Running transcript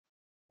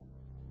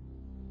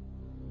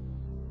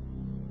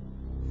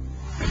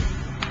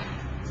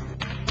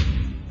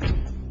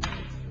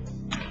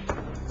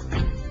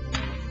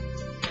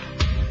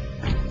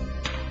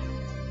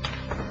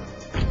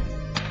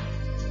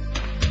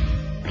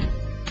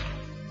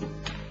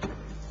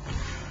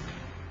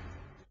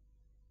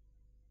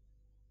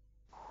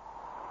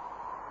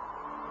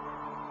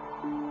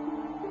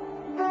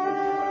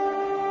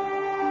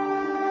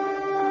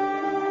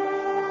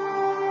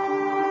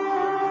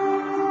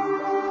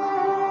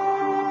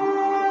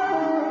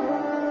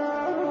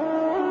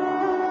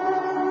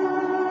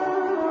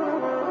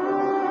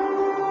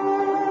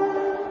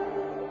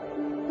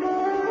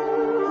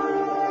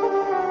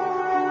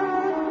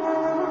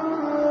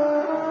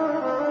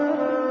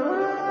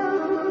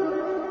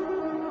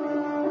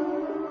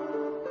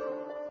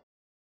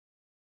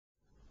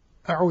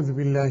Euzu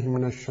billahi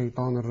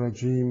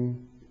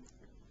mineşşeytanirracim.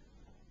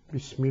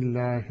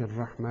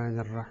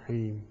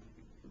 Bismillahirrahmanirrahim.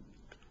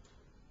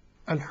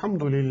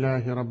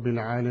 Elhamdülillahi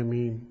rabbil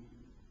alamin.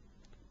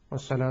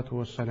 Ves salatu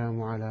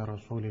vesselamu ala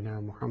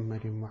rasulina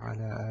Muhammedin ve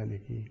ala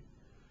alihi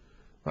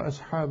ve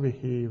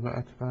ashabihi ve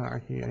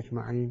etba'ihi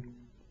ecmaîn.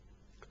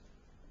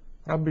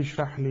 Rabbi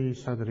şrah li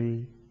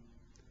sadri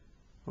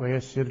ve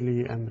yessir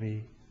li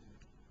emri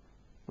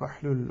ve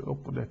hlul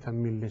ukdeten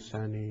min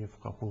lisani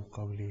yefkahu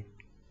kavli.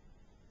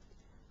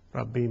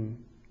 Rabbim,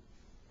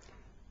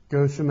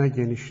 göğsüme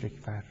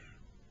genişlik ver,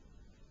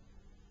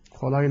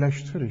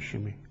 kolaylaştır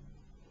işimi,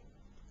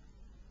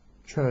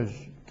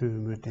 çöz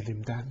düğümü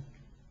dilimden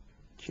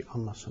ki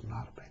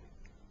anlasınlar beni.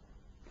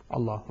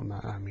 Allahümme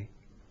amin.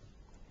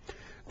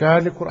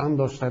 Değerli Kur'an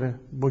dostları,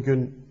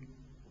 bugün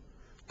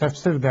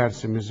tefsir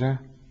dersimize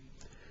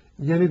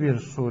yeni bir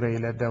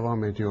sureyle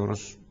devam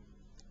ediyoruz.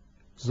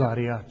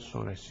 Zariyat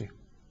suresi.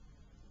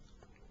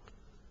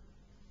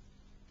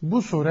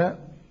 Bu sure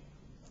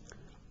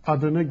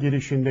adını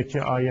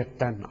girişindeki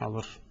ayetten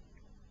alır.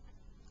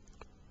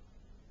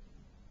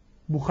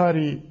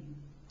 Bukhari,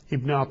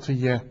 İbn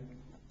Atiyye,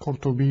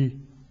 Kurtubi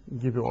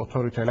gibi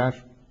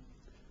otoriteler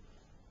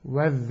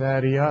ve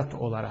zariyat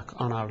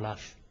olarak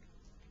anarlar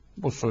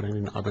bu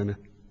surenin adını.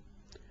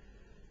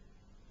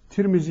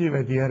 Tirmizi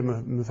ve diğer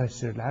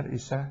müfessirler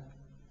ise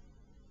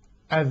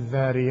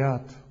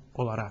ez-zariyat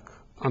olarak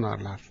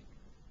anarlar.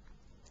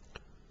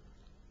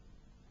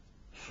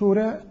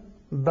 Sure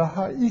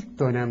daha ilk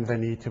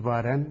dönemden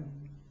itibaren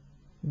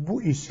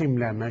bu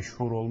isimle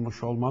meşhur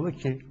olmuş olmalı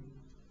ki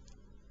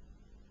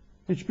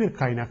hiçbir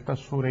kaynakta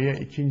sureye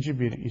ikinci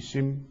bir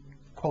isim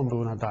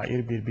konduğuna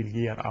dair bir bilgi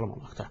yer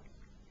almamakta.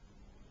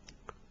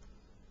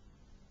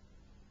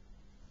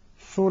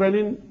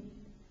 Surenin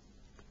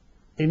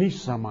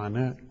iniş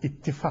zamanı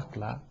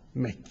ittifakla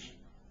Mekke,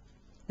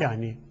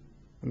 yani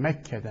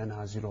Mekke'de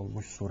nazil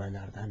olmuş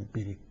surelerden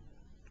biri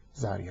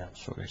Zariyat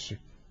suresi.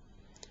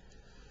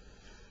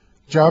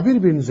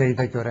 Cabir bin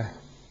Zeyd'e göre,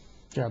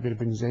 Cabir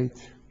bin Zeyd,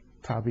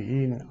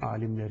 tabi'in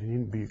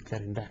alimlerinin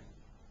büyüklerinden,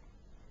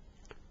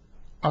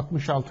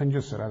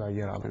 66. sırada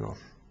yer alıyor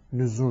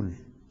nüzul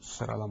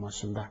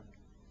sıralamasında.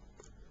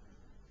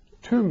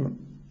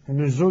 Tüm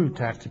nüzul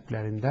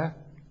tertiplerinde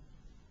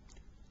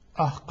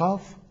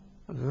Ahkaf,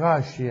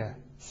 Gâşiye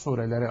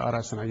sureleri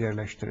arasına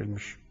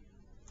yerleştirilmiş.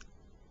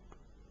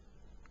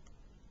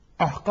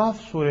 Ahkaf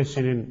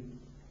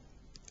suresinin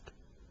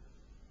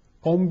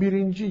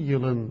 11.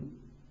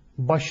 yılın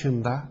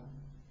başında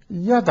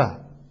ya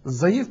da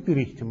zayıf bir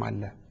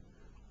ihtimalle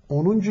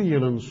 10.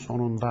 yılın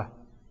sonunda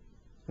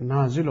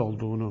nazil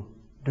olduğunu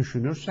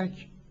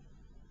düşünürsek,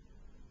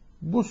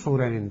 bu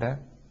surenin de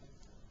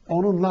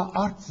onunla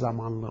art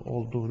zamanlı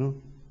olduğunu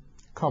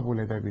kabul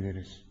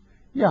edebiliriz.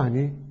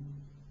 Yani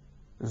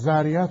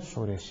Zariyat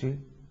suresi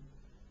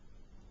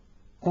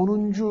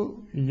 10.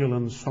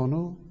 yılın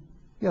sonu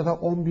ya da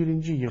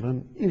 11.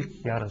 yılın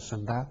ilk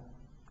yarısında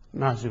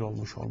nazil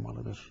olmuş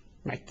olmalıdır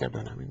Mekke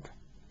döneminde.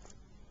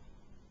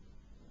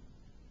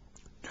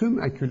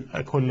 Tüm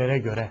ekollere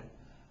göre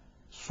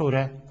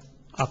sure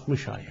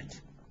 60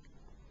 ayet.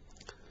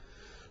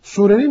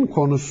 Surenin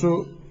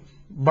konusu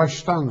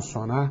baştan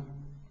sona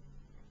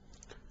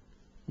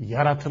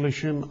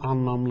yaratılışın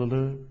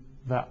anlamlılığı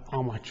ve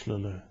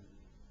amaçlılığı.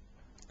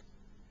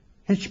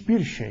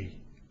 Hiçbir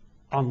şey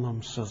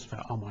anlamsız ve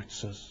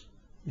amaçsız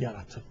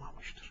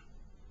yaratılmamıştır.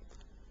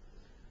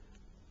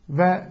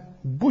 Ve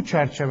bu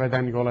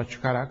çerçeveden yola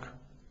çıkarak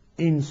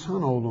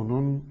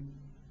insanoğlunun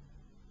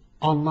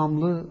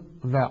anlamlı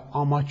ve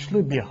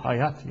amaçlı bir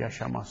hayat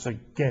yaşaması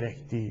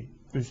gerektiği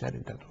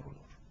üzerinde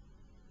durulur.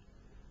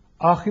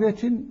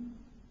 Ahiretin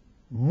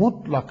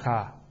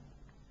mutlaka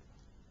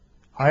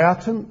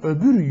hayatın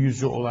öbür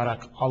yüzü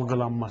olarak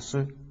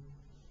algılanması,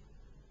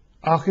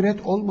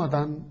 ahiret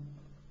olmadan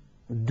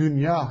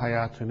dünya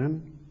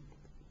hayatının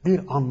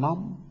bir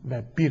anlam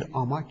ve bir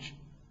amaç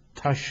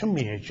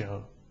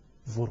taşımayacağı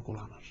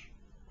vurgulanır.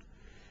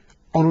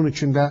 Onun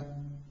içinde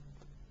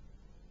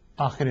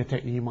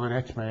ahirete iman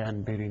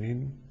etmeyen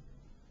birinin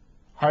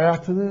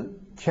hayatını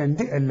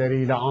kendi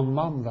elleriyle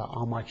anlam ve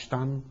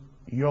amaçtan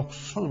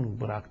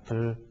yoksun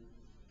bıraktığı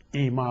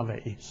ima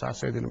ve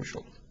ihsas edilmiş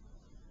olur.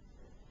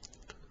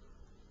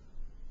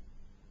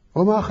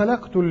 وَمَا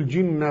خَلَقْتُ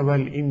الْجِنَّ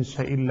وَالْاِنْسَ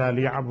اِلَّا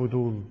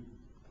لِيَعْبُدُونَ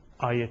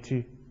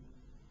ayeti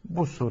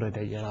bu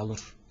surede yer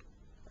alır.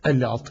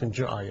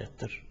 56.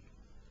 ayettir.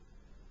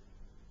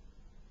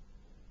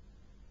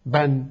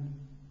 Ben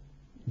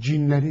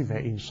cinleri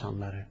ve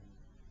insanları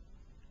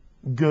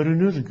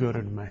görünür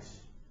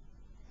görünmez,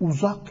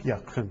 uzak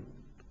yakın,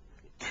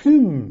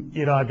 tüm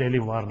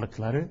iradeli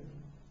varlıkları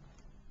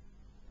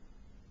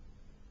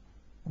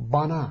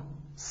bana,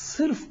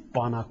 sırf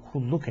bana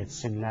kulluk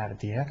etsinler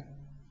diye,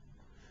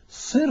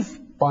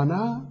 sırf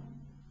bana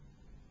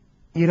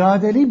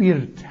iradeli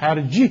bir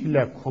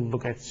tercihle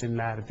kulluk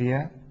etsinler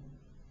diye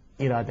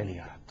iradeli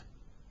yarattım.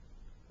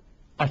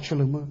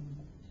 Açılımı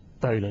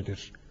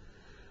böyledir.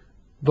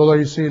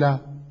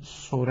 Dolayısıyla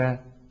sure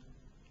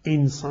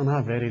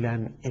insana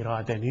verilen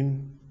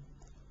iradenin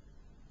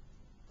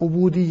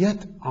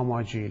ubudiyet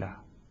amacıyla,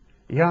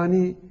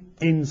 yani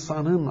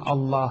insanın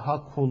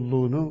Allah'a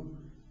kulluğunu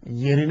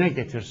yerine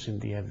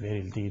getirsin diye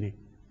verildiğini,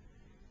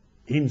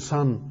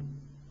 insan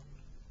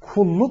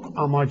kulluk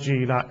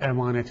amacıyla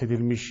emanet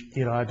edilmiş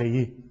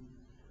iradeyi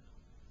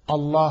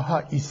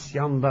Allah'a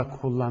isyanda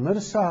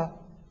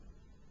kullanırsa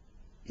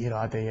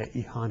iradeye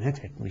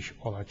ihanet etmiş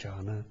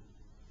olacağını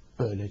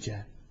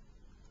böylece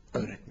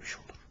öğretmiş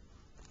olur.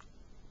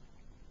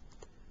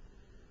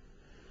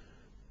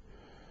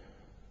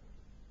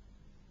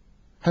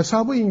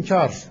 Hesabı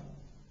inkar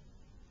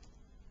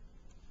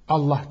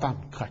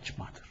Allah'tan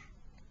kaçmadır.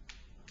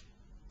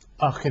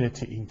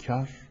 Ahireti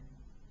inkar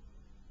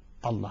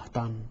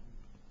Allah'tan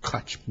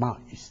kaçma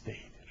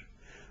isteğidir.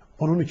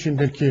 Onun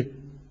içindir ki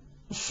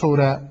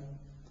sure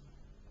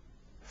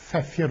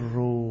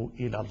Fefirru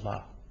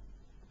ilallah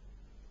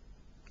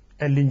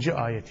 50.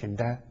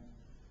 ayetinde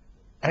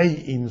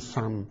ey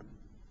insan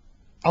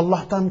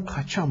Allah'tan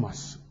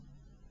kaçamazsın.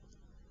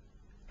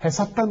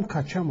 Hesaptan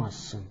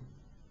kaçamazsın.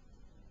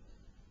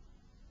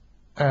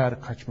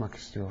 Eğer kaçmak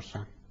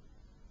istiyorsan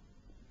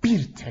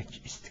bir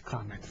tek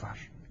istikamet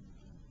var.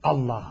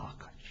 Allah'a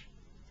kaç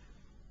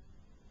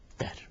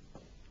der.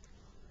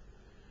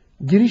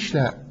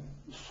 Girişle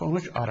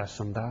sonuç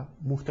arasında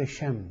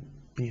muhteşem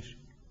bir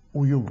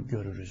uyum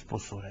görürüz bu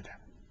surede.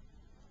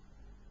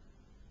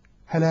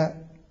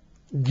 Hele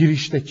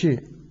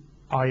girişteki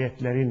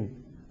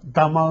ayetlerin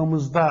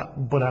damağımızda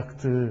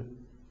bıraktığı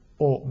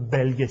o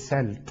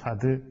belgesel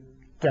tadı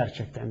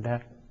gerçekten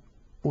de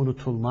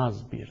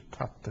unutulmaz bir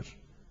tattır.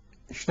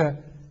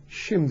 İşte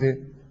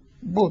şimdi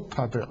bu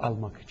tadı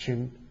almak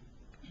için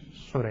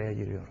sureye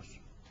giriyoruz.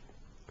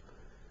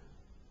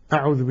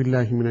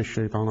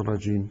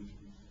 Euzubillahimineşşeytanirracim.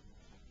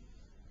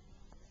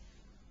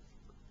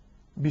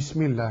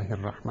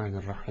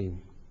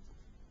 Bismillahirrahmanirrahim.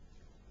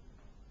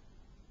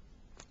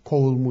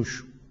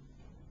 Kovulmuş,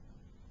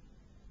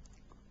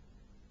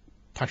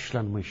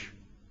 taşlanmış,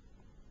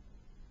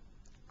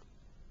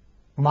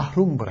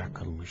 mahrum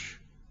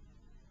bırakılmış,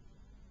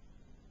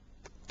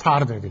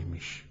 tard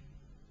edilmiş,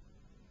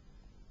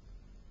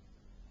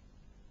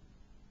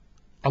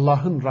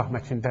 Allah'ın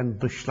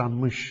rahmetinden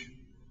dışlanmış,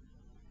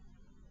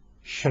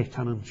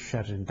 şeytanın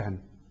şerrinden,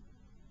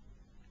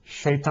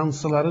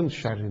 şeytansıların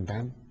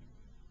şerrinden,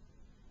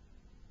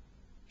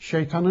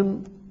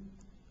 şeytanın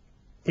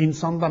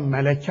insanda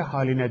meleke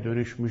haline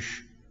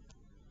dönüşmüş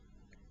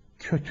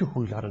kötü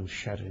huyların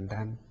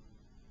şerrinden,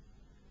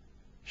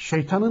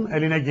 şeytanın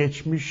eline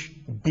geçmiş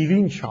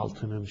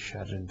bilinçaltının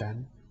şerrinden,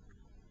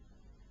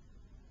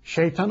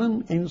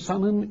 şeytanın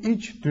insanın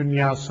iç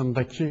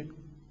dünyasındaki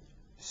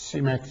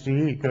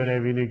simetriyi,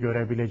 görevini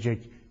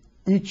görebilecek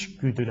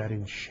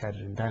içgüdülerin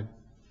şerrinden,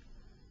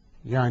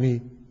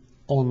 yani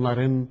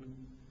onların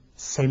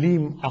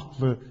selim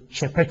aklı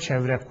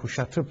çepeçevre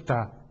kuşatıp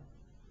da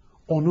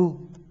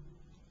onu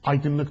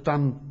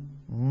aydınlıktan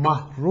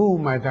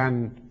mahrum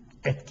eden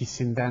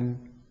etkisinden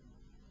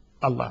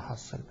Allah'a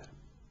sığınırım.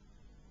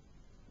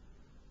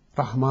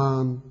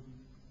 Rahman,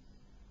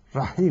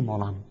 Rahim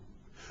olan,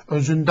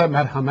 özünde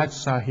merhamet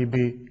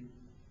sahibi,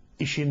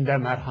 işinde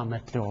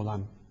merhametli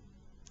olan,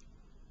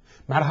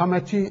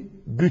 merhameti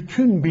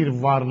bütün bir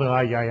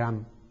varlığa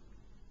yayan,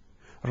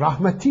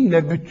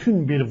 rahmetiyle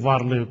bütün bir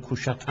varlığı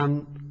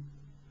kuşatan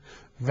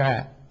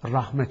ve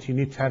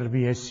rahmetini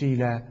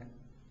terbiyesiyle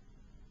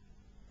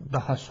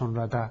daha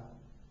sonra da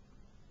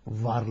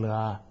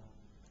varlığa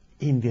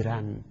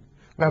indiren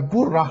ve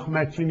bu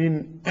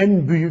rahmetinin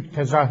en büyük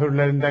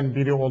tezahürlerinden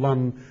biri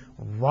olan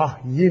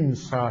vahyin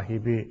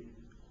sahibi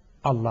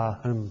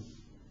Allah'ın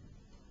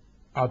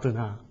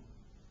adına,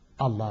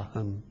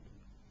 Allah'ın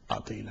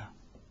adıyla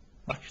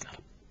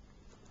başlarım.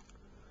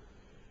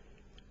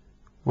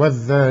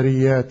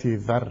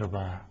 وَالذَّارِيَاتِ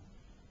ذَرْبًا.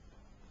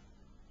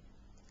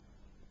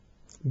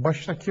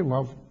 Baştaki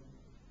vav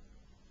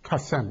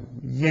kasem,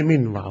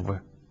 yemin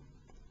vavı.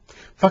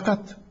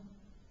 Fakat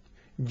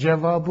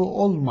cevabı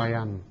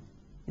olmayan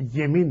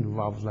yemin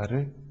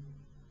vavları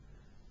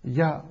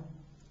ya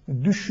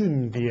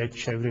düşün diye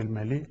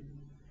çevrilmeli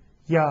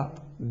ya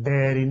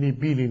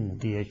değerini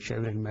bilin diye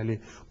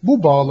çevrilmeli.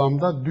 Bu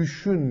bağlamda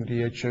düşün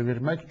diye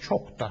çevirmek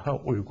çok daha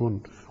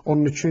uygun.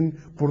 Onun için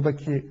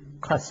buradaki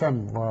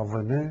kasem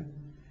vavını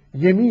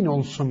yemin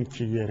olsun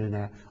ki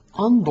yerine,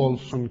 and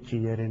olsun ki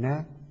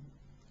yerine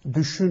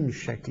düşün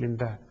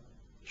şeklinde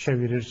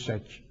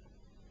çevirirsek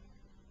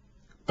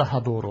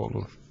daha doğru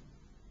olur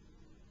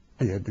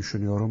diye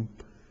düşünüyorum.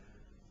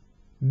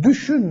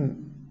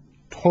 Düşün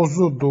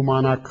tozu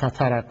dumana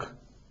katarak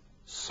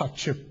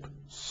saçıp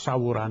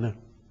savuranı,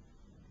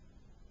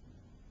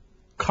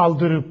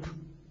 kaldırıp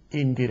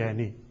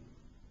indireni,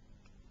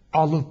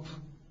 alıp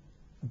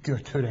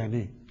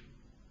götüreni,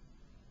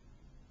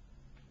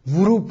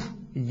 vurup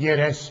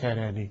yere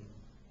sereni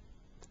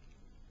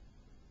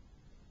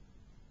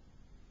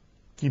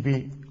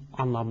gibi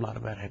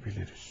anlamlar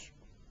verebiliriz.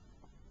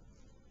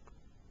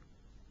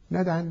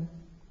 Neden?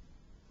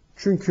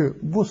 Çünkü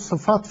bu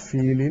sıfat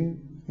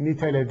fiilin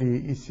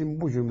nitelediği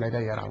isim bu cümlede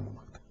yer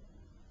almamakta.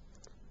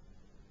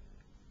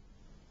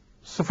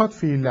 Sıfat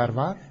fiiller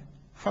var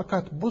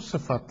Fakat bu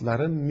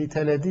sıfatların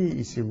nitelediği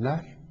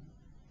isimler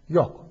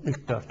yok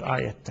ilk 4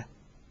 ayette.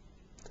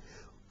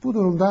 Bu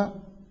durumda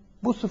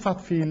bu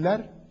sıfat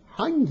fiiller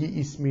hangi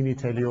ismi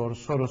niteliyor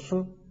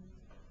sorusu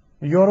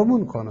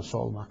yorumun konusu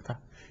olmakta.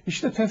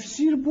 İşte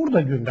tefsir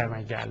burada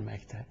gündeme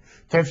gelmekte.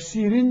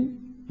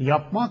 Tefsirin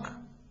yapmak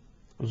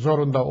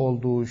zorunda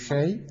olduğu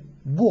şey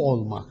bu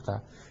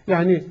olmakta.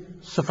 Yani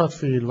sıfat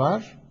fiil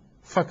var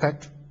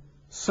fakat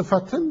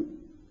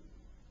sıfatın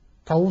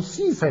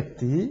tavsif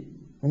ettiği,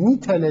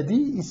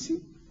 nitelediği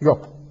isim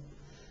yok.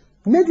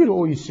 Nedir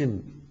o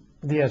isim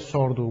diye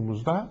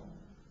sorduğumuzda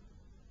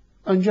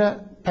önce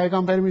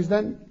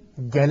Peygamberimizden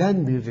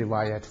gelen bir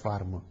rivayet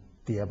var mı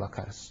diye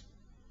bakarız.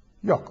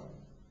 Yok.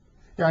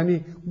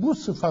 Yani bu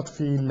sıfat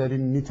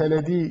fiillerin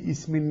nitelediği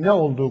ismin ne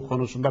olduğu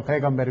konusunda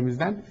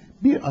Peygamberimizden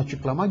bir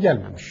açıklama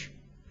gelmemiş.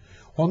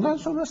 Ondan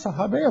sonra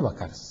sahabeye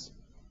bakarız.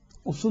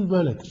 Usul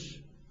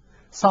böyledir.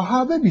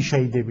 Sahabe bir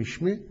şey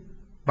demiş mi?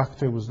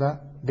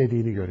 Baktığımızda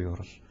dediğini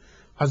görüyoruz.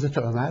 Hazreti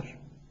Ömer,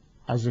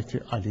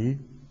 Hazreti Ali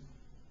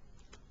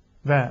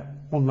ve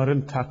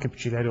onların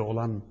takipçileri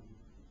olan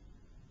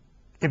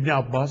İbn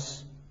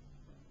Abbas,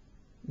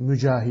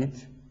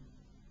 Mücahit,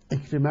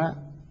 İkrime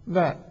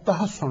ve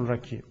daha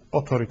sonraki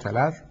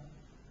otoriteler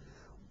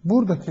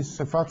buradaki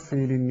sıfat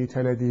fiilin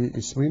nitelediği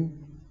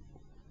ismin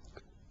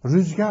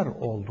rüzgar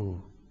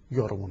olduğu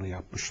yorumunu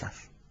yapmışlar.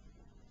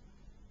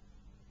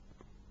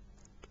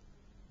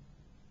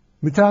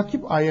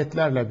 Müteakip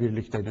ayetlerle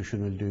birlikte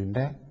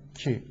düşünüldüğünde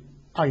ki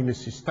aynı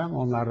sistem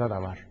onlarda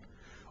da var.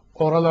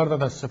 Oralarda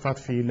da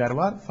sıfat fiiller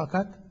var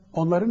fakat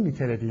onların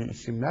nitelediği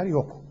isimler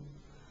yok.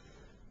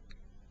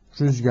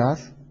 Rüzgar,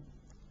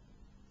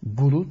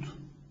 bulut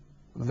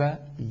ve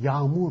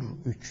yağmur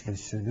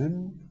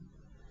üçlüsünün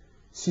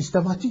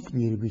sistematik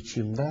bir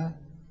biçimde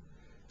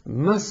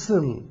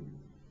nasıl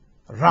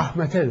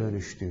rahmete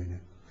dönüştüğünü,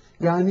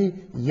 yani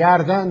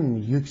yerden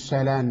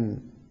yükselen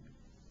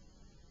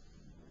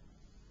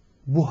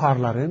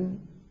buharların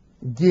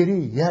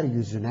geri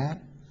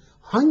yeryüzüne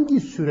hangi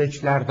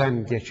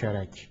süreçlerden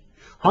geçerek,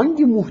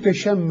 hangi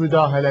muhteşem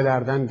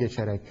müdahalelerden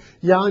geçerek,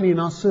 yani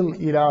nasıl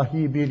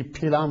ilahi bir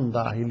plan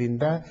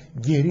dahilinde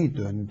geri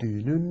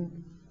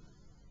döndüğünün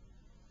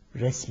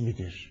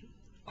resmidir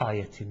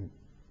ayetin,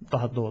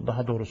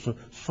 daha doğrusu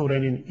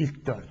surenin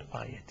ilk 4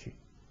 ayeti.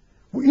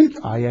 Bu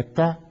ilk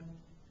ayette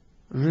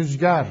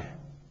rüzgar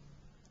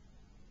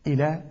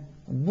ile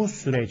bu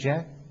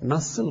sürece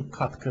nasıl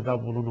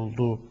katkıda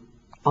bulunulduğu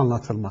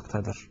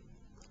anlatılmaktadır.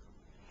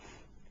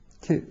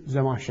 Ki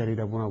Zemahşeri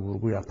de buna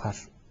vurgu yapar.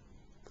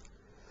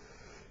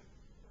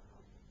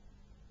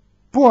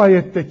 Bu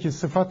ayetteki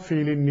sıfat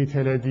fiilin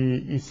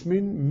nitelediği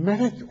ismin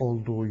melek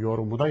olduğu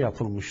yorumu da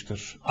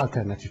yapılmıştır.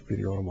 Alternatif bir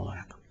yorum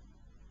olarak.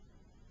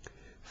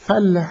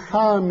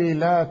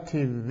 فَالْحَامِلَاتِ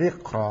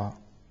ذِقْرًا.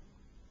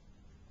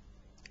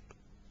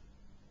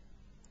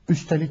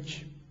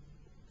 Üstelik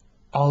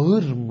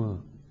ağır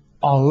mı,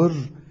 ağır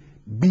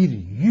bir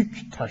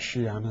yük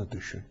taşıyanı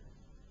düşün.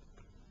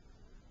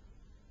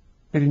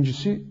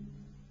 Birincisi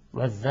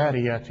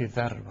وَالذَّارِيَاتِ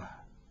ذَرْوَ.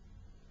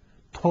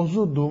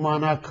 Tozu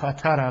dumana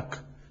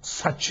katarak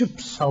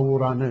saçıp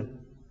savuranı.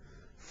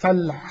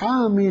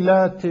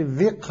 فَالْحَامِلَاتِ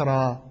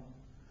ذِقْرًا.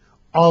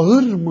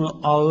 Ağır mı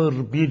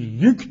ağır bir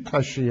yük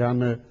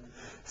taşıyanı.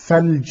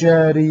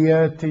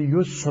 فَالْجَارِيَاتِ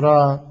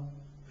يُسْرًا.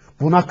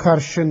 Buna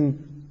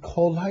karşın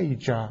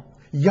kolayca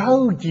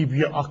yağ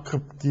gibi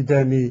akıp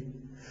gideni.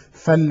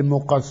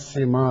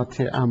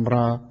 فَالْمُقَسِّمَاتِ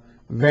اَمْرًا.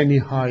 Ve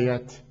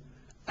nihayet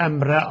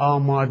emre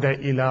amade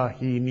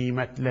ilahi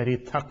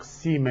nimetleri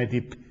taksim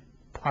edip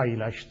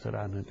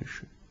paylaştıranı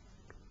düşün.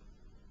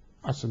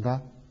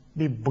 Aslında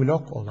bir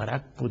blok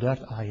olarak bu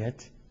 4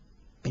 ayet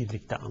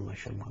birlikte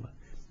anlaşılmalı.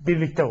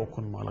 Birlikte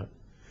okunmalı.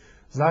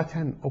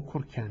 Zaten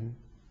okurken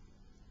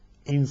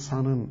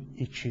insanın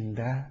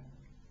içinde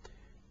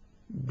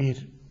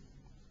bir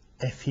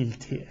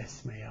efilti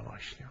esmeye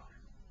başlıyor.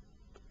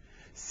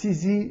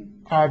 Sizi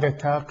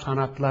adeta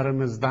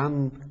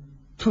kanatlarınızdan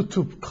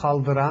tutup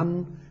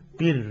kaldıran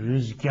bir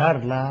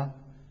rüzgarla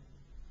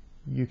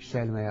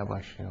yükselmeye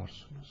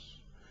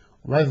başlıyorsunuz.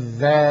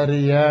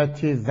 وَالذَّارِيَاتِ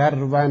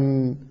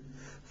ذَرْوًا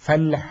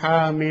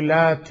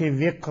فَالْحَامِلَاتِ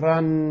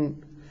ذِقْرًا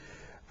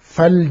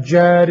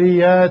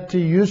فَالْجَارِيَاتِ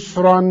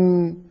يُسْرًا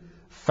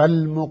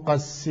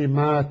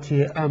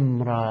فَالْمُقَسِّمَاتِ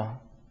اَمْرًا.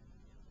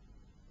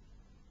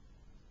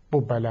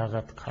 Bu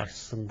belagat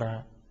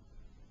karşısında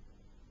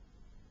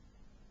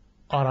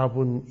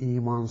Arap'ın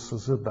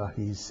imansızı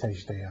dahi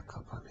secdeye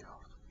kapanıyor.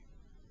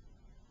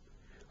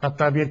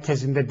 Hatta bir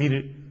kezinde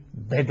bir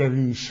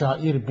bedevi,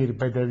 şair bir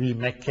bedevi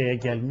Mekke'ye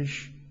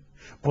gelmiş.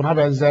 Buna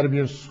benzer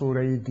bir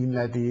sureyi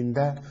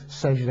dinlediğinde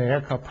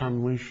secdeye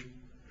kapanmış.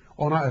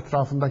 Ona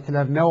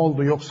etrafındakiler ne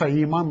oldu yoksa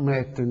iman mı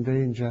ettin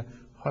deyince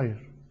hayır.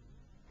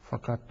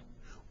 Fakat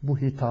bu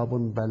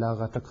hitabın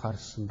belagatı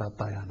karşısında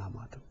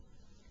dayanamadım.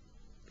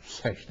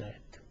 Secde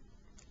ettim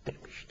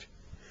demişti.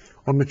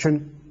 Onun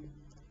için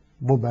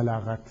bu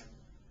belagat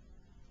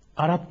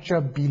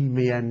Arapça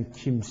bilmeyen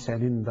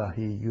kimsenin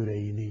dahi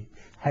yüreğini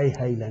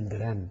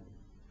heyheylendiren,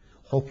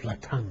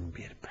 hoplatan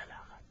bir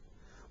belagat.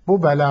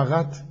 Bu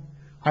belagat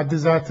haddi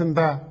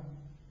zatında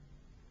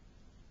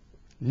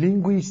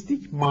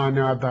linguistik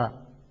manada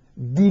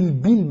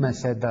dil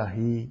bilmese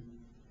dahi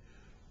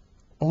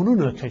onun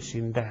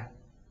ötesinde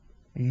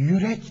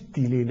yürek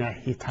diline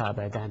hitap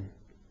eden,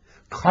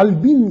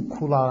 kalbin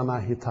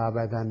kulağına hitap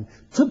eden,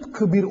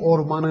 tıpkı bir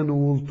ormanın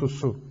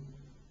uğultusu,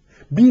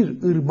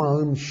 bir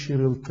ırmağın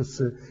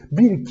şırıltısı,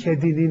 bir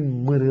kedinin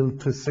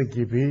mırıltısı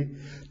gibi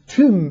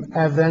tüm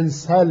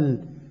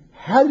evrensel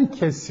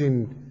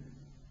herkesin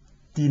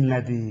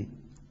dinlediği,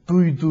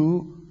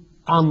 duyduğu,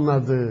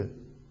 anladığı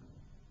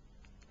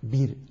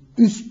bir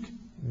üst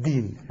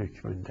dil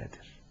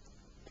hükmündedir.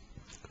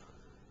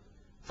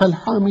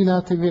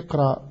 Felhamilâti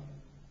vikra,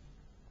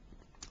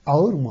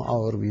 ağır mı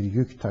ağır bir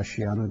yük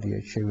taşıyanı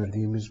diye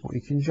çevirdiğimiz bu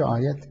ikinci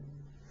ayet,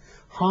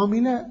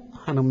 hamile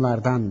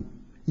hanımlardan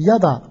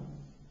ya da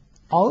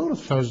ağır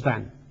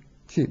sözden,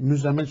 ki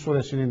Müzzemmil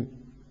suresinin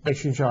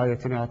 5.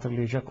 ayetini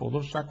hatırlayacak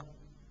olursak,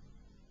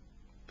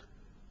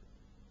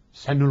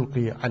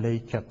 senulqi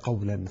aleyke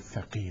kavlen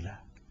thakîle,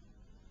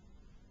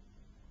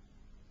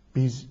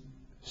 biz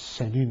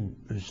senin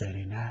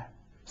üzerine,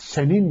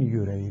 senin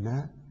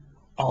yüreğine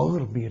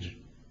ağır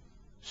bir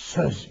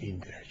söz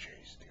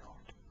indireceğiz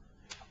diyordu.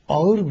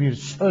 Ağır bir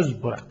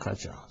söz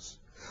bırakacağız.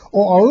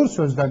 O ağır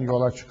sözden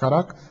yola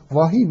çıkarak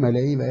vahiy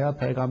meleği veya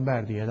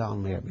peygamber diye de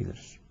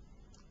anlayabiliriz.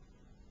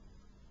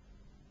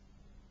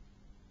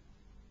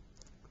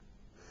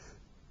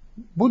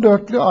 Bu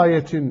dörtlü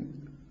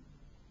ayetin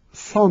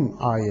son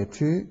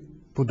ayeti,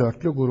 bu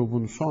dörtlü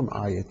grubun son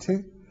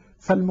ayeti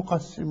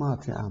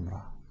fel-mukassimati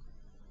emra.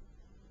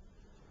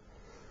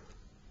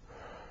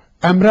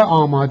 Emre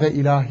amade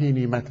ilahi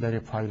nimetleri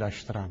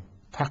paylaştıran,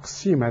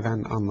 taksim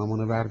eden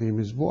anlamını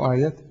verdiğimiz bu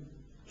ayet,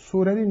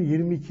 surenin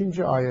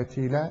 22.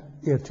 ayetiyle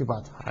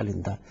irtibat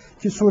halinde.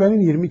 Ki surenin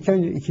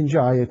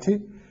 22.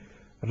 ayeti,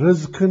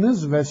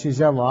 rızkınız ve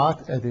size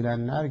vaat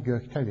edilenler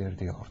göktedir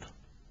diyordu.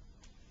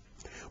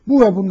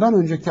 Bu ve bundan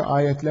önceki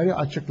ayetleri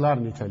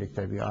açıklar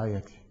nitelikte bir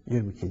ayet,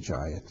 22.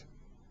 ayet.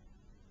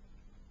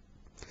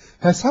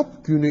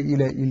 Hesap günü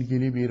ile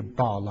ilgili bir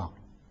bağlam.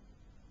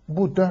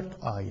 Bu 4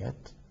 ayet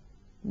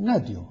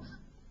ne diyor?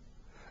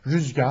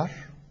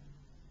 Rüzgar,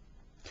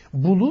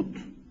 bulut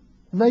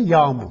ve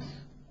yağmur.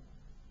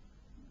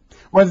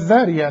 Ve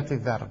zâriyâti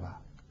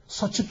zerba.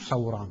 Saçıp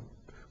savuran,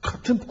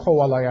 katıp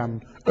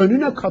kovalayan,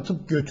 önüne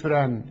katıp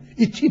götüren,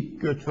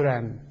 itip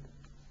götüren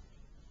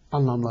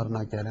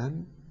anlamlarına gelen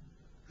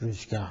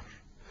rüzgar.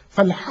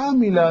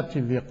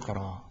 Felhamilâti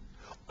vikra.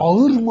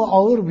 Ağır mı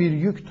ağır bir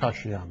yük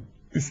taşıyan,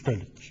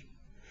 üstelik.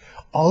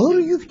 Ağır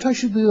yük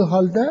taşıdığı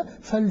halde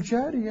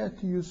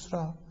felcariyeti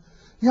yusra.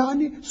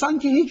 Yani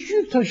sanki hiç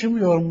yük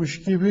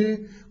taşımıyormuş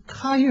gibi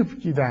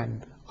kayıp giden,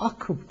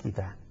 akıp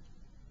giden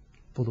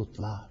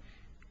bulutlar.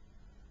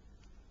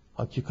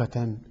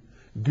 Hakikaten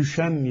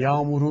düşen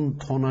yağmurun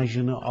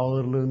tonajını,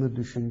 ağırlığını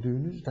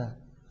düşündüğünüzde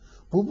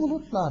bu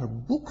bulutlar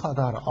bu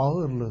kadar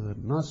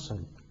ağırlığı nasıl,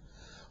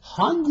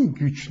 hangi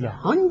güçle,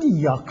 hangi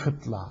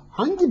yakıtla,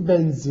 hangi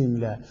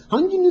benzinle,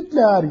 hangi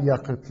nükleer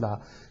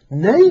yakıtla,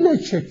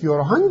 neyle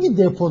çekiyor, hangi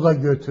depoda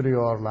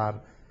götürüyorlar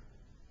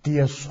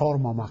diye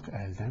sormamak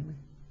elde mi?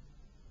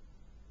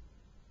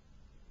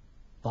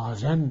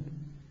 Bazen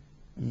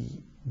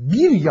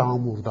bir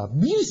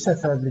yağmurda, bir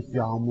seferlik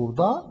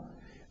yağmurda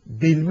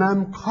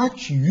bilmem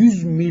kaç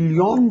 100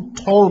 milyon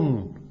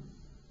ton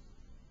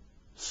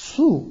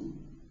su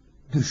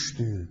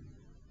düştüğü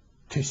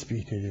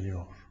tespit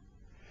ediliyor.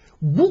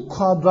 Bu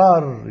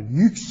kadar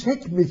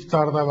yüksek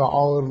miktarda ve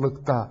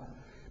ağırlıkta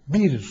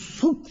bir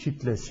su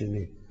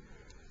kitlesini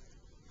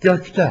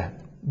gökte,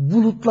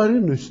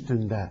 bulutların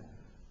üstünde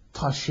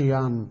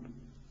taşıyan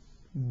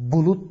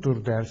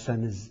buluttur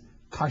derseniz,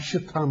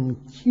 taşıtan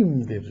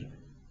kimdir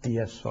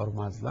diye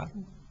sormazlar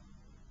mı?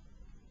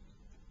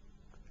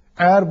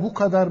 Eğer bu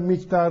kadar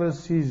miktarı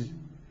siz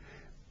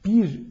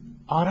bir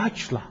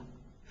araçla,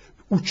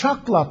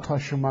 uçakla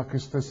taşımak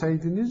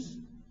isteseydiniz,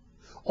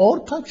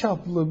 orta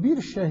çaplı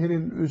bir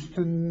şehrin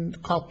üstünü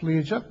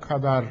kaplayacak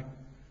kadar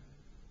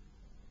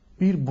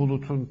bir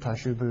bulutun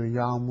taşıdığı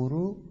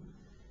yağmuru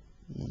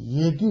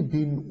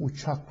 7.000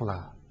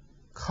 uçakla,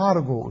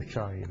 kargo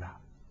uçağıyla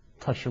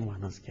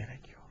taşımanız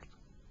gerekiyordu.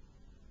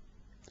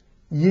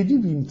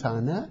 7.000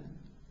 tane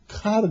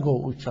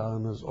kargo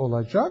uçağınız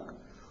olacak.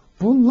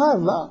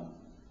 Bunlarla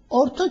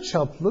orta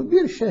çaplı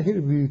bir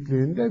şehir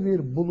büyüklüğünde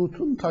bir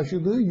bulutun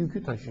taşıdığı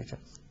yükü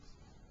taşıyacaksınız.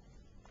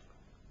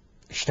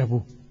 İşte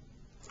bu.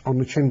 Onun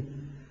için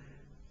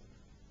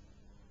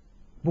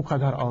bu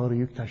kadar ağır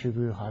yük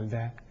taşıdığı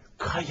halde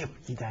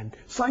kayıp giden,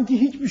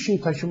 sanki hiçbir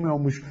şey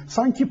taşımıyormuş,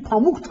 sanki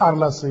pamuk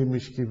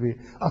tarlasıymış gibi,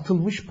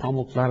 atılmış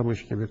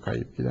pamuklarmış gibi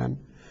kayıp giden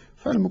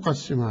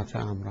fel-mukassimâti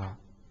emra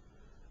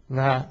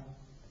ve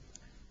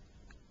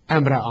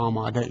emre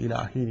amade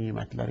ilahi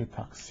nimetleri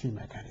taksim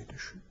edeni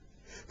düşün.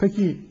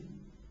 Peki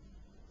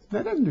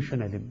neden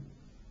düşünelim?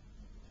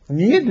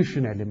 Niye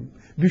düşünelim?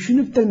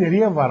 Düşünüp de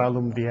nereye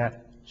varalım diye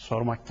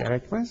sormak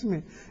gerekmez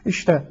mi?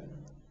 İşte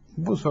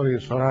bu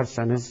soruyu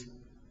sorarsanız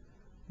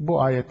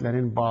bu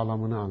ayetlerin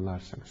bağlamını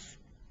anlarsınız.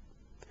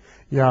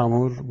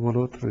 Yağmur,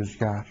 bulut,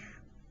 rüzgar.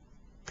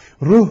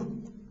 Ruh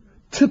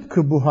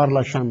tıpkı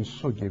buharlaşan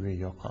su gibi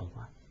yok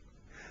olmaz.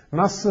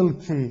 Nasıl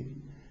ki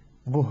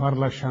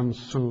buharlaşan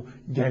su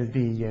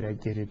geldiği yere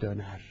geri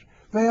döner.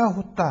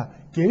 Veyahut da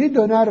geri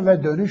döner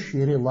ve dönüş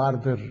yeri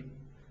vardır.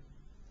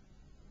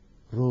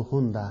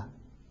 Ruhun da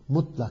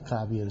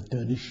mutlaka bir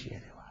dönüş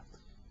yeri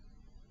vardır.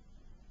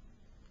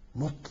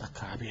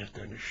 Mutlaka bir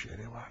dönüş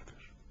yeri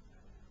vardır.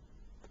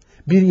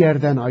 Bir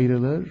yerden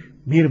ayrılır,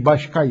 bir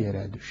başka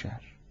yere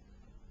düşer.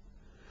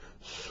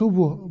 Su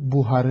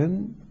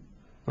buharın,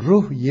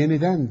 ruh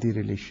yeniden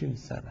dirilişin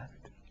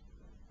sebebidir.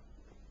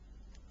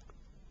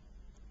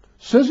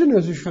 Sözün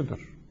özü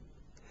şudur.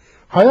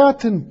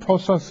 Hayatın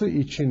posası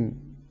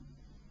için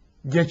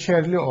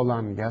geçerli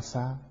olan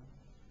yasa,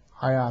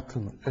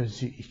 hayatın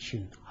özü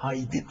için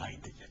haydi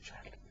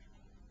geçerli.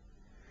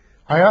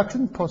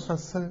 Hayatın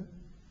posası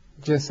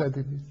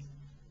cesedimiz.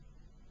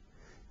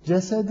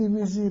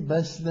 Cesedimizi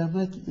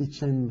beslemek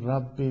için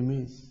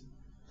Rabbimiz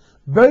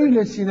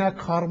böylesine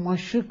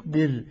karmaşık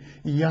bir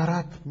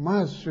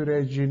yaratma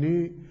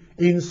sürecini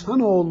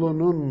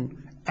insanoğlunun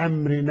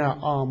emrine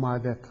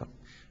amade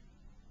kılmış.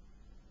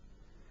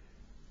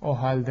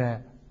 O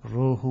halde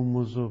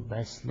ruhumuzu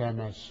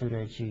besleme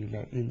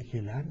süreciyle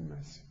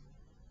ilgilenmez.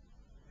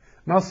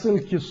 Nasıl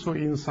ki su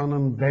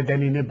insanın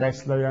bedenini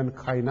besleyen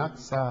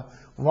kaynaksa,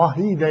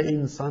 vahiy de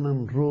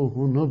insanın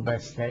ruhunu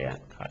besleyen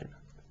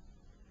kaynak.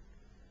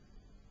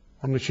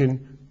 Onun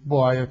için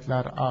bu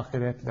ayetler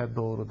ahiretle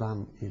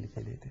doğrudan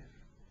ilgilidir.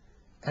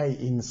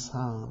 Ey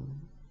insan,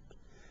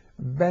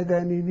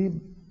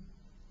 bedenini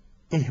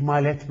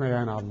ihmal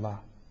etmeyen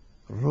Allah,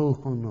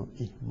 ruhunu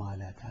ihmal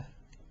eder.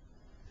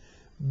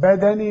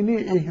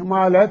 Bedenini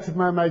ihmal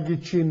etmemek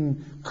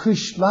için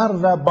kışlar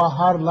ve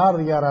baharlar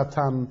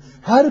yaratan,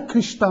 her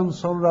kıştan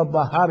sonra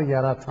bahar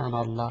yaratan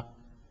Allah,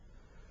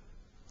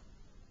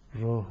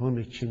 ruhun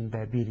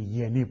içinde bir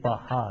yeni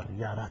bahar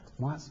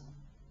yaratmaz mı?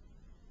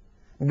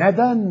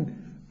 Neden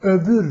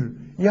öbür,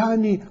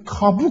 yani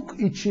kabuk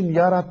için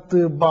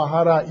yarattığı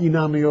bahara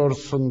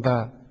inanıyorsun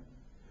da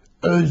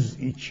öz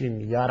için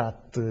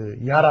yarattığı,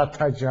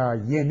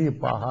 yaratacağı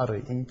yeni baharı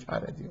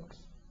inkar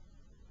ediyorsun?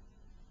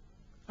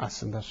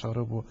 Aslında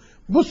soru bu.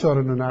 Bu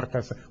sorunun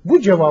arkası,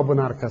 bu cevabın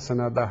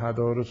arkasına daha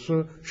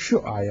doğrusu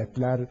şu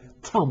ayetler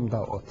tam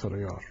da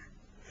oturuyor.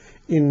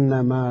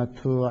 İnnemâ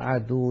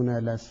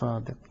tu'adûne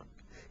lesadık.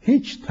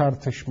 Hiç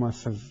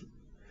tartışmasız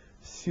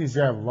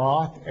size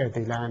vaat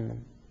edilen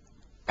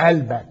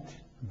elbet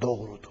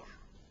doğrudur.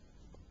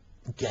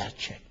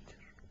 Gerçektir.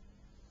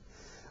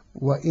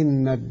 Ve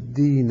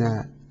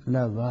inne'd-dîne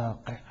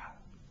levâqi'a.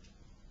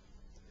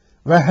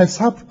 Ve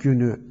hesap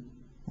günü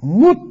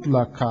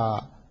mutlaka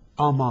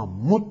ama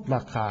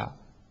mutlaka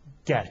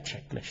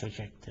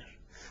gerçekleşecektir.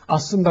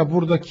 Aslında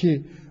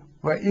buradaki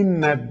ve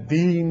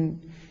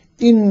inne'd-dîn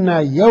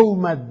inne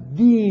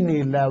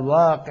yevme'd-dîni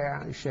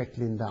levâqi'a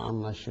şeklinde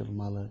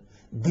anlaşılmalı.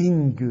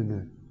 Din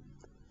günü,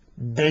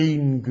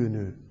 deyn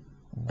günü,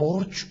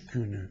 borç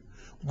günü,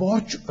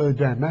 borç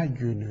ödeme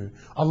günü,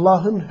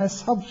 Allah'ın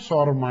hesap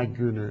sorma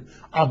günü,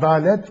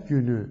 adalet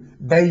günü,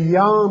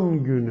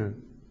 deyyan günü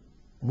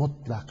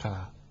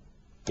mutlaka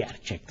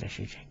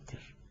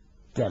gerçekleşecektir,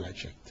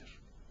 gelecektir.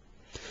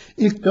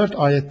 İlk 4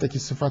 ayetteki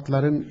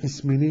sıfatların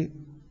ismini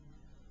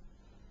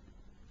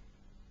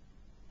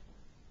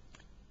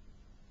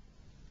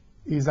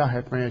izah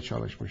etmeye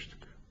çalışmıştık.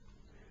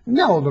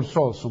 Ne olursa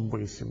olsun bu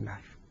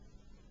isimler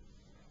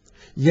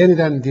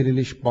yeniden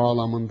diriliş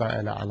bağlamında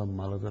ele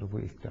alınmalıdır bu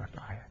ilk 4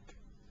 ayet.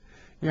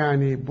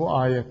 Yani bu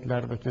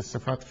ayetlerdeki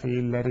sıfat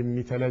fiillerin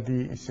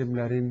nitelediği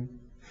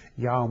isimlerin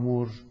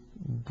yağmur,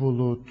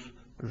 bulut,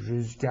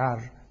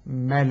 rüzgar,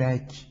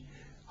 melek,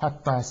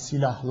 hatta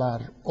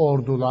silahlar,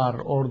 ordular,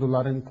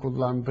 orduların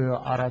kullandığı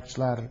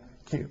araçlar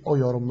ki o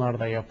yorumlar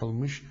da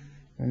yapılmış.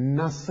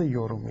 Nasıl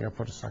yorum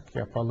yapırsak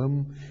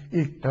yapalım,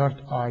 ilk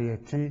 4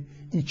 ayeti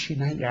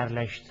içine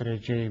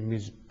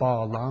yerleştireceğimiz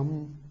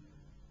bağlam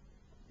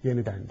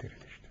yeniden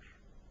diriliştir,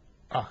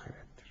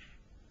 ahirettir.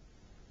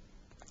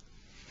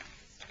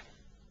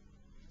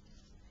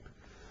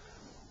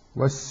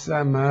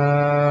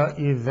 وَالسَّمَاءِ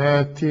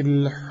ذَاتِ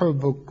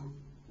الْحُبُكِ.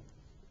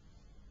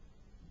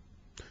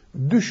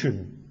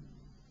 Düşün,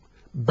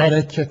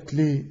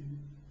 bereketli,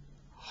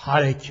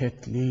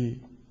 hareketli,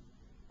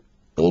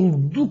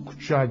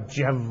 oldukça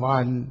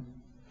cevval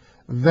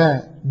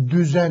ve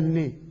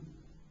düzenli,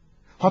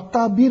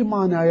 hatta bir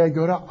manaya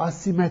göre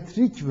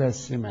asimetrik ve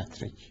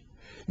simetrik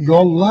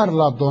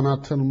yollarla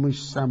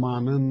donatılmış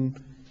semanın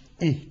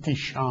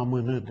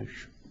ihtişamını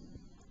düşün.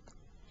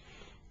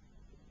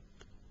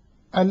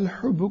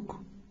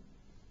 El-hubuk,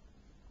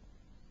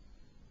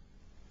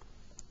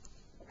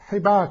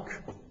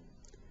 hibak,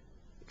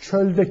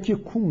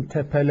 çöldeki kum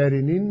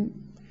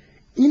tepelerinin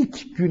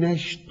ilk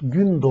güneş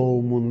gün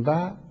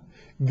doğumunda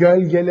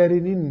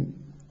gölgelerinin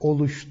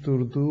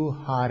oluşturduğu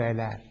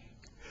hareler,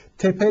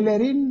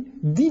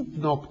 tepelerin dip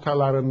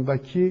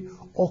noktalarındaki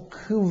o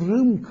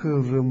kıvrım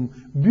kıvrım,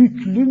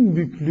 büklüm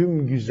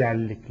büklüm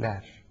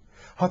güzellikler.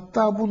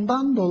 Hatta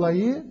bundan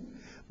dolayı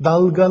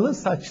Dalgalı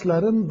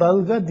saçların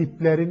dalga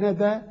diplerine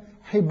de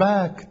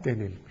hibak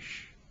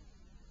denilmiş.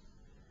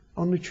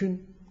 Onun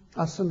için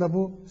aslında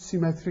bu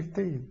simetrik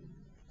değil,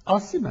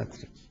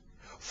 asimetrik.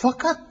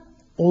 Fakat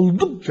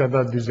oldukça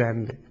da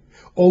düzenli,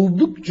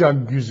 oldukça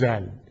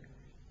güzel,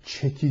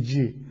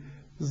 çekici.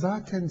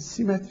 Zaten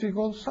simetrik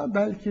olsa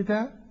belki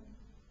de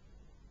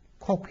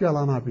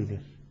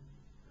kopyalanabilir.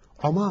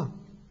 Ama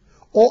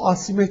o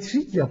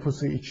asimetrik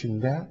yapısı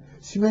içinde,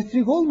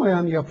 simetrik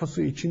olmayan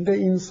yapısı içinde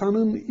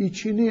insanın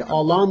içini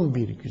alan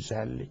bir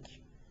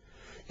güzellik.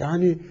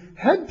 Yani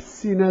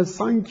hepsine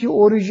sanki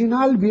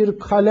orijinal bir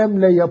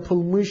kalemle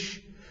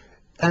yapılmış,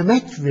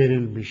 emek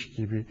verilmiş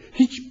gibi.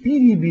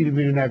 Hiçbiri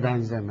birbirine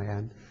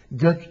benzemeyen.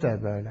 Gök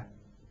de böyle.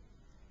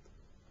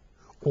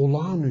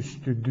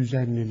 Olağanüstü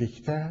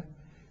düzenlilikte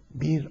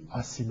bir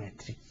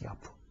asimetrik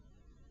yapı.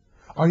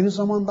 Aynı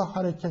zamanda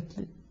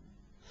hareketli.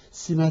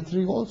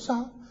 Simetrik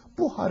olsa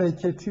bu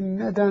hareketin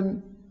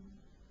neden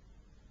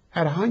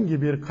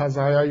herhangi bir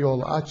kazaya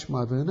yol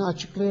açmadığını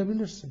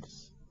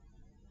açıklayabilirsiniz.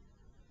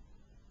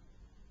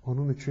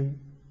 Onun için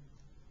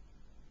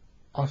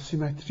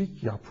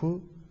asimetrik yapı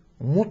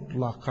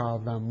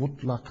mutlaka ve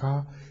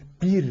mutlaka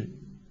bir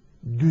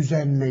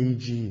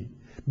düzenleyiciyi,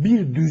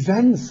 bir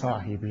düzen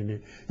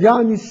sahibini,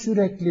 yani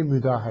sürekli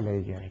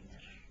müdahaleyi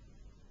gerektirir.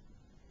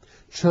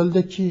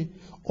 Çöldeki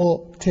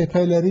o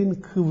tepelerin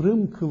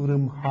kıvrım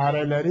kıvrım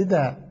hareleri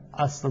de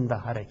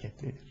aslında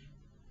hareketlidir.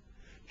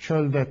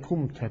 Çölde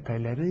kum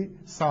tepeleri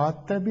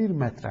saatte 1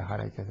 metre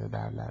hareket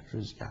ederler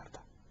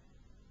rüzgarda.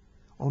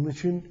 Onun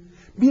için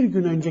bir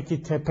gün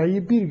önceki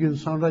tepeyi bir gün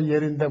sonra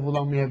yerinde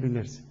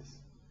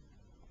bulamayabilirsiniz.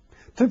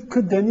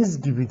 Tıpkı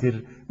deniz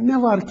gibidir.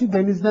 Ne var ki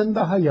denizden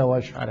daha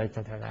yavaş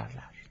hareket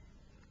ederler.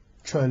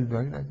 Çöl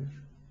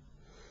böyledir.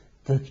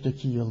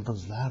 Gökteki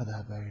yıldızlar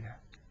da böyle.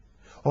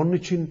 Onun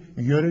için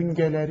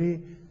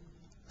yörüngeleri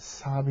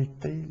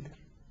sabit değildir.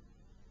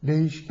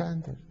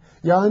 Değişkendir.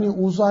 Yani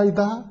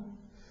uzayda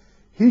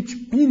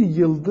hiçbir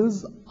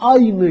yıldız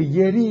aynı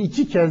yeri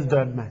 2 kez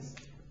dönmez.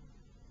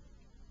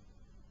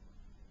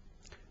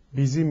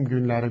 Bizim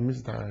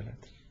günlerimiz de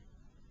öyledir.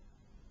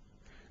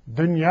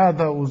 Dünya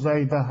da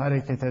uzayda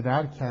hareket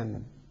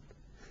ederken,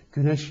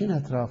 güneşin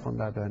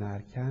etrafında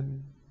dönerken,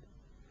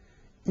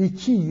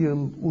 2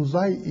 yıl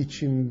uzay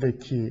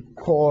içindeki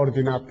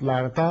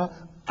koordinatlarda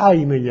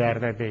aynı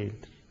yerde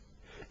değildir.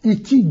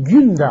 2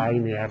 gün de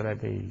aynı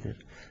yerde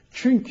değildir.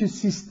 Çünkü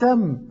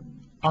sistem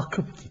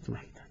akıp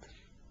gitmektedir.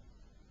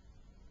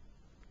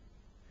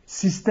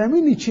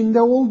 Sistemin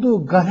içinde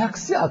olduğu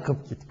galaksi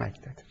akıp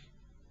gitmektedir.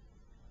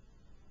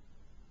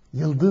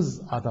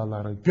 Yıldız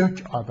adaları,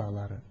 gök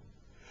adaları,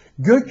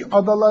 gök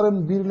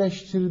adaların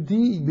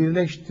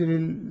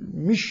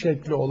birleştirilmiş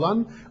şekli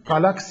olan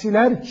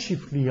galaksiler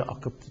çiftliği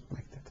akıp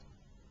gitmektedir.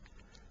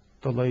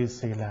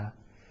 Dolayısıyla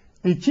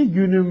 2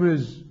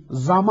 günümüz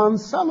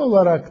zamansal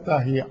olarak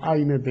dahi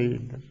aynı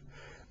değildir.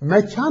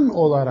 Mekan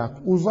olarak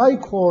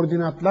uzay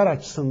koordinatlar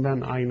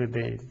açısından aynı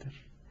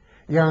değildir.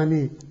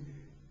 Yani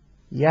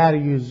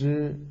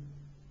yeryüzü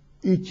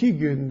 2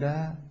 günde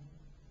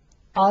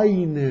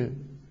aynı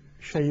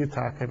şeyi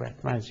takip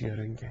etmez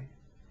yörüngeyi.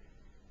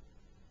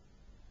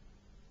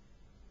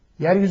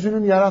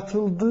 Yeryüzünün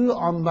yaratıldığı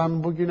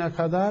andan bugüne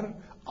kadar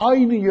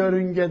aynı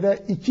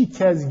yörüngede 2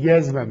 kez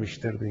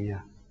gezmemiştir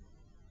dünya.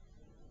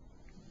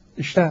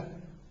 İşte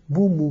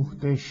bu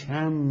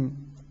muhteşem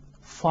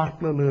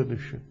farklılığı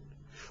düşün.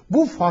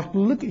 Bu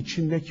farklılık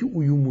içindeki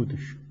uyumu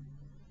düşün.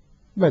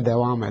 Ve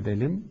devam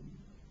edelim.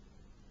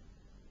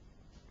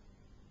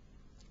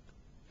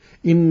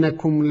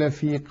 İnnekum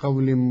lefî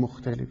kavlin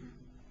muhtelif.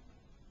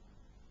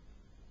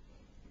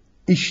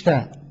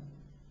 İşte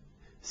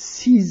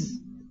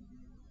siz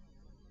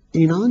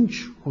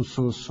inanç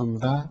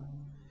hususunda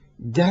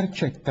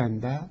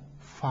gerçekten de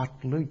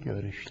farklı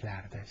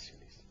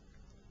görüşlerdesiniz.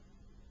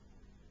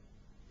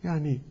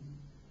 Yani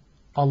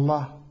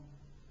Allah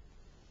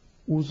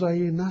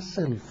uzayı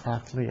nasıl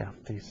farklı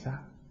yaptıysa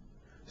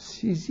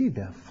sizi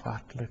de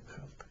farklı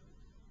kıldı.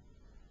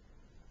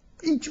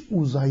 İç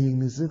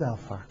uzayınızı da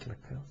farklı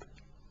kıldı.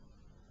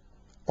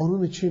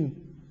 Onun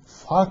için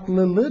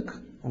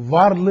farklılık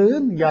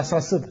varlığın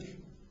yasasıdır.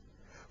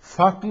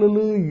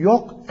 Farklılığı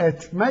yok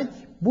etmek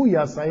bu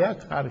yasaya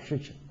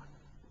karşı çıkmak.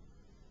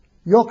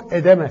 Yok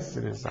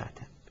edemezsiniz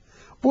zaten.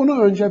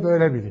 Bunu önce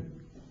böyle bilin.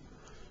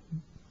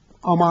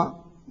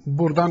 Ama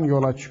buradan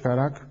yola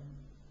çıkarak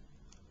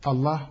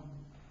Allah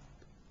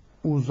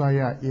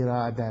uzaya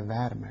irade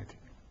vermedi.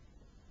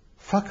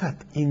 Fakat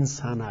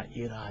insana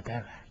irade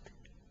verdi.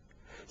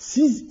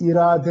 Siz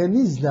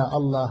iradenizle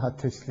Allah'a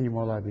teslim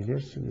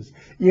olabilirsiniz.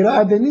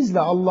 İradenizle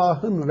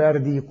Allah'ın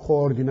verdiği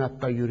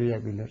koordinatta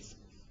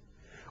yürüyebilirsiniz.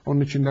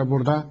 Onun için de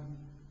burada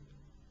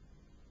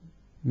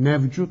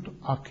mevcut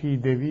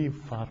akidevi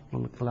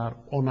farklılıklar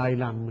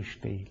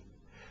onaylanmış değil.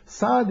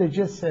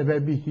 Sadece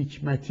sebebi,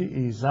 hikmeti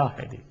izah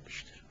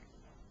edilmiştir.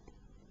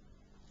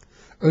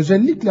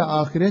 Özellikle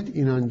ahiret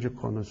inancı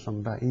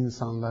konusunda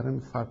insanların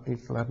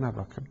farklılıklarına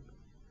bakın.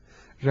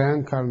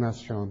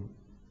 Reenkarnasyona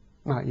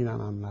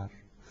inananlar,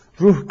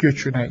 ruh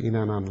göçüne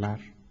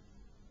inananlar,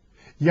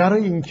 yarı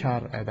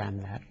inkar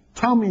edenler,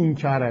 tam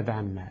inkar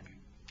edenler.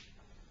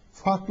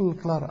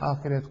 Farklılıklar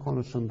ahiret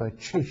konusunda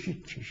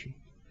çeşit çeşit.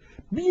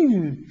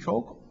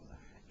 Birçok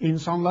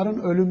insanların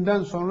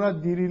ölümden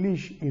sonra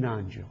diriliş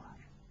inancı var.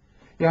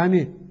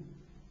 Yani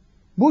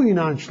bu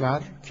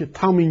inançlar ki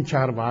tam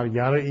inkar var,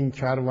 yarı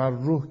inkar var,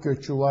 ruh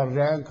göçü var,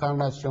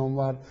 reenkarnasyon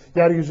var,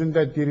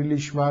 yeryüzünde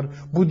diriliş var.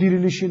 Bu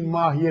dirilişin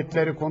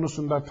mahiyetleri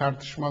konusunda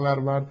tartışmalar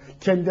var.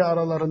 Kendi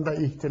aralarında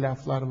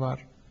ihtilaflar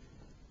var.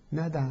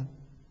 Neden?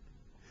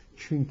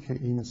 Çünkü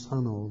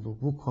insanoğlu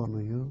bu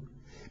konuyu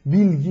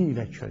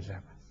bilgiyle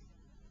çözemez.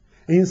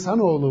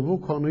 İnsanoğlu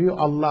bu konuyu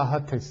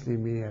Allah'a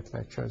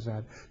teslimiyetle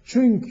çözer.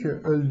 Çünkü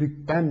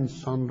öldükten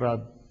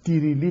sonra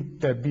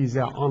dirilip de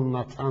bize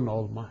anlatan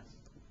olmaz.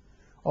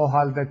 O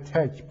halde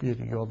tek bir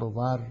yolu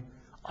var,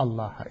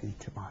 Allah'a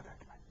itimat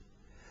etmek.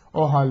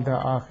 O halde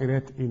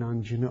ahiret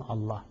inancını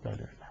Allah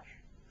belirler.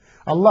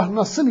 Allah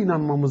nasıl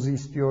inanmamızı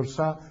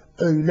istiyorsa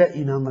öyle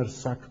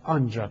inanırsak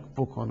ancak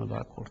bu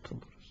konuda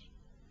kurtuluruz.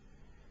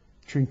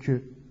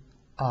 Çünkü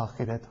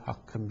ahiret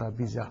hakkında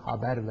bize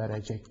haber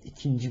verecek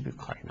ikinci bir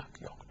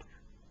kaynak yoktur.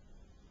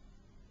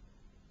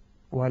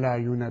 وَلَا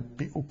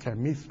يُنَبِّئُكَ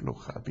مِثْلُ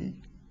خَب۪يرٍ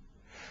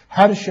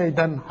Her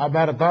şeyden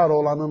haberdar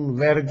olanın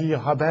verdiği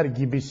haber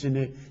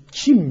gibisini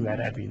kim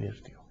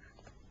verebilir diyor.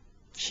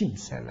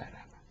 Kimse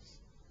veremez.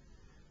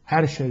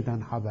 Her şeyden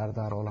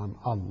haberdar olan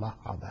Allah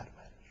haber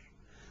verir.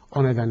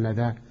 O nedenle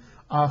de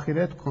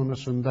ahiret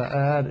konusunda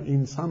eğer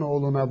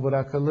insanoğluna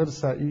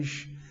bırakılırsa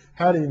iş,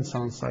 her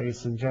insan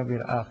sayısınca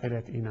bir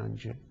ahiret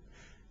inancı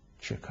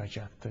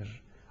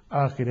çıkacaktır.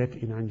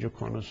 Ahiret inancı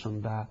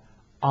konusunda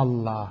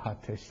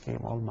Allah'a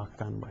teslim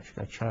olmaktan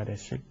başka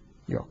çaresi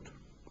yoktur.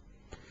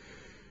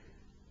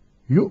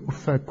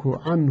 يُؤْفَكُ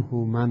عَنْهُ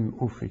مَنْ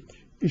اُفِكْ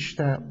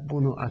İşte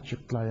bunu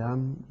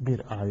açıklayan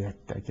bir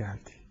ayette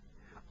geldi.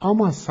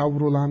 Ama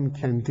savrulan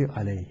kendi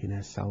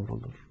aleyhine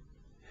savrulur.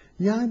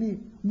 Yani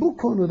bu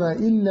konuda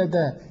ille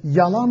de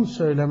yalan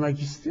söylemek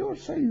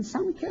istiyorsa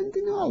insan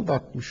kendini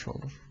aldatmış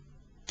olur.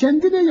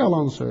 Kendine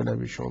yalan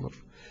söylemiş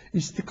olur.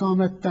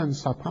 İstikametten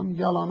sapan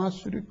yalana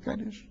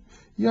sürüklenir.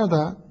 Ya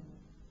da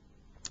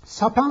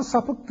sapan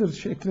sapıktır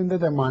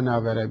şeklinde de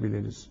mana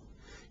verebiliriz.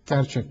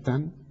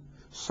 Gerçekten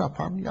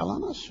sapan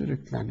yalana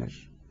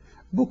sürüklenir.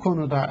 Bu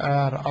konuda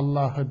eğer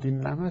Allah'ı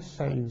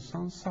dinlemezse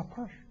insan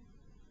sapar.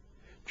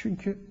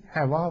 Çünkü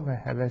heva ve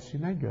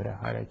hevesine göre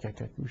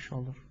hareket etmiş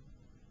olur.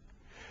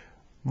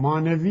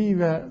 Manevi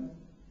ve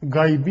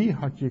gaybi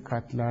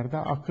hakikatlerde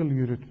akıl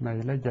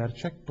yürütmeyle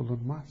gerçek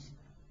bulunmaz.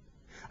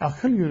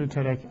 Akıl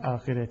yürüterek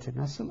ahireti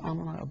nasıl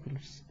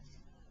anlayabilirsiniz?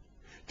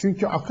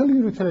 Çünkü akıl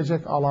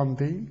yürütülecek alan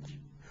değil ki.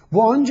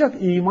 Bu ancak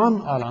iman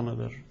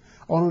alanıdır.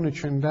 Onun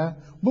için de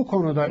bu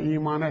konuda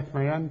iman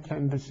etmeyen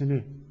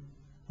kendisini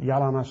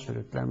yalana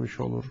sürüklemiş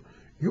olur.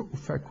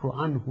 يُؤْفَكُ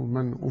عَنْهُ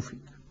مَنْ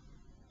اُفِكْ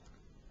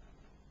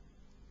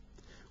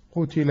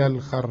قُتِلَ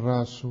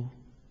الْخَرَّاسُ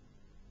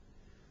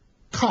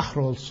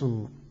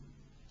Kahrolsun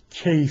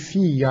keyfi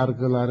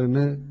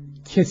yargılarını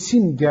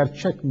kesin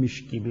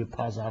gerçekmiş gibi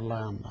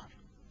pazarlayanlar.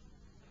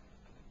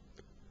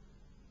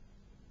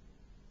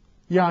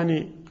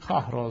 Yani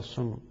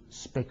kahrolsun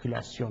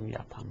spekülasyon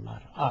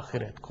yapanlar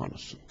ahiret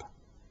konusunda.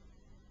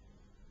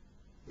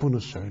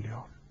 Bunu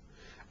söylüyor.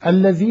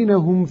 اَلَّذ۪ينَ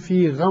هُمْ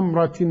ف۪ي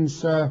غَمْرَةٍ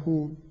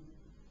سَاهُونَ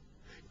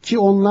Ki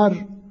onlar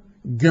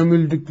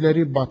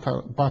gömüldükleri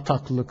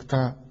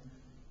bataklıkta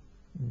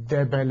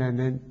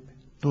debelenen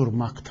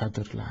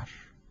durmaktadırlar.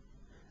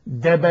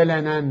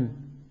 Debelenen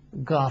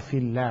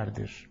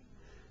gafillerdir.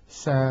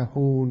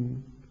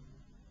 Sahun,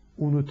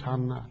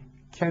 unutanlar,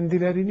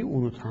 kendilerini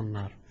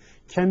unutanlar,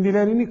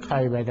 kendilerini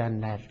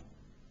kaybedenler,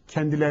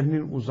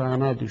 kendilerinin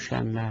uzağına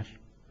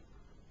düşenler.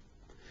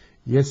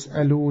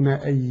 يَسْأَلُونَ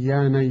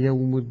اَيَّانَ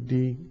يَوْمُ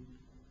الدِّينِ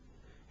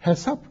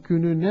Hesap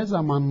günü ne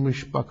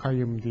zamanmış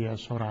bakayım diye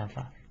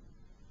sorarlar.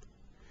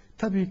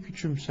 Tabii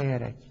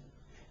küçümseyerek,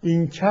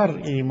 inkar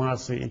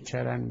iması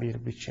içeren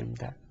bir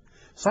biçimde.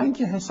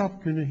 Sanki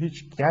hesap günü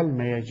hiç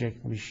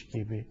gelmeyecekmiş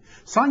gibi,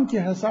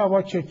 sanki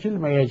hesaba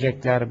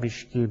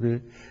çekilmeyeceklermiş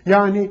gibi,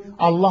 yani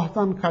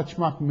Allah'tan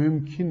kaçmak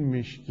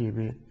mümkünmüş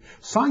gibi,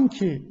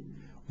 sanki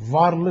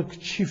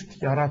varlık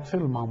çift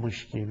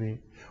yaratılmamış gibi,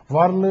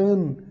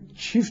 varlığın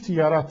çift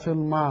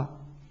yaratılma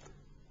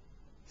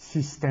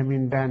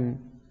sisteminden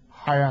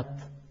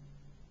hayat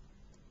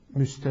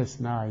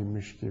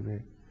müstesnaymış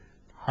gibi.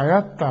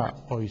 Hayat da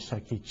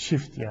oysaki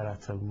çift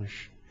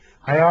yaratılmış.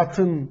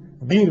 Hayatın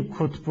bir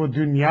kutbu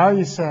dünya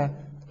ise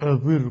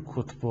öbür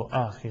kutbu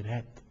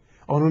ahiret.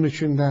 Onun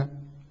için de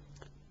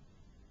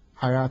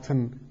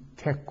hayatın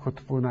tek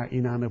kutbuna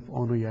inanıp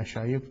onu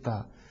yaşayıp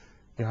da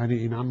yani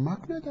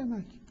inanmak ne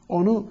demek?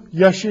 Onu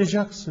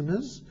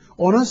yaşayacaksınız,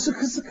 ona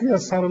sıkı sıkıya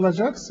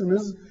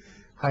sarılacaksınız.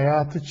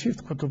 Hayatı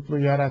çift kutuplu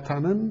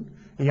yaratanın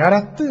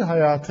yarattığı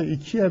hayatı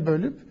ikiye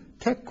bölüp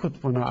tek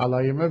kutbunu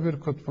alayım, öbür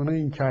kutbunu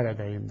inkar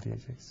edeyim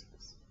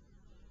diyeceksiniz.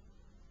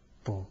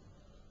 Bu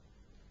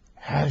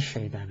her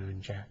şeyden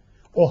önce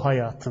o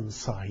hayatın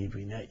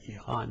sahibine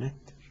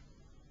ihanettir.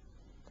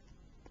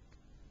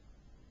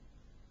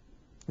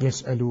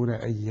 يَسْأَلُونَ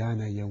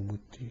اَيَّانَ يَوْمُ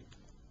الدِّينِ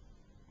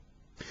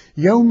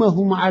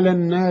يَوْمَهُمْ عَلَى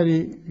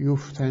النَّارِ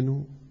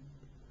يُفْتَنُونَ.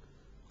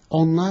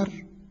 Onlar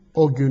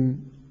o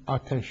gün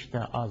ateşte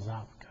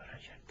azap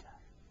görecekler.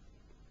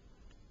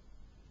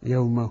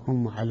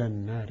 يَوْمَهُمْ عَلَى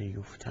النَّارِ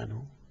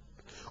يُفْتَنُونَ.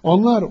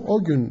 Onlar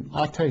o gün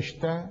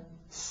ateşte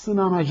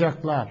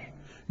sınanacaklar.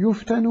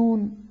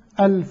 Yuftenun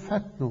el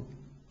fetnu.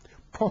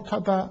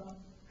 Potada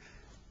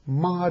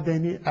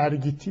madeni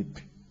ergitip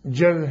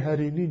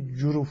cevherini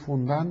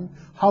cürufundan,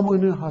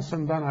 hamını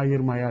hasından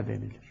ayırmaya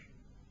denilir.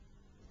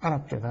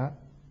 Arapçada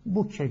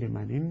bu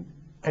kelimenin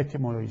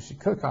etimolojisi,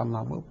 kök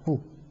anlamı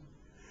bu.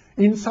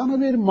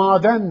 İnsanı bir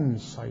maden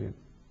sayın.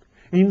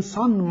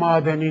 İnsan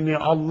madenini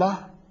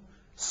Allah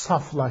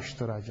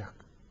saflaştıracak.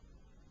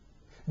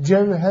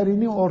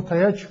 Cevherini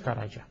ortaya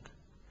çıkaracak.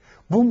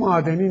 Bu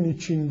madenin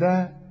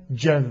içinde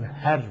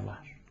cevher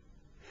var.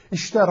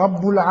 İşte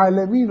Rabbul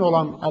Alemin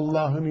olan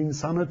Allah'ın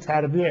insanı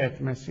terbiye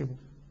etmesi bu.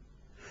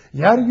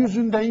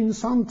 Yeryüzünde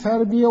insan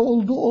terbiye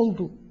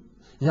oldu.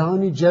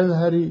 Yani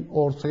cevheri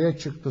ortaya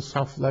çıktı,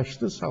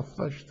 saflaştı.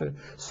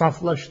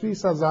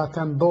 Saflaştıysa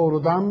zaten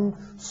doğrudan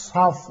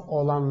saf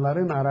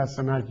olanların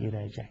arasına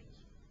girecek.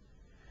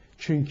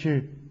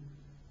 Çünkü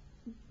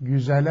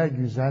güzele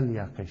güzel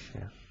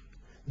yakışır.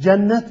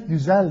 Cennet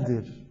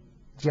güzeldir,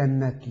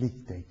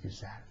 cennetlik de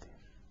güzeldir.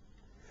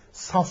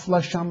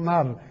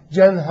 Saflaşanlar,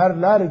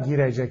 cevherler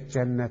girecek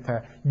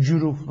cennete,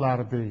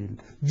 cüruflar değil.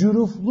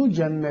 Cüruflu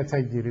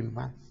cennete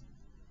girilmez.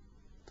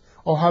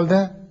 O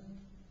halde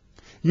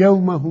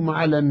يَوْمَهُمْ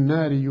عَلَى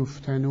النَّارِ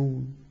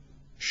يُفْتَنُونَ.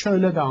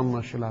 Şöyle de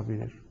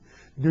anlaşılabilir.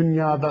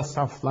 Dünyada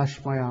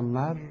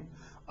saflaşmayanlar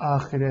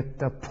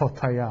ahirette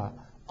potaya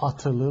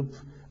atılıp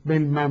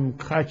bilmem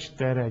kaç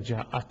derece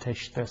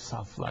ateşte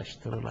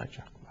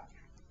saflaştırılacaklar.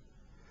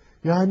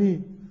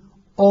 Yani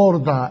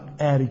orada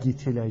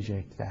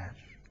ergitilecekler.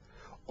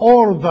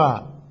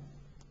 Orada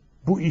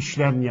bu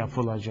işlem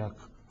yapılacak.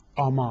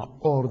 Ama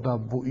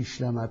orada bu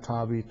işleme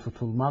tabi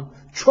tutulmak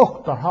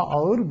çok daha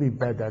ağır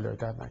bir bedel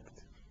ödemektir.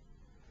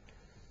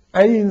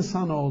 Ey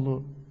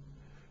insanoğlu,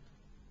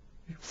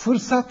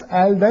 fırsat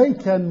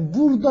eldeyken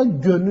burada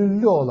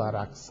gönüllü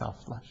olarak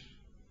saflaş.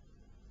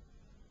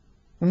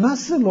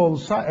 Nasıl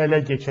olsa ele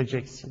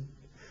geçeceksin.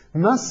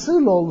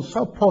 Nasıl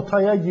olsa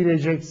potaya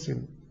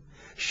gireceksin.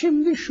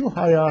 Şimdi şu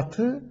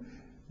hayatı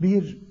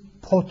bir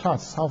pota,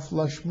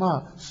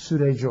 saflaşma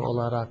süreci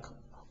olarak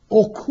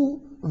oku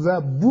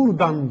ve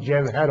buradan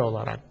cevher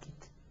olarak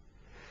git.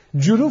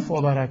 Cüruf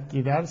olarak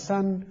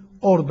gidersen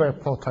orada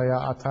potaya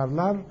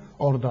atarlar,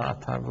 orada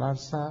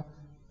atarlarsa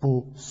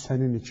bu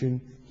senin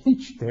için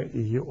hiç de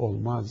iyi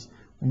olmaz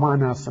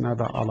manasına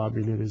da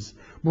alabiliriz.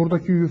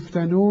 Buradaki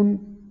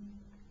yüftenun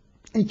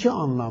iki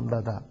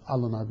anlamda da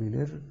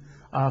alınabilir.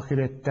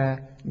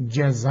 Ahirette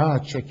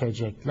ceza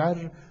çekecekler,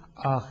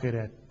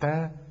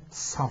 ahirette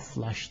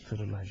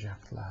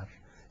saflaştırılacaklar.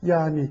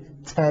 Yani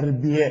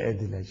terbiye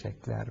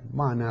edilecekler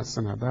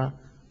manasına da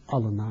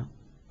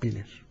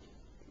alınabilir.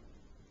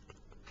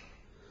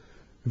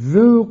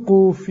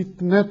 ذُوقُوا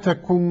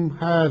فِتْنَتَكُمْ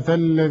هَذَا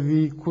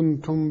الَّذ۪ي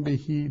كُنْتُمْ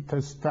بِهِ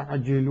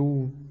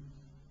تَسْتَعْجِلُونَ.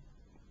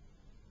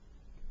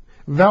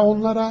 Ve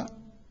onlara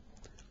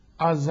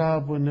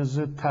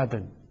azabınızı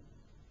tadın.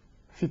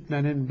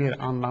 Fitnenin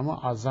bir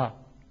anlamı azap.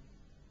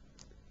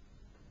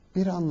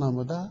 Bir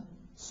anlamı da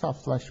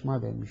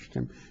saflaşma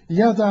demiştim.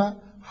 Ya da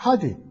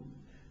hadi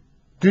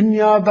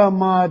dünyada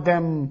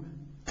madem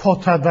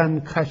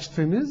potadan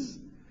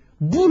kaçtınız,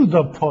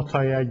 burada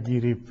potaya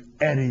girip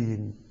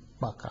eriyin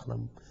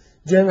bakalım.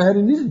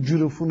 Cevheriniz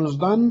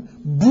cürufunuzdan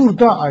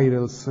burada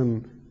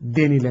ayrılsın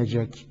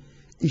denilecek.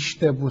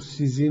 İşte bu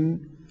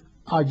sizin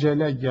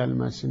acele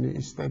gelmesini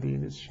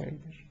istediğiniz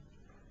şeydir.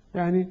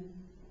 Yani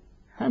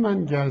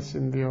hemen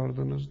gelsin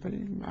diyordunuz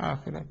değil mi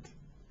ahiret?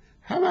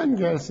 Hemen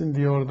gelsin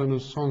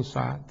diyordunuz son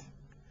saat.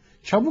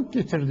 Çabuk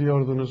getir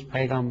diyordunuz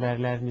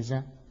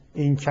peygamberlerinize,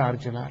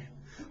 inkarcılar.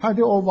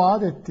 Hadi o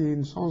vaat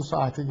ettiğin son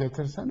saati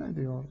getirsene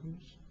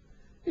diyordunuz.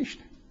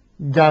 İşte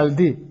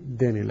geldi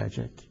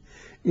denilecek.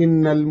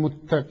 İnnel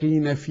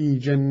muttakine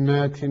fi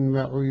cennetin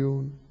ve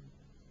uyun.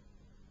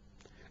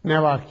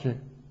 Ne var ki?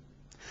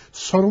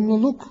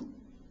 Sorumluluk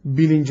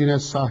bilincine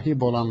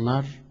sahip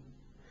olanlar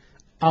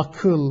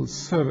akıl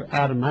sır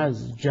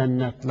ermez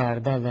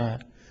cennetlerde ve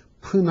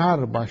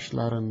pınar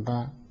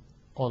başlarında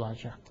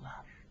olacaklar.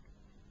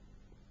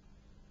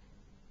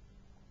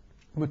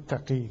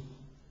 Muttaki,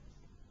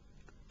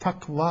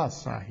 takva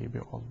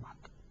sahibi olmak.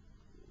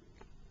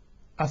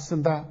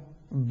 Aslında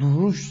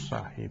duruş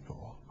sahibi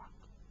olmak.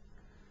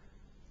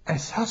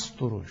 Esas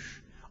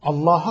duruş,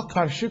 Allah'a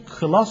karşı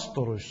kılas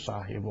duruş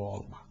sahibi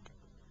olmak.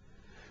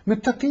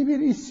 Muttaki bir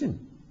isim,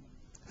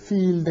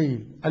 fiil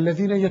değil.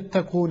 Ellezine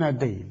yettekûne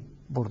değil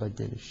burada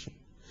gelişi.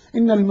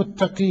 İnnel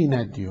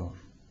muttakine diyor.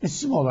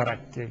 İsim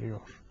olarak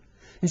geliyor.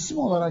 İsim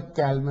olarak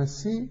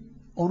gelmesi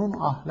onun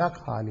ahlak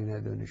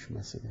haline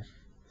dönüşmesidir.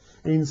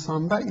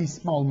 İnsanda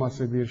ismi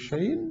olması bir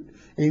şeyin,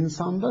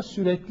 insanda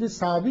sürekli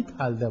sabit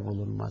halde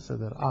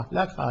bulunmasıdır.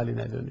 Ahlak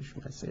haline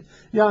dönüşmesi.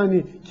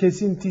 Yani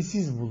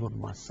kesintisiz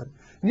bulunması.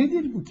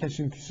 Nedir bu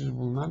kesintisiz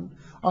bulunan?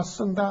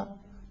 Aslında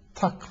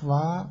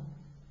takva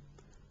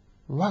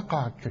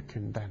vaka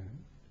kökünden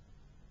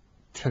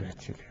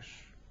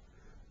türetilir.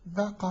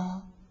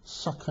 Vaka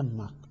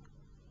sakınmak,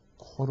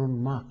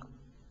 korunmak,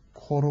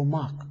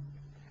 korumak,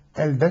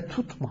 elde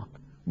tutmak,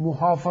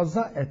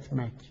 muhafaza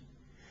etmek,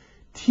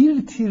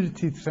 tir tir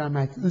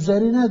titremek,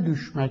 üzerine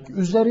düşmek,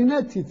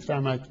 üzerine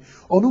titremek,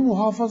 onu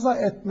muhafaza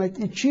etmek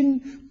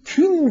için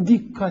tüm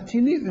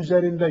dikkatini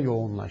üzerinde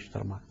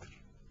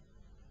yoğunlaştırmaktır.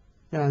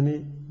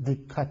 Yani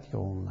dikkat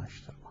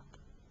yoğunlaştırmak.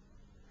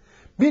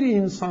 Bir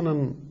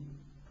insanın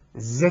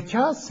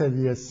zeka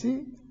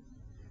seviyesi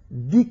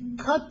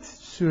dikkat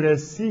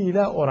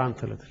süresiyle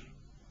orantılıdır.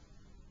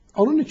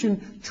 Onun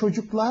için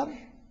çocuklar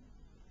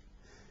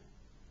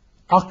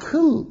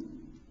akıl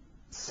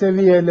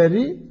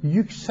seviyeleri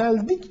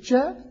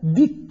yükseldikçe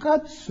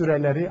dikkat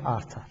süreleri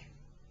artar.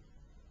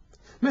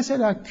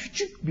 Mesela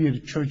küçük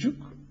bir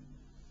çocuk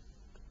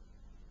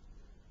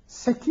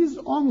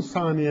 8-10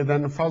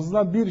 saniyeden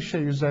fazla bir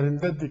şey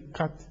üzerinde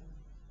dikkat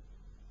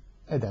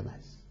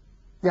edemez.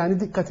 Yani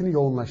dikkatini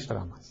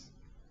yoğunlaştıramaz.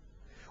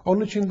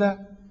 Onun için de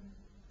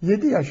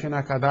 7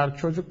 yaşına kadar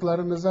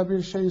çocuklarınıza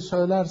bir şey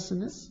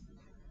söylersiniz.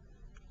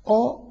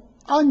 O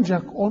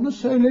ancak onu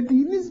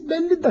söylediğiniz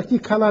belli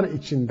dakikalar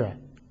içinde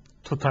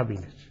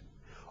tutabilir.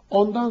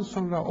 Ondan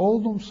sonra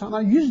oğlum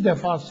sana 100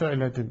 defa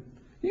söyledim.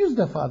 100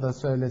 defa da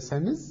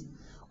söyleseniz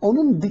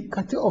onun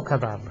dikkati o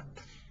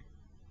kadarlıktır.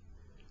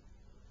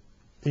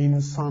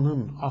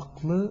 İnsanın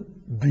aklı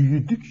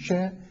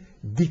büyüdükçe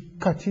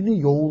dikkatini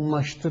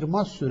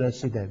yoğunlaştırma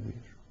süresi de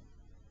büyür.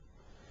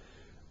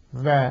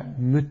 Ve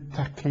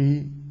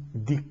müttaki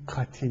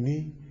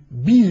dikkatini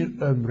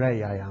bir ömre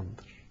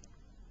yayandır.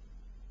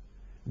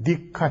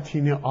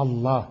 Dikkatini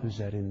Allah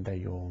üzerinde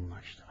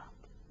yoğunlaştıran.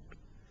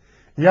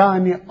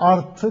 Yani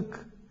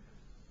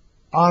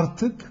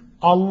artık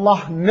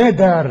Allah ne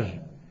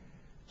der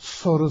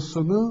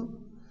sorusunu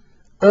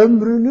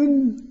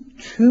ömrünün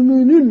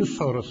tümünün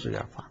sorusu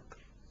yapandır.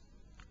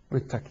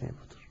 Müttaki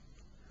budur.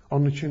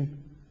 Onun için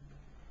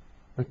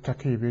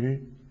müttaki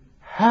biri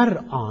her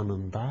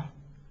anında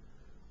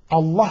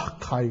Allah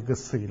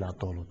kaygısıyla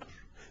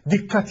doludur.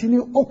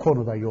 Dikkatini o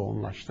konuda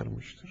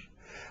yoğunlaştırmıştır.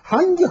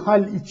 Hangi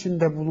hal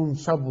içinde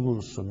bulunsa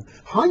bulunsun,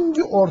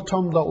 hangi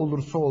ortamda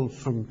olursa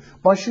olsun,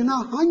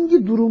 başına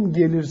hangi durum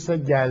gelirse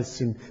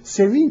gelsin,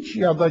 sevinç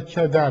ya da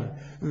keder,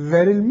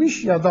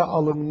 verilmiş ya da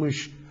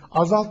alınmış,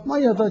 azaltma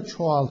ya da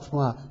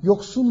çoğaltma,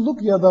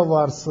 yoksulluk ya da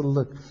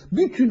varsıllık,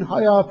 bütün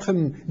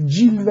hayatın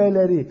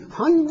cilveleri,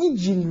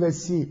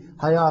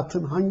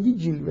 hayatın hangi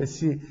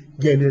cilvesi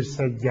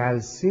gelirse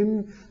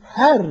gelsin,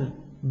 her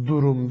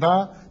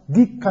durumda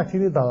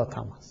dikkatini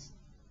dağıtamaz.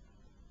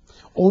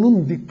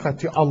 Onun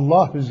dikkati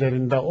Allah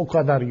üzerinde o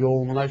kadar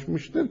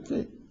yoğunlaşmıştır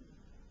ki,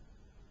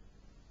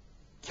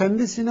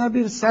 kendisine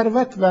bir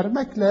servet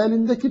vermekle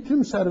elindeki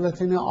tüm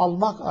servetini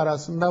almak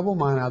arasında bu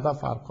manada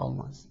fark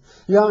olmaz.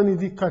 Yani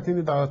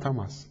dikkatini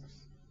dağıtamazsınız.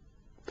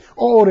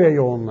 O oraya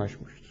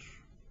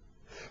yoğunlaşmıştır.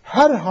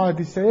 Her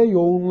hadiseye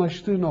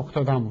yoğunlaştığı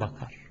noktadan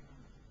bakar.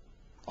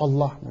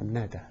 Allah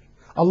ne der?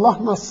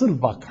 Allah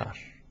nasıl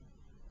bakar?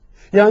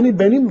 Yani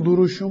benim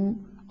duruşum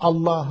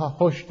Allah'a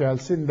hoş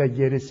gelsin de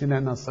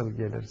gerisine nasıl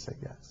gelirse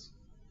gelsin.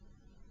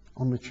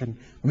 Onun için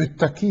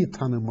müttaki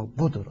tanımı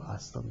budur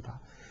aslında.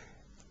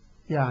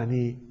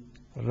 Yani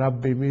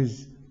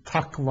Rabbimiz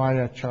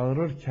takvaya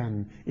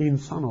çağırırken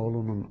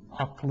insanoğlunun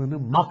aklını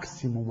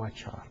maksimuma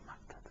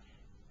çağırmaktadır.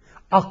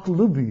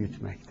 Aklı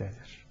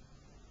büyütmektedir.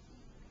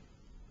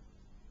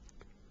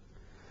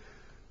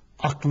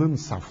 Aklın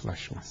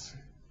saflaşması,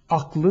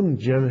 aklın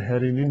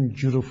cevherinin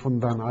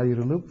cürüfünden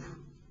ayrılıp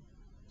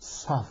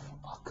saf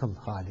akıl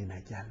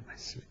haline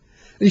gelmesi.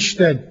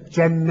 İşte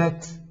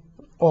cennet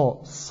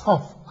o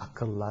saf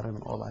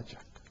akılların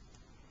olacak.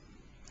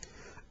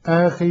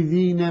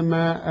 اَخِذ۪ينَ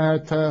مَا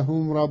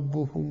آتَاهُمْ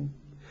رَبُّهُمْ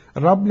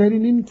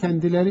Rablerinin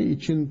kendileri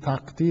için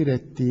takdir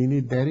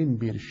ettiğini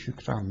derin bir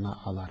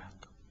şükranla alarak.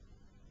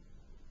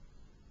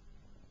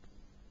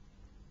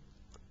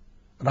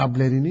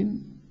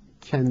 Rablerinin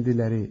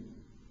kendileri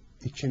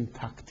için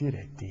takdir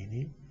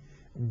ettiğini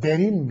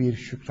derin bir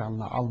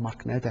şükranla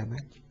almak ne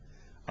demek?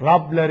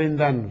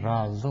 Rablerinden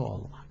razı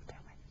olmak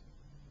demek.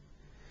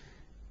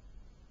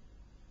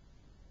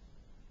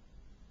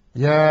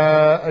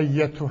 Ya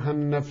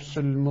eyyetühen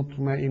nefsül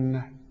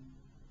mutmainne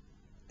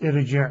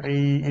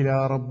irci'i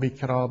ila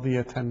rabbiki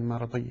radiyeten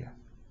merdiyye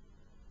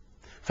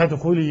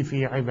fedhuli fi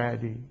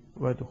ibadi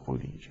ve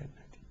dhuli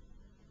cenneti.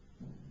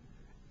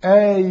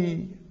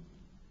 Ey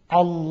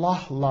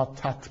Allah'la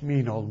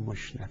tatmin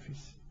olmuş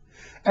nefis.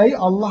 Ey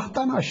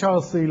Allah'tan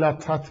aşağısıyla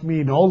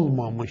tatmin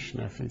olmamış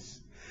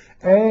nefis.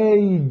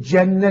 Ey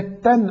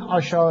cennetten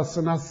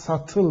aşağısına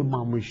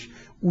satılmamış,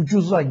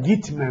 ucuza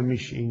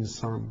gitmemiş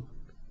insan.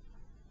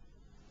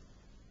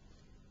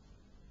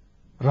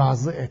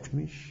 Razı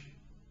etmiş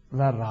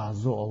ve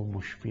razı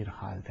olmuş bir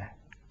halde.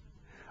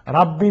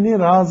 Rabbini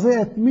razı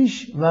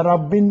etmiş ve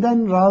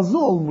Rabbinden razı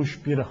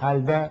olmuş bir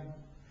halde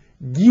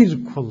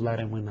gir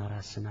kullarımın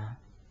arasına,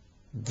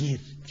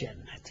 gir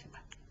cennetime.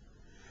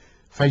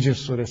 Fecr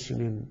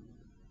suresinin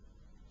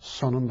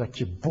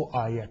sonundaki bu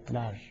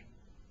ayetler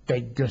de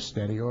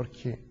gösteriyor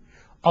ki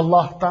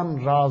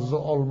Allah'tan razı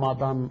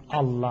olmadan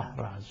Allah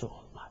razı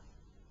olmaz.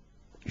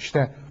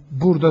 İşte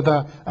burada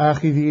da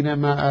ahizine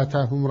ma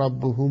atahum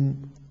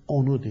rabbuhum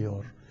onu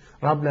diyor.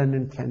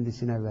 Rablerinin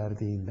kendisine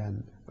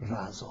verdiğinden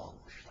razı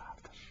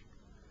olmuşlardır.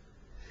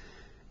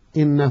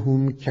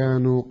 İnnehum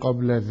kânû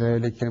qable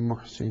zâlike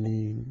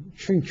muhsinin.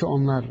 Çünkü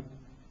onlar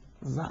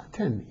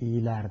zaten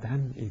iyilerden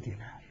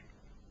idiler.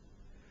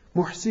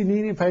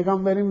 Muhsinini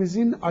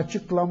Peygamberimizin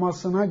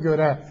açıklamasına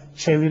göre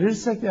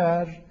çevirirsek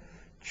eğer,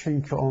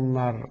 çünkü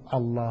onlar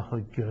Allah'ı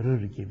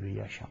görür gibi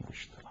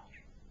yaşamıştılar.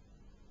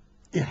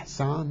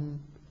 İhsan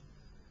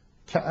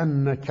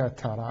keenneke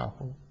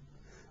terahu.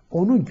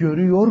 Onu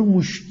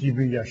görüyormuş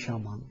gibi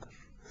yaşamandır.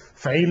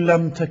 فَاِنْ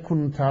لَمْ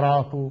تَكُنْ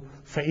تَرَاهُ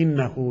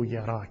فَاِنَّهُ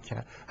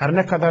يَرَاكَ. Her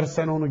ne kadar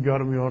sen onu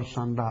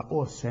görmüyorsan da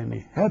o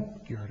seni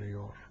hep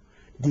görüyor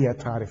diye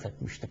tarif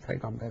etmişti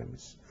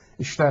Peygamberimiz.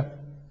 İşte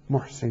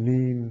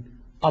muhsinin,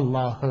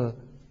 Allah'ı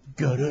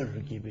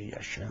görür gibi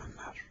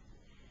yaşayanlar.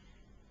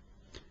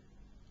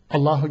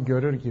 Allah'ı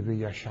görür gibi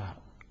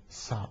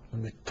yaşarsa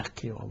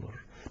müttaki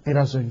olur.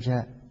 Biraz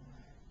önce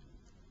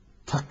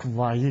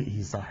takvayı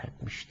izah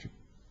etmiştim.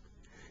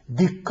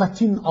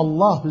 Dikkatin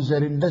Allah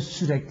üzerinde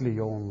sürekli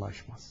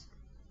yoğunlaşmaz.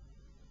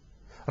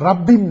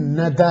 Rabbim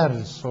ne der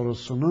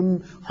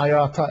sorusunun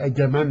hayata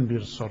egemen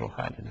bir soru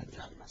haline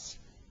gelmesi.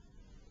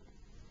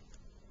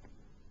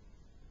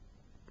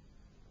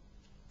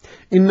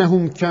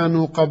 İnnehum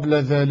kânû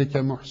qable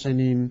zâlike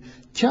muhsinîn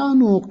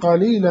kânû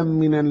qalîlen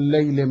minel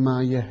leyli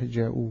mâ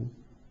yehceûn.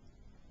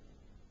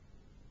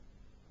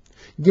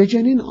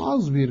 Gecenin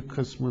az bir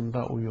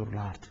kısmında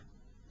uyurlardı.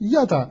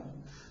 Ya da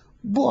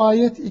bu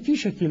ayet iki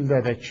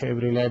şekilde de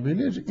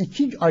çevrilebilir.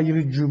 İki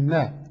ayrı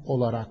cümle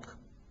olarak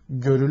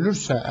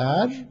görülürse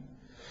eğer,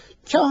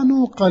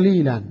 kânû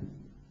qalîlen,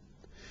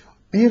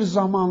 bir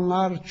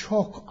zamanlar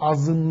çok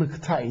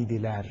azınlıkta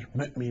idiler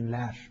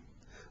müminler.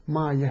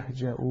 Mâ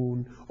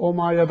yehceûn, o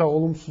mâya da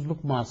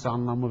olumsuzluk mâsı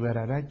anlamı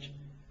vererek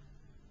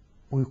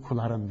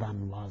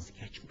uykularından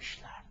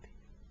vazgeçmişlerdi.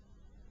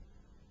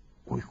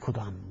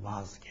 Uykudan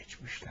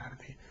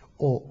vazgeçmişlerdi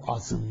o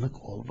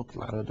azınlık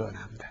oldukları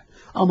dönemde.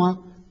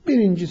 Ama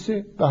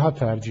birincisi daha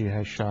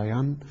tercihe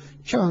şayan,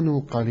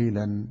 kânû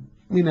qalîlen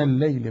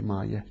minel leyli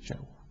mâ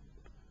yehceûn.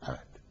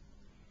 Evet.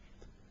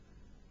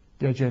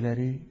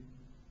 Geceleri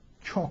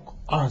çok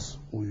az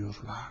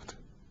uyurlardı.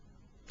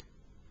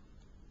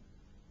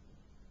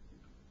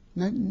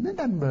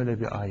 Neden böyle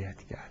bir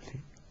ayet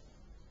geldi?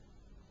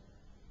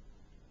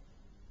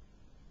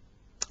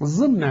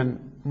 Zımnen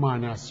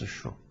manası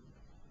şu: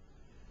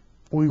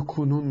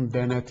 uykunun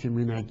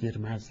denetimine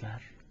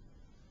girmezler.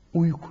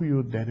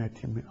 Uykuyu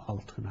denetimi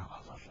altına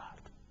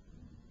alırlardı.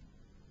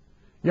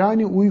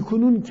 Yani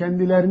uykunun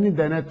kendilerini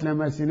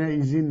denetlemesine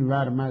izin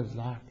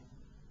vermezlerdi.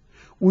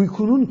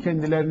 Uykunun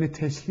kendilerini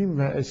teslim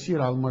ve esir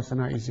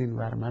almasına izin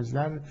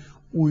vermezler.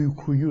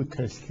 Uykuyu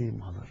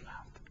teslim alırlardı.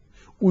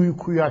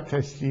 Uykuya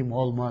teslim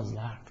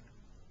olmazlardı.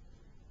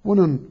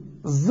 Bunun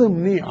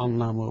zımni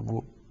anlamı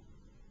bu.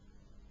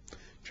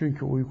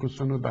 Çünkü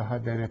uykusunu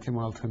daha denetim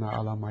altına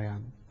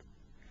alamayan,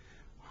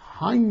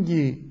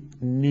 hangi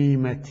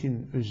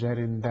nimetin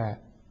üzerinde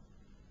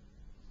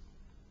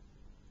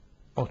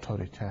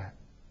otorite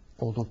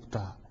olup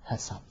da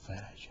hesap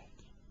verecek?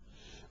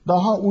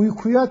 Daha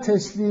uykuya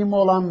teslim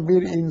olan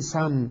bir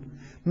insan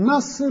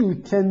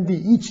nasıl kendi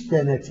iç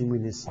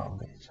denetimini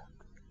sağlayacak?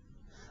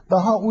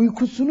 Daha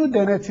uykusunu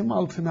denetim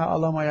altına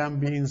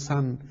alamayan bir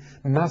insan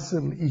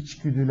nasıl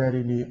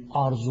içgüdülerini,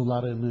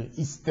 arzularını,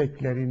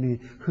 isteklerini,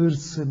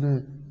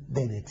 hırsını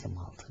denetim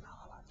altına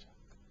alacak?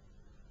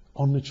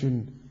 Onun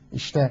için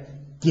işte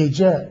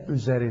gece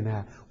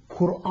üzerine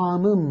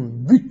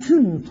Kur'an'ın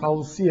bütün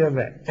tavsiye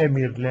ve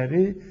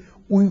emirleri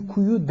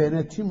uykuyu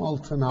denetim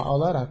altına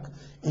alarak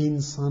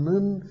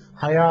insanın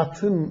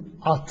hayatın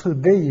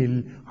atı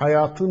değil,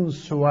 hayatın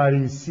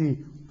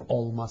süvarisi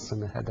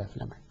olmasını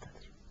hedeflemektedir.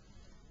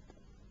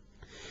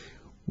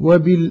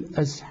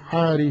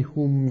 وَبِالْاَسْحَارِ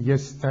هُمْ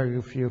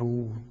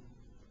يَسْتَغْفِرُونَ.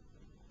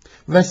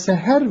 Ve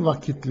seher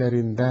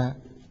vakitlerinde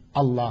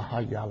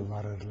Allah'a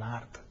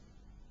yalvarırlardı.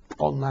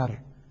 Onlar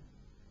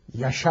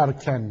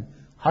yaşarken,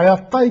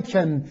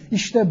 hayattayken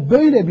işte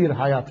böyle bir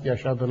hayat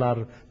yaşadılar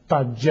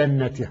da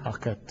cenneti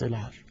hak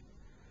ettiler.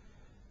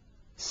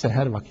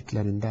 Seher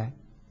vakitlerinde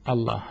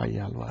Allah'a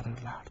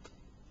yalvarırlardı.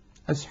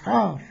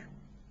 Eshar,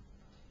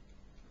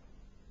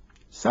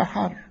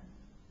 sehar,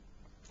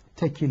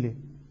 tekili,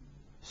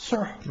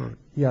 sühr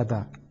ya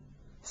da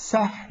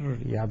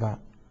sehr ya da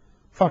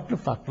farklı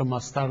farklı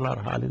mastarlar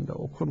halinde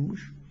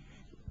okunmuş.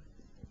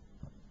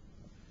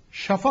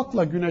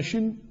 Şafakla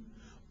güneşin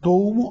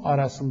doğumu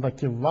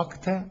arasındaki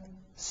vakte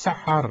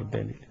sehar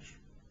denilir.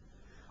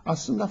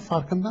 Aslında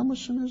farkında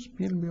mısınız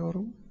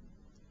bilmiyorum.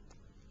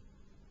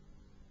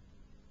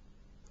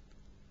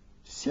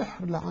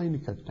 Sihrle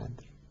aynı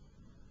köktendir.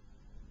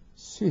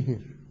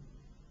 Sihir,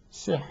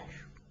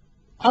 sihr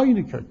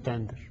aynı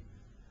köktendir.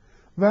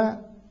 Ve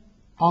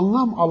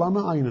anlam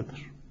alanı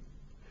aynıdır.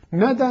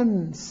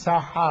 Neden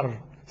sehar,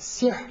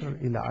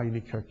 sihr ile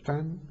aynı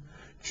kökten?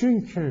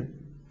 Çünkü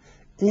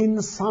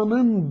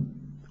insanın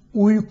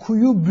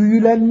uykuyu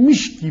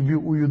büyülenmiş gibi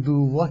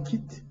uyuduğu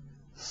vakit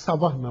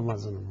sabah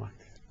namazının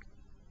vaktidir.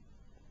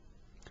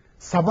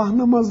 Sabah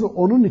namazı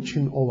onun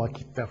için o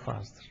vakitte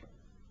farzdır.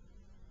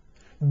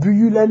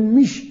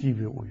 Büyülenmiş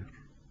gibi uyur.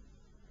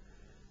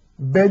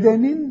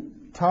 Bedenin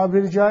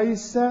tabiri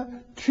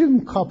caizse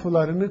tüm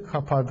kapılarını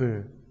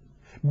kapadığı,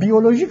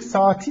 biyolojik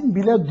saatin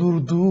bile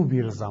durduğu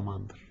bir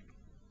zamandır.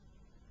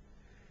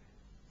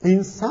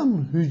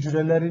 İnsan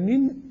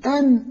hücrelerinin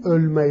en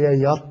ölmeye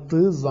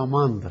yattığı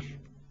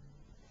zamandır.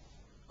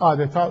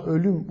 Adeta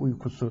ölüm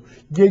uykusu.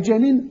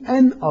 Gecenin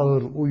en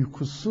ağır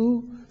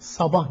uykusu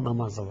sabah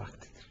namazı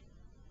vaktidir.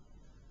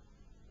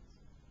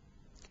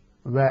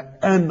 Ve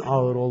en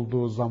ağır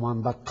olduğu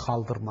zamanda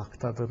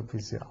kaldırmaktadır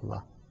bizi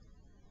Allah.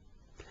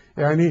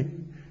 Yani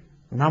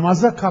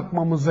namaza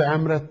kalkmamızı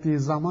emrettiği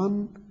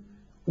zaman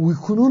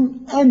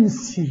uykunun en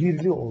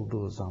sihirli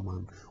olduğu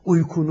zaman,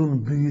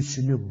 uykunun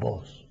büyüsünü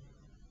boz.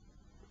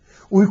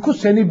 Uyku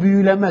seni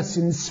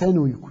büyülemesin, sen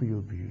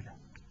uykuyu büyüle.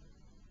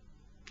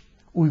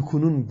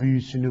 Uykunun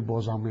büyüsünü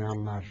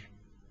bozamayanlar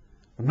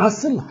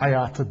nasıl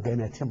hayatı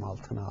denetim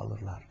altına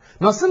alırlar?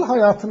 Nasıl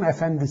hayatın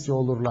efendisi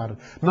olurlar?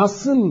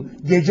 Nasıl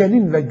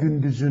gecenin ve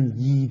gündüzün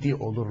yiğidi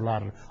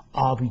olurlar?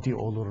 Abidi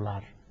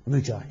olurlar?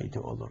 Mücahidi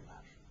olurlar?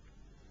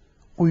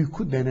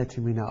 Uyku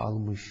denetimine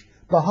almış,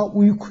 daha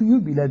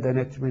uykuyu bile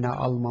denetimine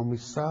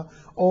almamışsa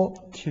o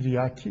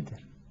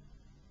tiryakidir.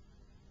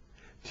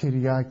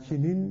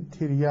 Tiryakinin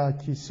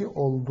tiryakisi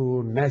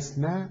olduğu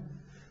nesne,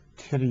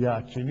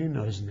 tiryakinin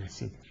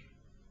öznesidir.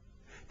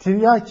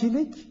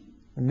 Tiryakilik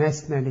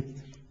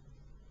nesneliktir.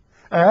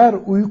 Eğer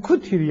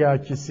uyku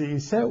tiryakisi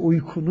ise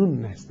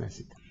uykunun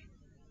nesnesidir.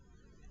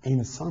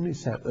 İnsan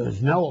ise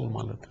özne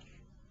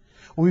olmalıdır.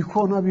 Uyku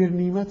ona bir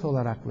nimet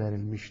olarak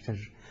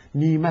verilmiştir.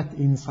 Nimet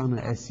insanı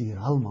esir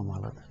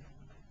almamalıdır.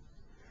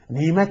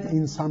 Nimet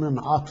insanın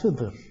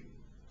atıdır.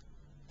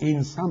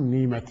 İnsan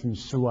nimetin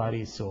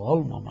süvarisi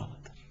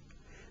olmamalıdır.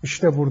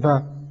 İşte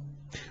burada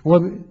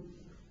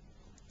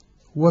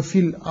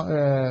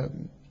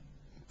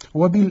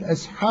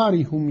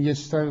وَبِالْاَسْحَارِ هُمْ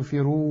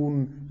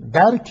يَسْتَغْفِرُونَ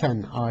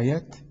derken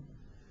ayet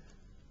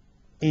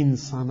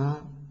insana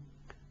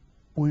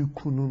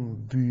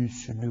uykunun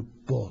büyüsünü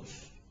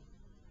boz.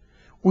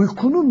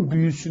 Uykunun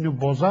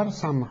büyüsünü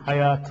bozarsan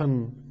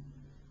hayatın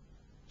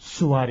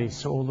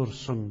süvarisi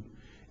olursun.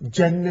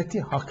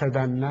 Cenneti hak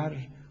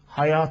edenler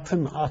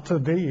hayatın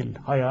atı değil,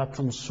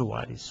 hayatın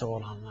süvarisi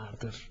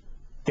olanlardır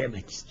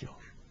demek istiyor.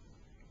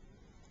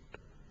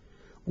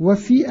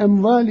 وَفِي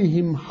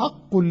اَمْوَالِهِمْ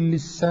حَقٌّ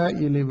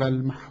لِلسَّائِلِ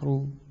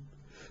وَالْمَحْرُومِ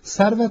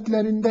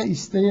servetlerinde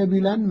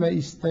isteyebilen ve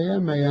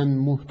isteyemeyen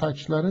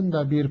muhtaçların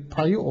da bir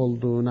payı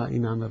olduğuna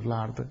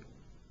inanırlardı.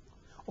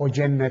 O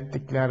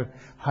cennetlikler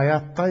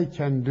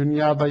hayattayken,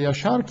 dünyada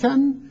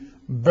yaşarken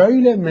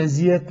böyle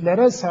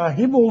meziyetlere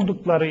sahip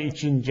oldukları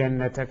için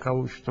cennete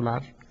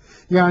kavuştular.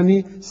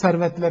 Yani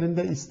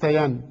servetlerinde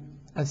isteyen,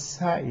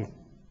 es-sail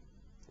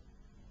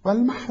vel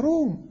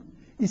mahrum,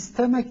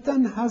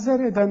 istemekten hazer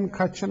eden,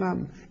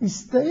 kaçınan,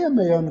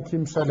 isteyemeyen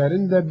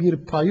kimselerin de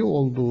bir payı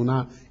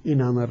olduğuna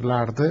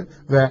inanırlardı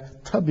ve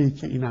tabii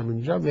ki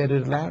inanınca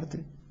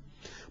verirlerdi.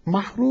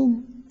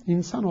 Mahrum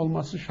insan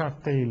olması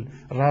şart değil.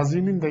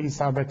 Razi'nin de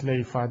isabetle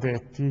ifade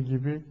ettiği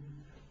gibi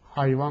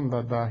hayvan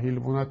da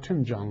dahil buna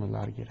tüm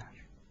canlılar girer.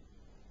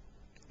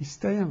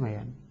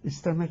 İsteyemeyen,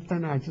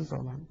 istemekten aciz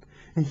olan,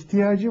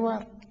 ihtiyacı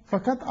var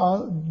fakat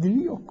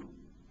dili yok.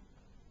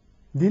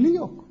 Dili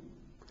yok.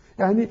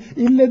 Yani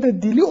ille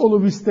de dili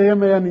olup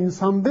isteyemeyen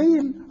insan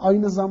değil,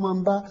 aynı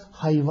zamanda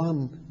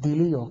hayvan,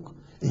 dili yok.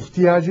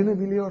 İhtiyacını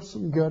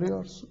biliyorsun,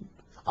 görüyorsun.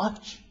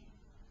 Aç.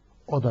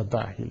 O da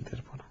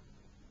dahildir buna.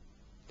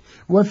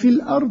 وَفِي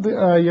الْأَرْضِ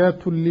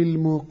آيَاتٌ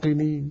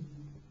لِلْمُوقِنِينَ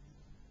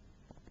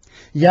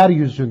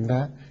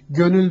yeryüzünde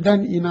gönülden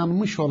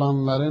inanmış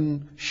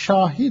olanların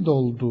şahit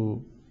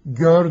olduğu,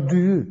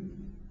 gördüğü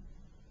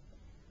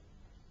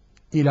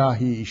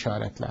ilahi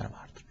işaretler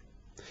vardır.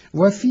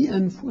 وَفِي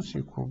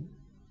أَنْفُسِكُمْ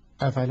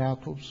اَفَلَا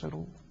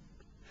تُبْصِرُونَ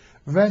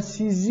ve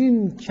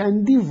sizin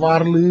kendi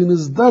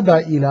varlığınızda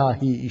da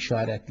ilahi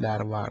işaretler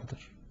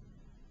vardır.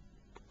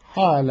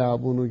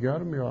 Hala bunu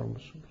görmüyor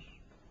musunuz?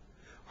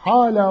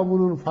 Hala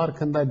bunun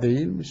farkında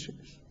değil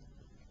misiniz?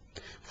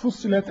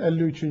 Fussilet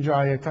 53.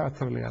 ayeti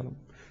hatırlayalım.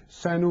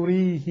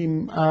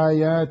 Senurihim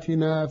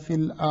ayatina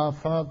fil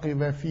afaqi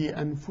ve fi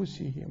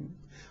enfusihim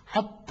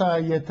hatta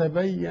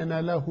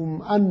yetebeyyene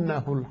lehum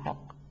ennehu'l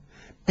hak.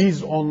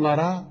 Biz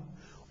onlara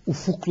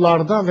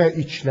ufuklarda ve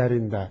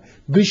içlerinde,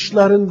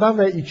 dışlarında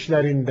ve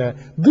içlerinde,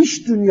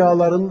 dış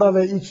dünyalarında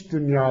ve iç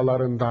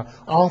dünyalarında,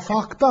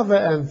 afakta ve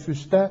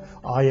enfüste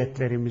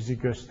ayetlerimizi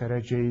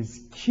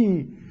göstereceğiz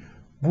ki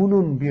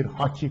bunun bir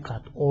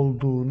hakikat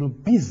olduğunu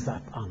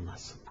bizzat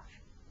anlasınlar.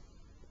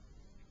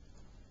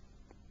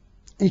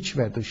 İç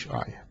ve dış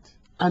ayet,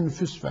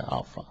 enfüs ve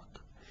afak,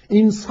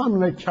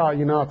 insan ve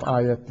kainat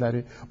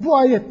ayetleri. Bu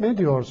ayet ne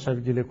diyor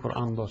sevgili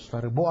Kur'an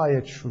dostları? Bu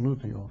ayet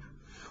şunu diyor.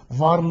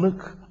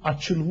 Varlık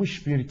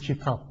açılmış bir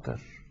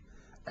kitaptır.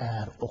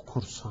 Eğer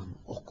okursan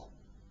oku.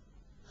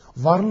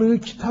 Varlığı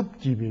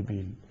kitap gibi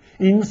bil.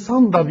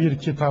 İnsan da bir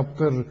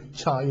kitaptır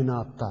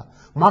kainatta.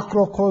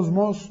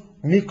 Makrokozmos,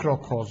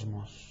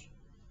 mikrokozmos.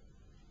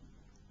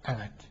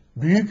 Evet,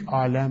 büyük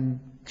alem,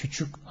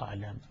 küçük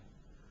alem.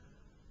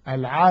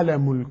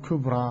 El-alemul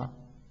kübra,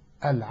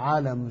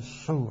 el-alemul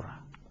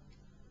sura.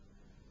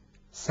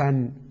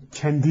 Sen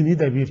kendini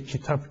de bir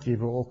kitap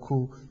gibi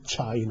oku,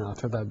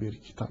 kainatı da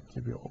bir kitap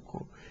gibi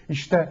oku.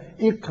 İşte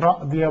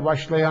İkra diye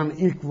başlayan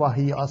ilk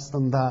vahiy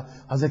aslında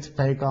Hazreti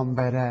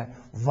Peygamber'e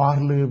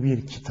varlığı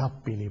bir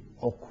kitap bilip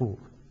oku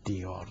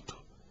diyordu.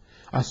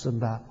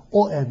 Aslında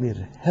o emir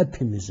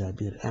hepimize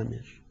bir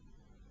emir.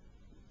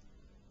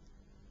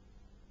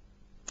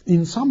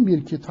 İnsan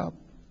bir kitap.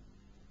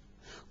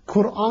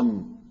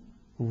 Kur'an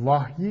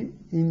vahyi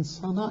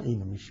insana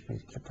inmiş bir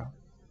kitap.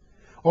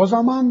 O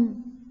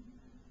zaman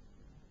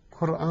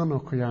Kur'an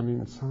okuyan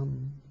insan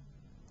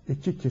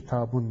iki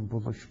kitabın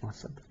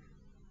buluşmasıdır.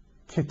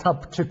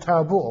 Kitap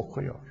kitabı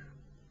okuyor.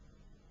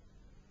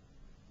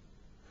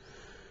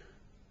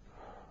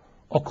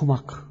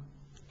 Okumak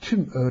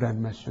tüm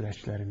öğrenme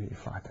süreçlerini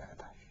ifade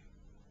eder.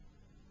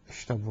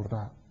 İşte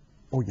burada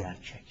o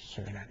gerçek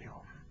söyleniyor.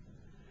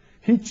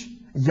 Hiç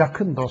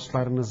yakın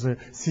dostlarınızı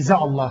size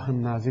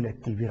Allah'ın nazil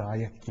ettiği bir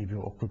ayet gibi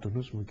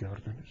okudunuz mu,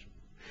 gördünüz mü?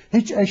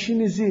 Hiç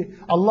eşinizi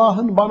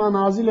Allah'ın bana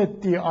nazil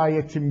ettiği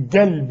ayetim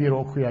gel bir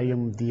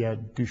okuyayım diye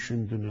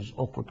düşündünüz,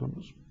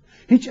 okudunuz mu?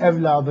 Hiç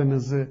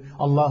evladınızı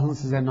Allah'ın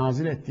size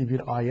nazil ettiği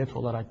bir ayet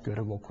olarak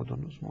görüp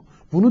okudunuz mu?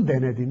 Bunu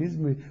denediniz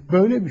mi?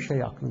 Böyle bir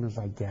şey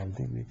aklınıza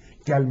geldi mi?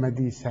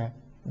 Gelmediyse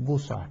bu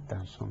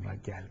saatten sonra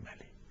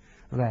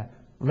gelmeli.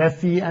 Ve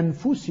fi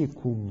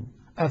enfusikum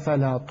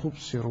efela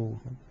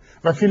tubsirun.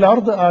 Ve fil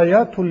ardı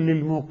ayatun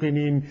lil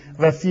muqinin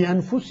ve fi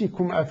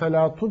enfusikum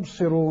efela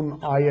tubsirun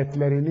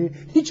ayetlerini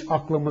hiç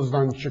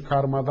aklımızdan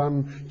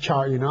çıkarmadan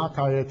kainat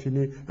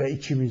ayetini ve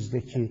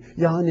içimizdeki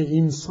yani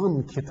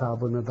insan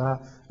kitabını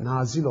da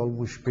nazil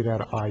olmuş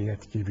birer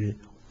ayet gibi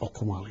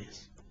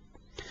okumalıyız.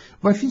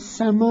 Ve fis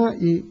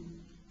semai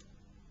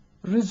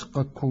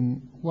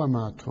rizqakum ve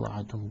ma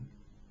tu'adun.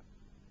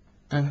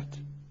 Evet.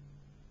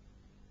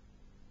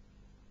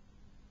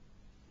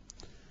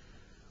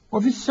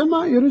 وَفِي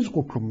السَّمَاءِ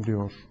رِزْقُكُمْ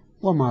diyor.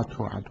 وَمَا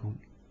تُعَدُونَ.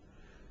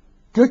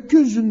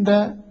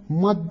 Gökyüzünde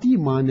maddi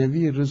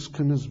manevi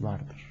rızkınız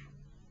vardır.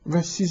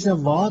 Ve size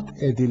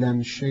vaat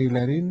edilen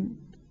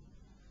şeylerin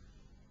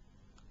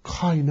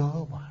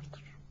kaynağı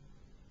vardır.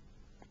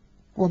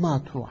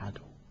 وَمَا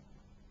تُعَدُونَ.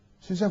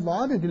 Size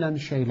vaat edilen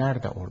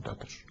şeyler de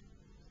oradadır.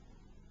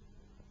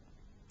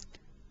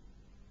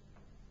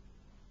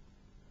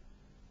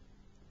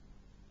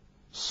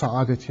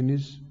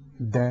 Saadetiniz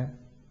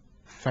de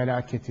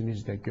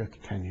felaketiniz de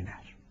gökten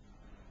iner.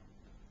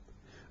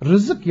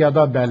 Rızık ya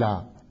da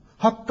bela,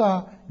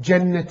 hatta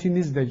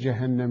cennetiniz de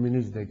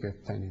cehenneminiz de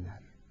gökten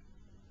iner.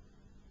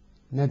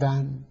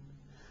 Neden?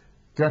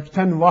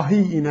 Gökten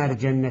vahiy iner,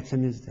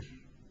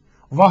 cennetinizdir.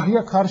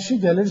 Vahye karşı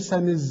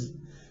gelirseniz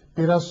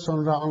biraz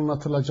sonra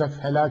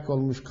anlatılacak helak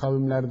olmuş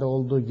kavimlerde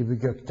olduğu gibi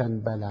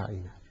gökten bela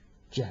iner.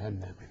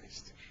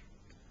 Cehenneminizdir.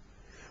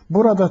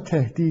 Burada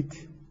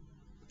tehdit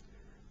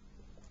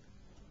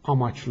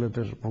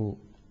amaçlıdır bu.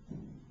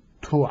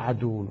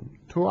 Tu'adun.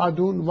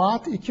 Tu'adun,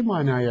 vaat iki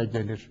manaya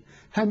gelir.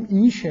 Hem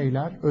iyi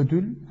şeyler,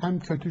 ödül, hem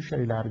kötü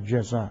şeyler,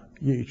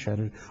 cezayı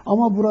içerir.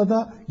 Ama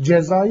burada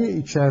cezayı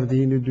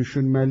içerdiğini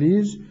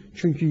düşünmeliyiz.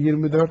 Çünkü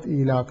 24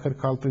 ila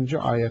 46.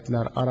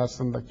 ayetler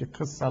arasındaki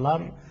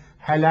kıssalar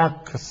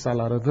helak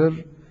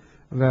kıssalarıdır.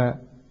 Ve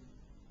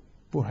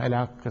bu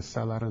helak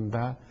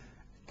kıssalarında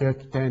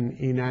gökten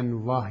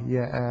inen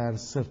vahye eğer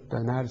sırt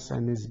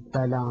dönerseniz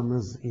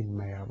belanız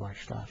inmeye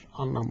başlar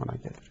anlamına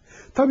gelir.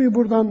 Tabi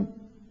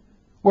buradan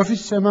وَفِي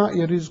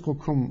السَّمَاءِ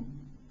رِزْقُكُمْ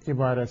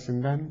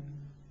ibaresinden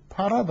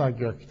para da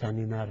gökten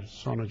iner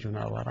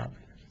sonucuna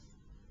varabiliriz.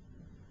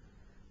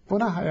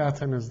 Buna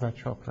hayatınızda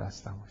çok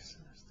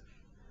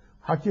rastlamışsınızdır.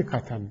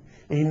 Hakikaten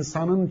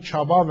insanın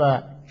çaba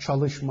ve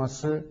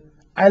çalışması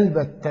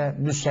elbette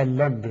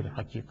müsellem bir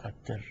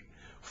hakikattir.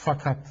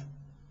 Fakat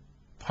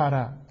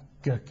para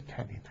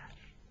gökten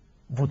iner.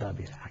 Bu da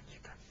bir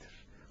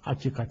hakikattir.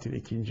 Hakikatin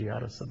ikinci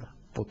yarısı da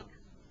budur.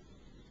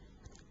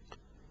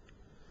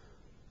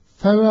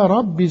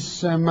 فَوَرَبِّ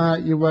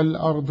السَّمَاءِ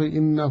وَالْأَرْضِ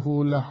إِنَّهُ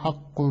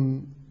لَحَقٌّ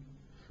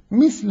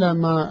مِثْلَ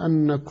مَا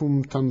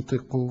أَنَّكُمْ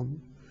تَنْطِقُونَ.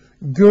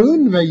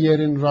 Göğün ve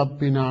yerin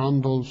Rabbine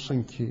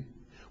andolsun ki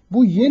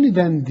bu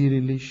yeniden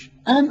diriliş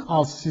en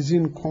az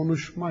sizin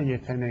konuşma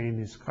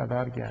yeteneğiniz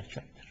kadar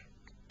gerçektir.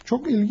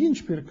 Çok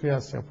ilginç bir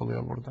kıyas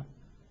yapılıyor burada.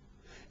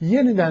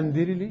 Yeniden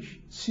diriliş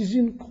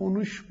sizin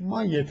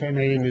konuşma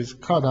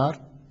yeteneğiniz kadar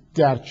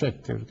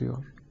gerçektir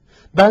diyor.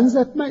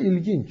 Benzetme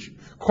ilginç.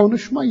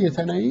 Konuşma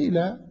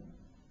yeteneğiyle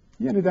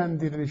yeniden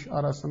diriliş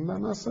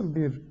arasında nasıl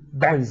bir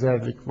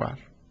benzerlik var?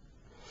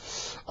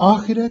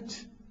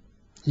 Ahiret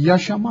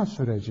yaşama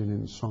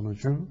sürecinin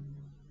sonucu,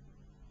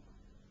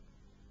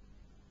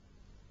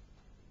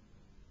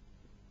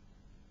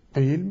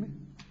 değil mi?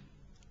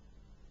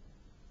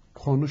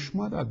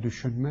 Konuşma da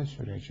düşünme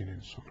sürecinin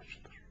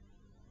sonucudur.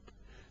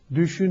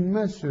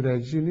 Düşünme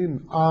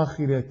sürecinin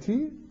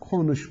ahireti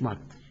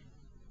konuşmaktır.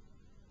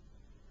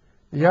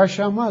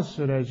 yaşama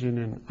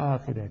sürecinin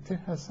ahireti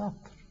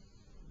hesaptır.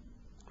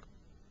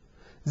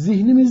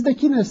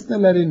 Zihnimizdeki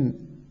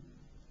nesnelerin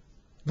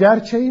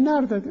gerçeği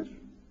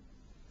nerededir?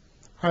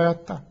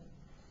 Hayatta.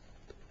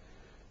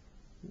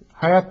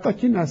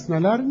 Hayattaki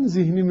nesnelerin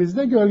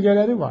zihnimizde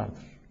gölgeleri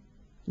vardır.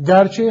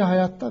 Gerçeği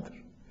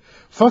hayattadır.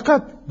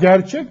 Fakat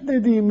gerçek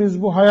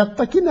dediğimiz bu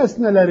hayattaki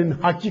nesnelerin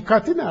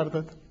hakikati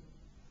nerededir?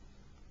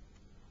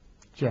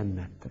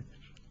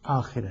 Cennettedir,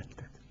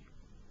 ahirettedir.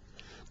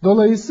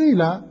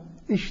 Dolayısıyla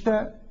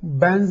işte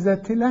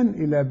benzetilen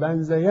ile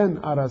benzeyen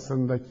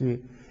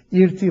arasındaki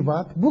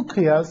irtibat, bu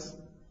kıyas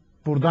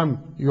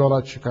buradan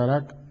yola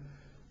çıkarak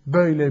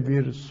böyle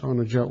bir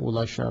sonuca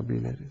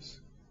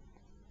ulaşabiliriz.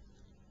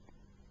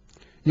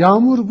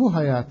 Yağmur bu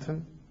hayatı,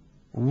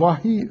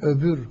 vahiy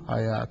öbür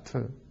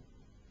hayatı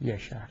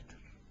yeşertir.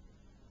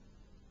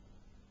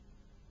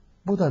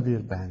 Bu da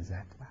bir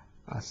benzetme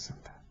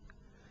aslında.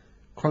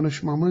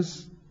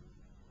 Konuşmamız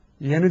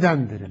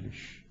yeniden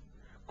diriliş.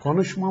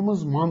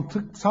 Konuşmamız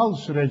mantıksal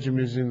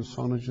sürecimizin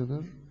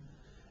sonucudur.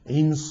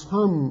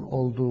 İnsan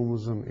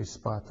olduğumuzun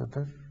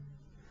ispatıdır.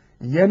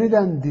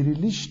 Yeniden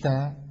diriliş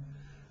de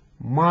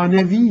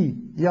manevi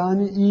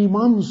yani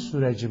iman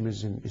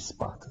sürecimizin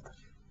ispatıdır.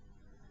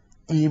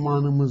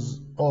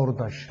 İmanımız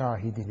orada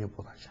şahidini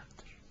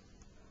bulacaktır.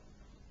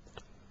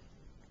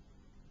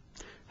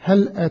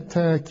 Hel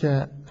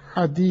etâke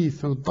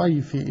hadîthu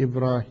dayfi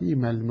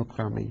İbrahim'el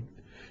mukramin.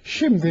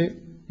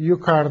 Şimdi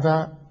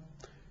yukarıda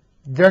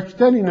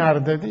gökten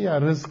iner dedi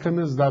ya,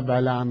 rızkınızda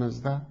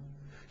belanızda.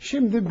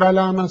 Şimdi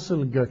bela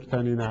nasıl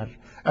gökten iner?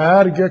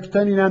 Eğer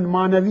gökten inen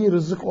manevi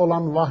rızık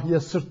olan vahye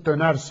sırt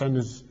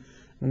dönerseniz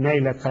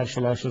neyle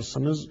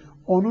karşılaşırsınız?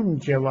 Onun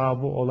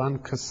cevabı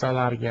olan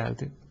kıssalar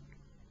geldi.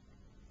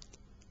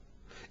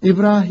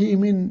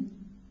 İbrahim'in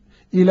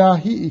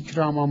ilahi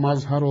ikrama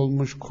mazhar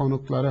olmuş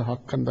konukları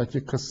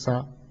hakkındaki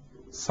kıssa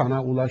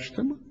sana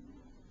ulaştı mı?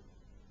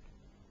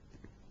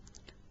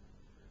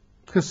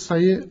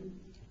 Kıssayı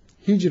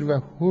Hicr ve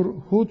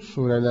Hud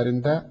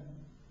surelerinde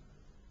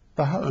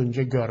daha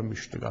önce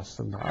görmüştük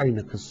aslında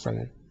aynı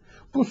kıssayı.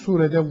 Bu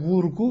surede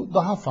vurgu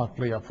daha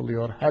farklı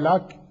yapılıyor.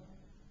 Helak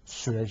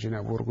sürecine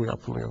vurgu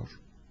yapılıyor.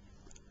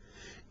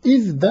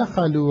 İz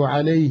dehalu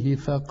aleyhi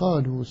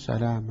fekalu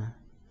selame.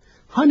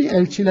 Hani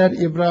elçiler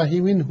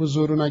İbrahim'in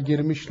huzuruna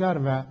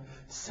girmişler ve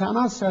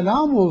sana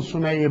selam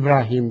olsun ey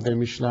İbrahim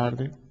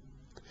demişlerdi.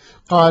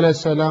 Kâle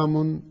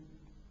selamun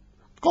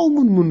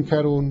kavmun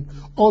munkerun.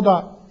 O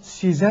da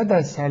size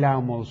de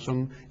selam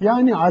olsun.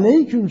 Yani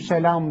aleyküm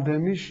selam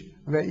demiş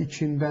ve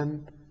içinden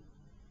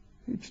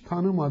hiç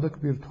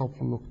tanımadık bir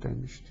topluluk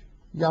demişti.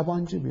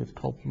 Yabancı bir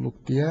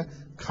topluluk diye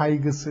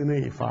kaygısını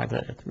ifade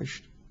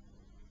etmişti.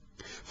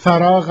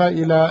 Feraga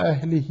ila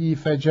ehlihi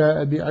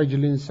fecae bi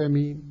aclin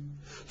semim.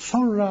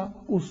 Sonra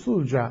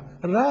usulca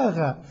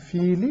raga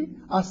fiili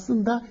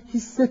aslında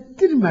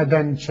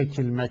hissettirmeden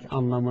çekilmek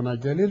anlamına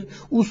gelir.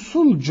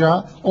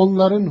 Usulca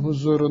onların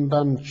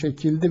huzurundan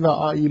çekildi ve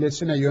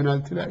ailesine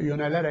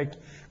yönelerek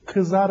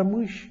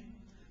kızarmış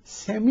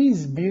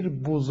semiz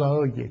bir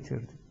buzağı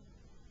getirdi.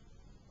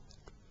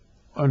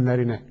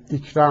 Önlerine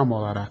ikram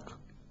olarak.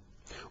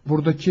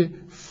 Buradaki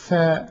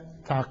fe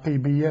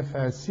takibiye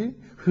fesi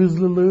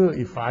hızlılığı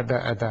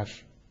ifade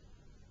eder.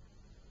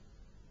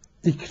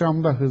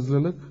 İkramda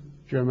hızlılık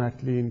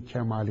cömertliğin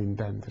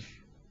kemalindendir.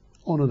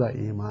 Onu da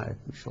ima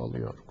etmiş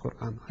oluyor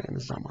Kur'an aynı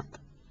zamanda.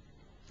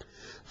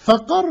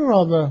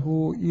 فَقَرَّبَهُ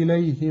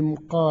اِلَيْهِمْ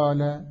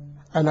قَالَ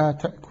اَلَا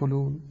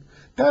تَأْكُلُونَ.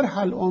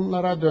 Derhal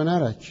onlara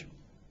dönerek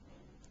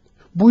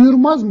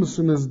buyurmaz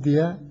mısınız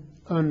diye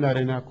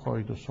önlerine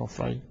koydu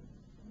sofrayı.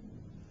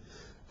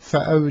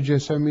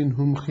 فَاَوْجَسَ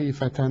مِنْهُمْ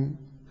خِيفَةً.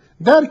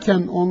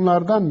 Derken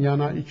onlardan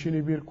yana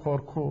içini bir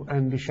korku,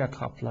 endişe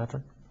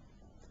kapladı.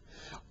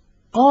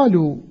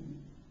 قَالُوا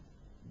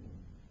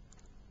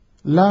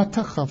لَا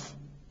تَخَفْ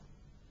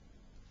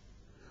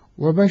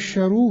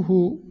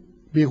وَبَشَّرُوهُ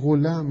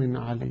بِغُلَامٍ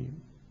عَلِيمٍ.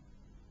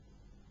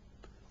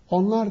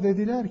 Onlar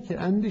dediler ki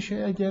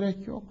endişeye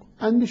gerek yok.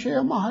 Endişeye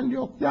mahal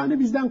yok. Yani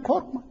bizden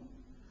korkma.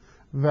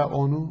 Ve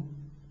onu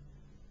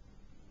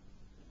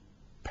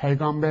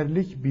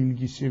peygamberlik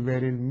bilgisi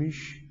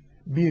verilmiş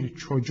bir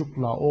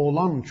çocukla,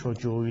 oğlan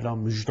çocuğuyla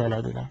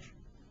müjdelediler.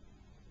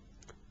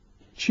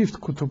 Çift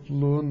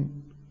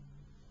kutupluluğun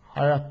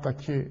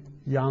hayattaki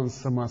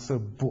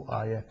yansıması bu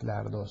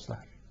ayetler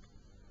dostlar.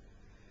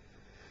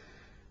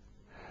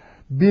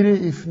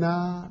 Biri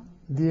ifna,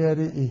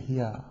 diğeri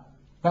ihya.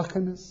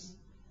 Bakınız,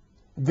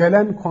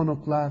 gelen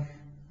konuklar,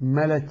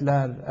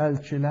 melekler,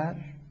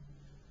 elçiler,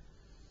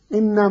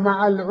 inne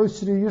ma'al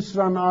usri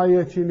yusran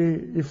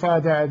ayetini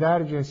ifade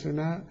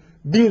edercesine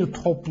bir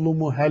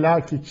toplumu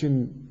helak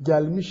için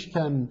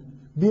gelmişken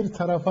bir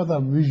tarafa da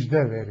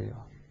müjde veriyor.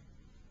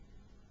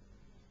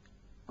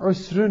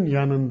 Üsrün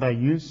yanında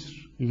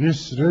yusr,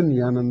 yusrün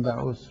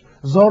yanında usr.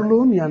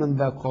 Zorluğun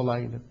yanında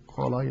kolaylık,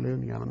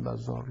 kolaylığın yanında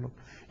zorluk.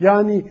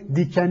 Yani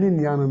dikenin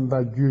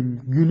yanında gül,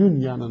 gülün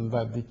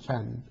yanında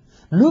diken.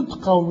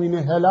 Lut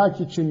kavmini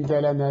helak için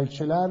gelen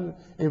elçiler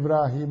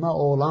İbrahim'e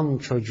oğlan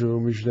çocuğu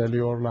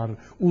müjdeliyorlar.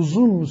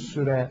 Uzun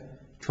süre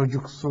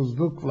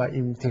çocuksuzlukla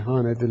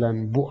imtihan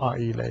edilen bu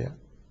aileye.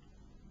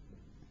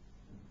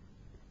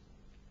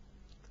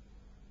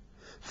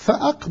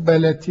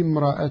 فَأَقْبَلَتْ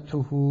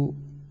امْرَأَتُهُ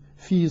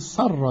فِي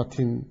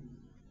صَرَّةٍ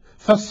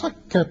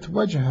فَسَكَّتْ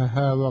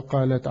وَجْهَهَا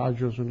وَقَالَتْ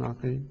عَجُوزٌ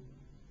عَقِيمٌ.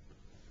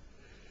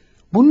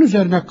 Bunun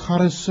üzerine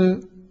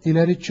karısı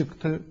ileri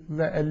çıktı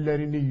ve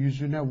ellerini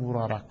yüzüne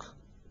vurarak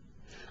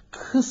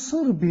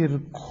kısır bir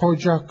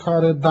koca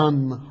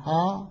karıdan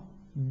ha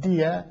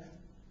diye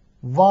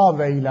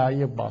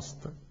vaveylayı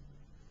bastı.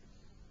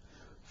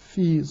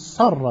 Fi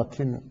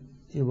sarratin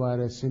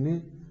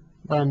ibaresini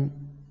ben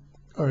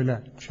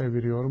öyle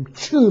çeviriyorum.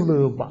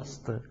 Çığlığı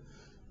bastı.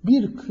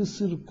 Bir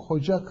kısır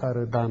koca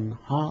karıdan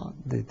ha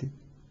dedi.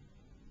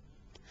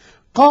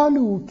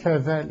 Kalu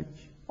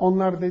kezelik.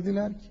 Onlar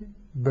dediler ki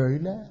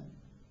böyle.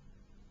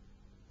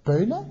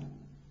 Böyle.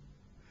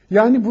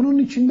 Yani bunun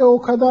içinde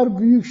o kadar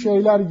büyük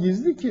şeyler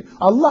gizli ki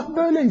Allah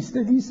böyle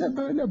istediyse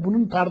böyle.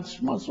 Bunun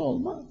tartışması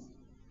olmaz.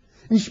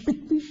 İş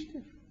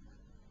bitmiştir.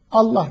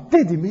 Allah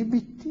dedi mi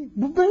bitti.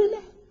 Bu böyle.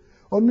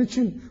 Onun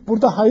için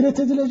burada hayret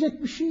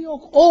edilecek bir şey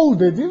yok. Ol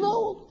dedi ve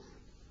ol.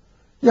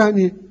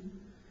 Yani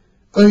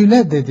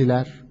öyle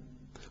dediler.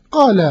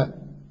 Kâle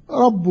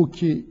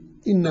rabbuki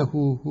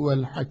innehu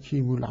huvel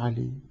hakimul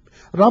alim.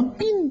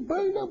 Rabbin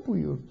böyle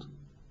buyurdu.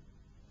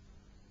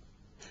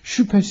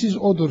 Şüphesiz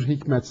odur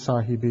hikmet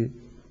sahibi,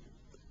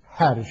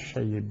 her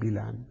şeyi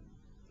bilen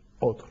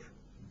odur.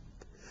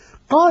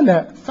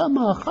 Kâle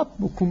femâ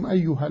hatbukum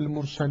eyyuhel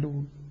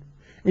murselûn.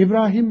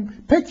 İbrahim,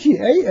 peki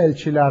ey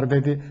elçiler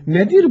dedi,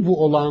 nedir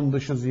bu olağan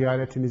dışı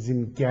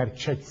ziyaretinizin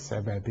gerçek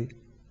sebebi?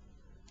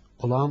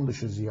 Olağan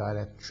dışı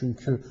ziyaret,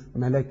 çünkü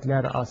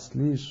melekler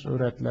asli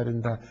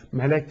suretlerinde,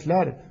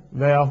 melekler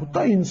veyahut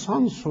da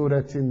insan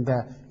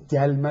suretinde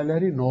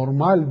gelmeleri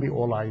normal bir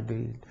olay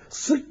değil.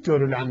 Sık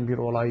görülen bir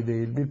olay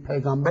değil, bir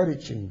peygamber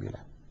için bile.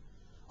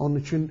 Onun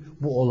için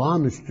bu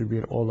olağanüstü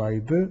bir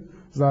olaydı.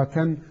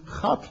 Zaten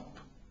hatb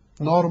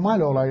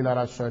normal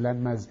olaylara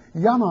söylenmez.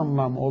 Yan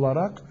anlam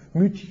olarak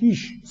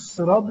müthiş,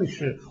 sıra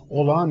dışı,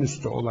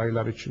 olağanüstü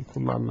olaylar için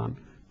kullanılan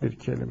bir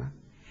kelime.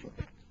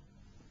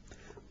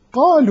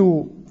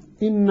 قَالُوا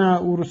اِنَّا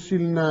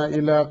اُرْسِلْنَا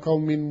اِلَى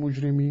قَوْمٍ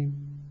مُجْرِمِينَ.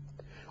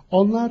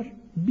 Onlar,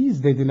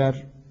 biz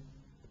dediler,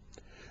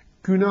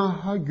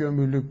 günaha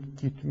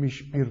gömülüp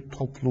gitmiş bir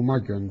topluma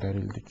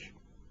gönderildik.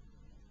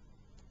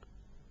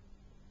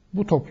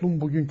 Bu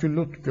toplum bugünkü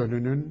Lut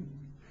Gölü'nün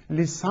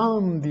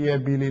Lisan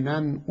diye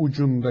bilinen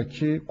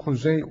ucundaki,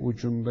 kuzey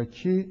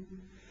ucundaki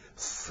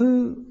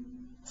sığ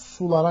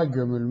sulara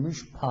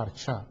gömülmüş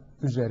parça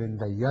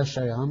üzerinde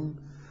yaşayan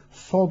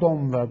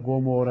Sodom ve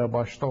Gomorre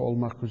başta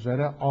olmak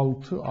üzere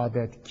 6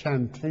 adet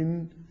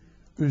kentin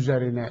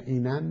üzerine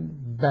inen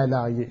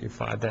belayı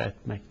ifade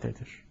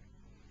etmektedir.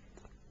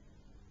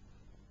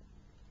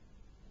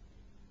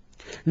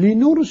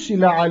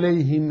 لِنُرْسِلَ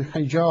عَلَيْهِمْ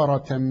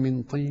حِجَارَةً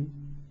مِّنْ طِينٍ.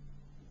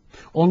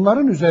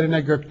 Onların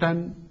üzerine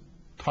gökten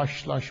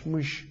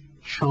taşlaşmış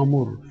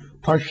çamur,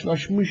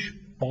 taşlaşmış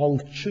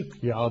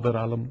balçık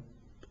yağdıralım.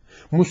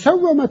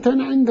 مُسَوَّمَةً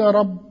عِنْدَ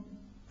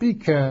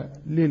رَبِّكَ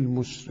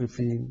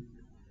لِلْمُسْرِفِينَ.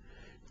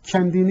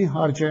 Kendini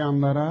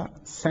harcayanlara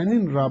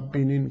senin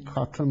Rabbinin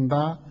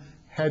katında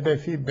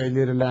hedefi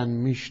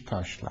belirlenmiş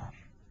taşlar.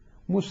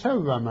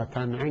 مُسَوَّمَةً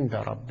عِنْدَ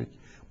رَبِّكَ.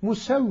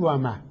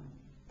 Musevveme,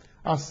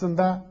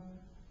 aslında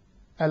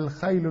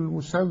el-haylul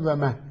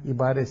musevveme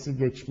ibaresi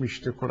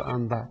geçmişti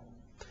Kur'an'da.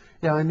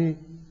 Yani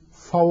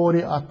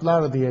favori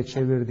atlar diye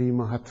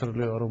çevirdiğimi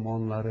hatırlıyorum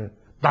onları.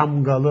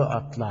 Damgalı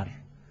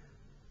atlar.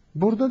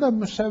 Burada da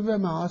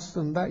müsevveme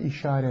aslında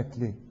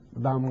işaretli,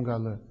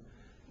 damgalı,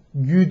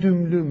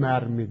 güdümlü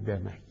mermi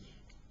demek.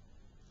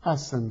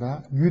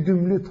 Aslında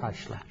güdümlü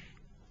taşlar.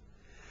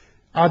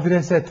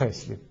 Adrese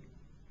teslim.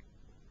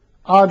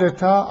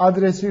 Adeta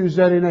adresi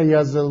üzerine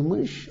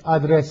yazılmış,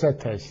 adrese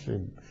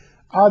teslim.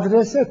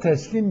 Adrese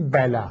teslim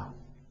bela.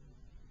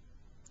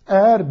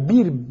 Eğer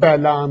bir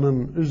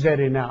belanın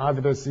üzerine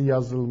adresi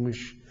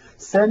yazılmış,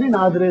 senin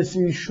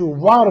adresin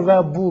şu, var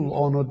ve bul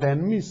onu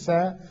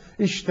denmişse,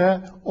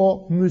 işte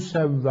o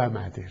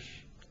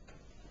müsevvemedir.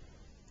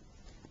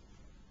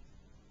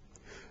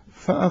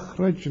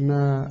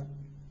 فَأَخْرَجْنَا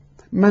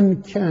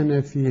مَنْ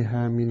كَانَ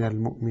ف۪يهَا مِنَ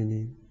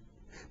الْمُؤْمِنِينَ.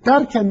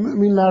 Derken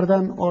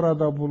müminlerden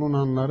orada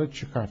bulunanları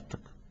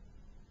çıkarttık.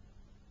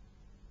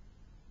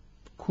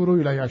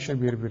 Kuruyla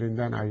yaşı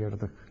birbirinden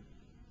ayırdık.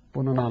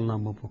 Bunun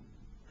anlamı bu.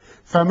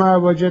 فَمَا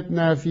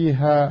وَجَدْنَا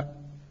ف۪يهَا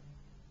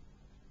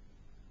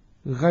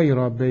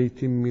غَيْرَ بَيْتٍ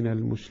مِنَ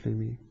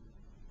الْمُسْلِمِينَ.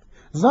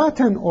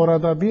 Zaten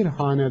orada bir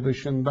hane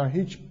dışında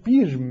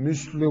hiçbir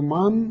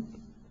Müslüman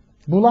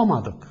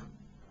bulamadık.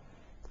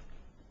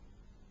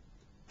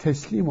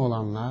 Teslim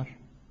olanlar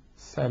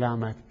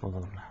selamet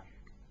bulurlar.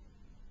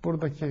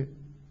 Buradaki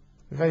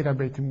gayre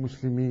beytin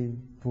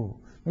muslimin bu.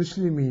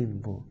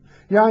 Müslimin bu.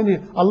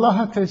 Yani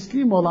Allah'a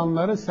teslim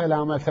olanları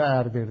selamete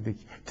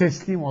erdirdik.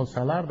 Teslim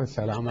olsalar da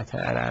selamete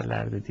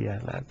ererlerdi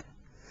diğerlerdi.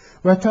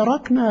 Ve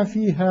terakna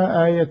fiha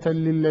ayeten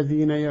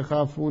lillezine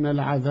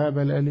yehafûnel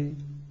azâbel elîm.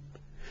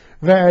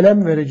 ve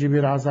elem verici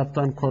bir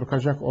azaptan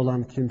korkacak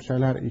olan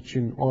kimseler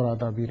için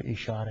orada bir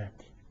işaret,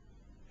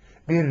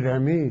 bir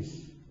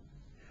remiz,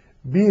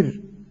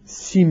 bir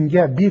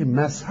simge, bir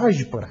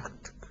mesaj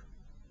bıraktık.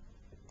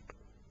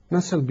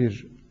 Nasıl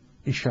bir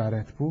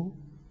işaret bu?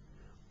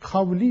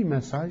 Kavli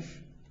mesaj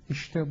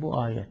işte bu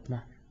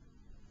ayetler.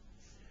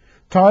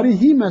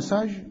 Tarihi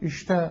mesaj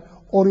işte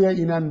oraya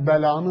inen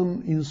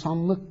belanın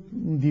insanlık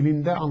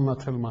dilinde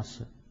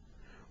anlatılması.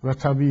 Ve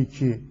tabii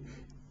ki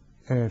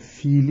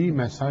fiili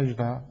mesaj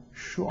da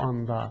şu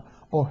anda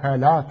o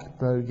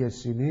helak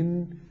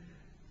bölgesinin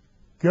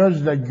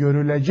gözle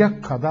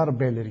görülecek kadar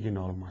belirgin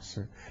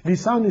olması.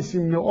 Lisan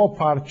isimli o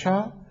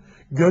parça,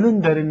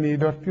 gölün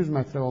derinliği 400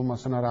 metre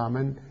olmasına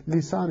rağmen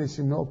Lisan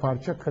isimli o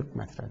parça 40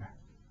 metrede.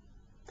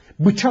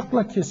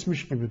 Bıçakla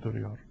kesmiş gibi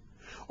duruyor.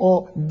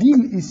 O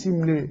Dil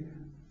isimli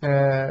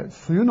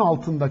suyun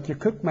altındaki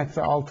 40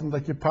 metre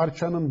altındaki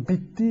parçanın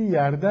bittiği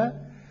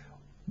yerde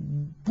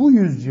bu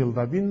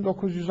yüzyılda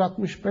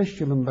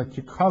 1965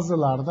 yılındaki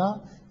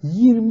kazılarda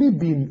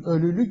 20.000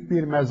 ölülük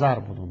bir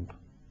mezar bulundu.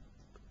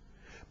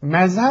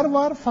 Mezar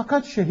var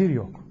fakat şehir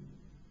yok.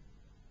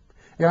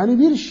 Yani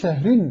bir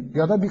şehrin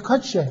ya da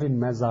birkaç şehrin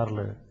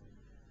mezarlığı.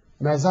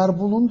 Mezar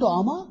bulundu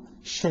ama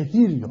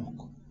şehir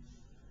yok.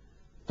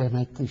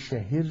 Demek ki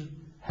şehir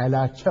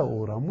helake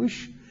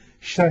uğramış,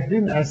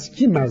 şehrin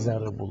eski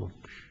mezarı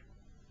bulunmuş.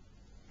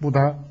 Bu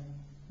da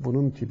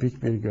bunun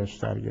tipik bir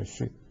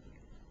göstergesi.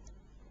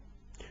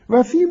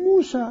 Ve fi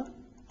Musa,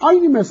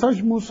 aynı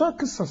mesaj Musa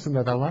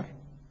kıssasında da var.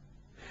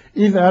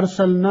 İz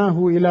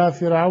erselnahu ila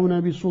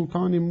firavune bi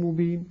sultanin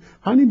mubin.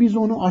 Hani biz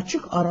onu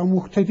açık ara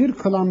muktedir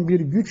kılan bir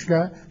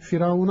güçle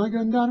Firavun'a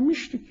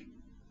göndermiştik.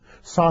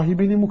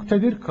 Sahibini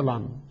muktedir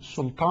kılan,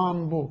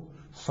 sultan bu,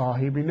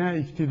 sahibine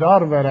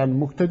iktidar veren,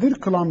 muktedir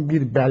kılan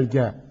bir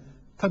belge.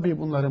 Tabii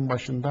bunların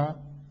başında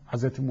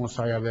Hz.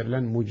 Musa'ya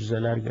verilen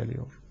mucizeler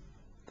geliyor.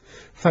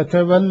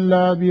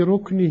 فَتَوَلَّى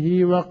بِرُكْنِهِ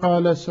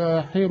وَقَالَ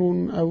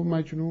سَاحِرٌ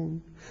اَوْ مَجْنُونَ.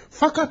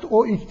 Fakat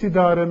o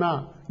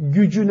iktidarına,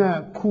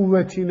 gücüne,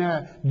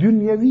 kuvvetine,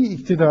 dünyevi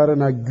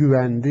iktidarına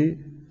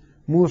güvendi.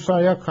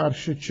 Musa'ya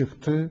karşı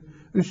çıktı.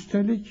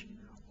 Üstelik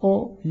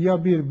o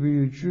ya bir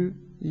büyücü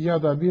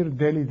ya da bir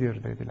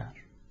delidir dediler.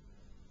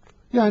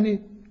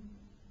 Yani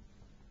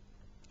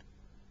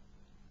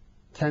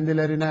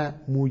kendilerine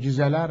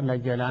mucizelerle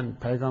gelen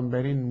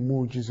peygamberin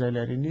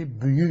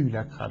mucizelerini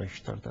büyüyle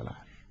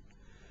karıştırdılar.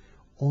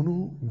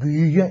 Onu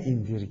büyüye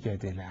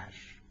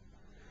indirgediler.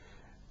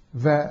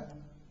 Ve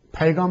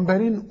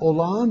peygamberin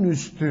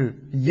olağanüstü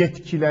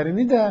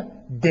yetkilerini de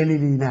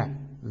deliliğine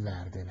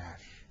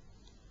verdiler.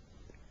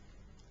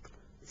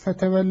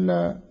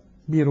 Fetevella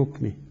bir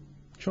rukni.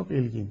 Çok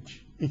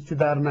ilginç.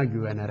 İktidarına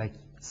güvenerek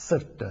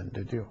sırt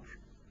döndü diyor.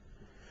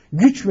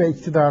 Güç ve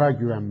iktidara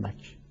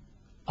güvenmek.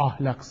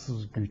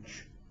 Ahlaksız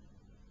güç.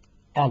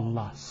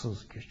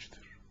 Allahsız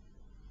güçtür.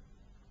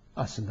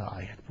 Aslında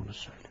ayet bunu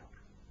söylüyor.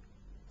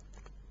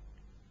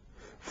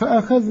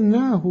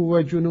 فَأَخَذْنَاهُ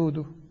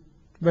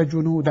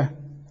وَجُنُودَهُ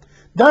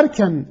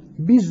derken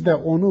biz de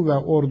onu ve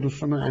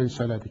ordusunu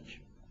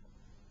enseledik.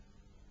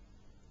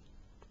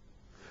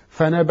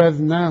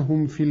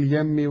 فَنَبَذْنَاهُمْ فِي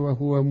الْيَمِّ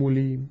وَهُوَ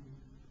مُلِيمٌ.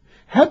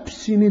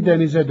 Hepsini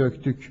denize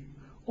döktük.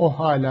 O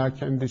hala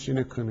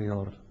kendisini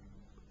kınıyordu.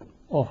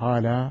 O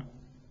hala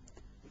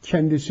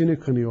kendisini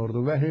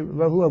kınıyordu. Ve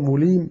huve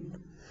mulim.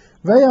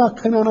 Veya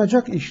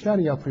kınanacak işler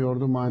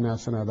yapıyordu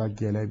manasına da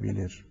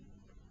gelebilir.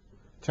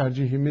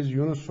 Tercihimiz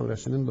Yunus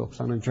suresinin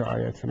 90.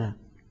 ayetine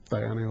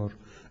dayanıyor.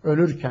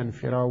 Ölürken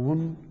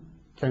Firavun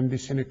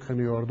kendisini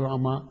kınıyordu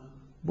ama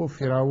bu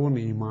Firavun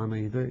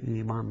imanıydı,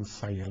 iman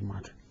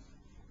sayılmadı.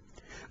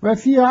 Ve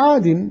fi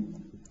Adin,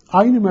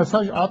 aynı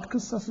mesaj Ad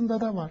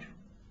kıssasında da var.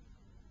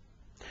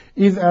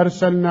 İz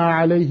erselna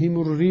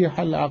aleyhimur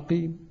rihal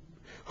akim.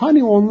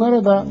 Hani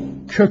onlara da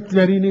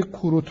köklerini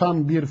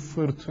kurutan bir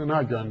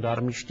fırtına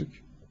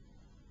göndermiştik.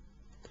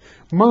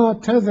 Ma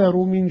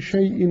tezeru min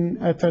şeyin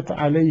etet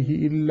aleyhi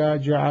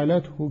illa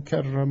cealethu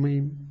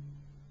kerramim.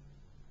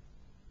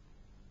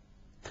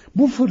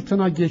 Bu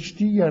fırtına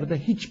geçtiği yerde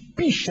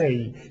hiçbir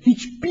şey,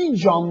 hiçbir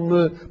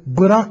canlı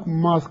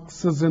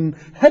bırakmaksızın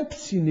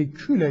hepsini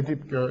kül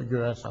edip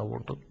göğe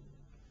savurdu.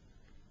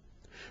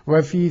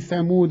 Ve fi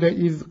Semude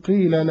iz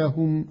qîle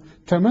lehum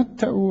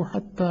temette'û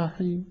hattâ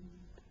hîn.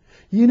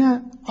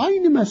 Yine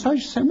aynı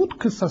mesaj Semud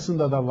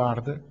kıssasında da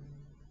vardı.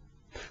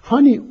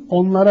 Hani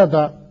onlara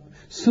da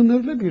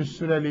sınırlı bir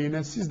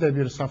süreliğine siz de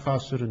bir safa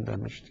sürün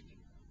demiştik.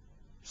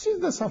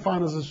 Siz de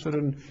safanızı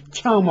sürün,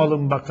 kâm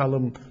alın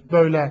bakalım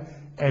böyle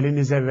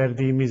elinize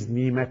verdiğimiz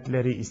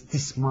nimetleri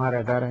istismar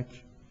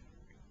ederek.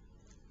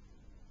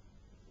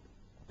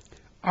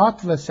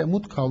 Ad ve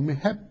Semud kavmi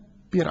hep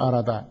bir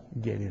arada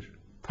gelir.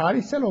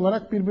 Tarihsel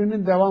olarak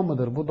birbirinin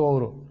devamıdır, bu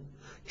doğru.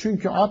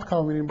 Çünkü Ad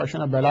kavminin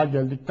başına bela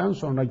geldikten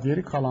sonra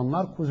geri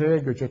kalanlar kuzeye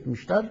göç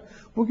etmişler.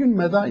 Bugün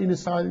Medain-i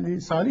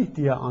Salih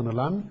diye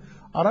anılan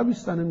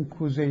Arabistan'ın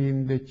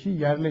kuzeyindeki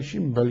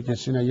yerleşim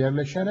bölgesine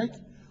yerleşerek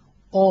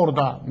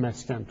orada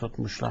mesken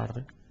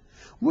tutmuşlardı.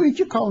 Bu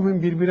iki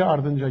kavmin birbiri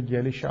ardınca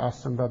gelişi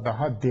aslında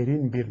daha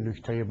derin bir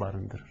nükteyi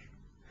barındırır.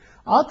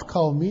 Ad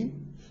kavmi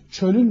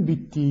çölün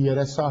bittiği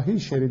yere sahil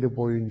şeridi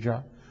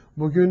boyunca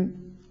bugün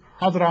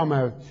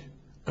Hadramevt,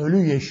 Ölü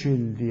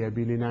Yeşil diye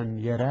bilinen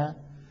yere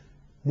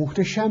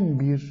muhteşem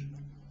bir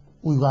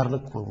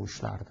uygarlık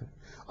kurmuşlardı.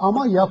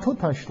 Ama yapı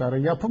taşları,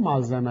 yapı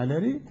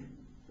malzemeleri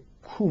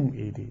kum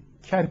idi.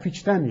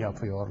 Kerpiçten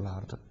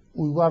yapıyorlardı.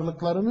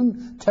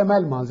 Uygarlıklarının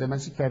temel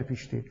malzemesi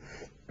kerpiçti.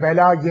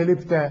 Bela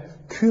gelip de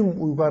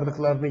tüm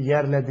uygarlıklarını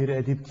yerle bir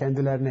edip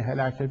kendilerini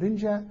helak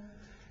edince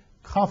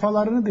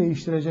kafalarını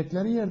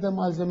değiştirecekleri yerde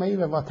malzemeyi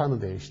ve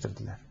vatanı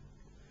değiştirdiler.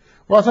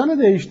 Vatanı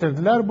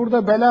değiştirdiler.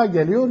 Burada bela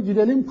geliyor,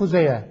 gidelim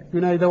kuzeye.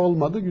 Güneyde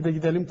olmadı,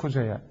 gidelim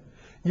kuzeye.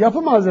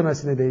 Yapı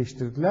malzemesini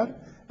değiştirdiler.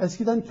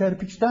 Eskiden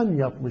kerpiçten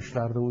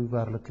yapmışlardı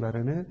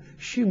uygarlıklarını.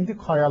 Şimdi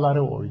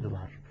kayaları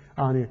oydular.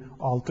 Yani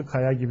altı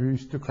kaya gibi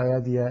üstü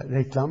kaya diye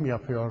reklam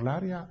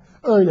yapıyorlar ya.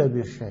 Öyle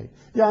bir şey.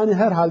 Yani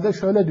herhalde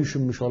şöyle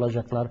düşünmüş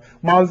olacaklar.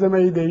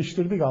 Malzemeyi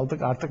değiştirdik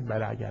aldık, artık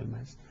bela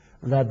gelmez.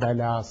 Ve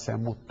bela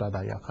Semud'da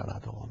da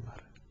yakaladı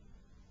onları.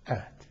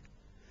 Evet.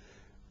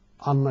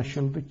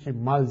 Anlaşıldı ki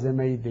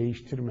malzemeyi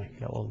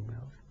değiştirmekle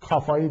olmuyor.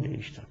 Kafayı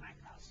değiştirmek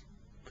lazım.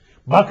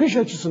 Bakış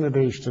açısını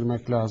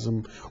değiştirmek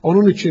lazım.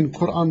 Onun için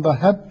Kur'an'da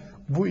hep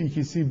bu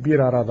ikisi bir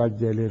arada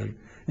gelir.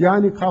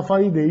 Yani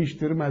kafayı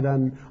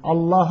değiştirmeden,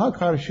 Allah'a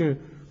karşı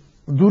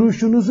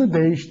duruşunuzu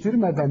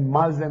değiştirmeden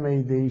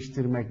malzemeyi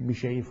değiştirmek bir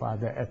şey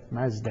ifade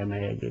etmez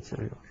demeye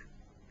getiriyor.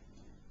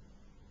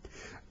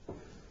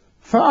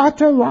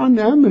 فَاَعْتَوْ عَنْ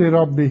اَمْرِ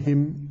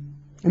رَبِّهِمْ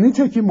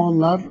Nitekim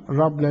onlar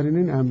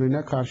Rablerinin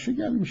emrine karşı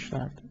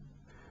gelmişlerdi.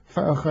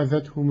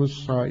 فَاَخَذَتْهُمُ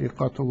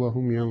السَّائِقَةُ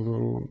وَهُمْ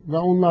يَنْظُرُونَ Ve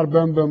onlar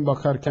bön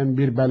bakarken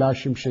bir bela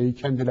şimşeği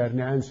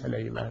kendilerine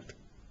enseleyiverdi.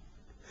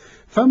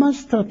 فَمَا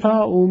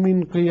اسْتَطَاعُوا مِنْ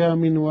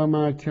قِيَامٍ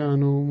وَمَا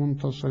كَانُوا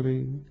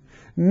مُنْتَصِرِينَ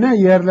Ne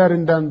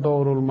yerlerinden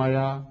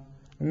doğrulmaya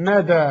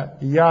ne de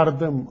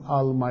yardım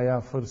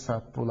almaya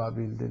fırsat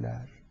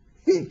bulabildiler.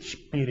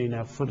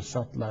 Hiçbirine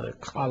fırsatları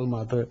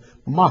kalmadı,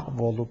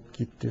 mahvolup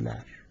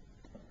gittiler.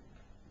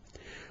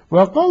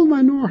 وَقَوْمَ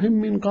نُوحٍ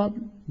مِنْ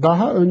قَبْلِ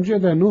Daha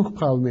önce de Nuh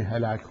kavmi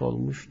helak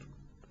olmuştu.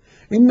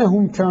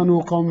 اِنَّهُمْ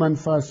كَانُوا قَوْمًا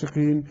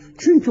فَاسِقِينَ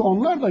Çünkü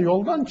onlar da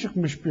yoldan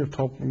çıkmış bir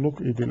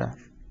topluluk idiler.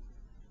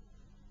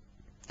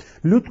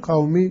 Lut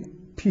kavmi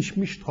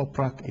pişmiş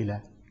toprak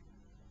ile,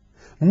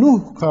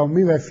 Nuh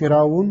kavmi ve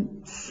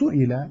Firavun su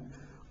ile,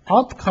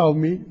 Ad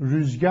kavmi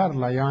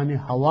rüzgarla yani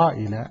hava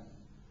ile,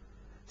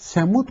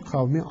 Semud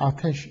kavmi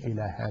ateş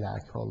ile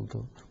helak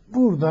oldu.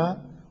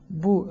 Burada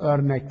bu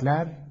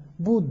örnekler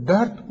bu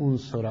dört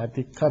unsura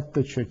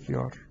dikkatli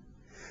çekiyor.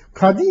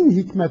 Kadim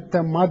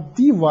hikmette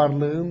maddi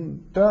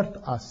varlığın dört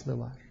aslı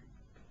var.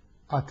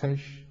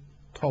 Ateş,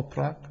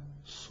 toprak,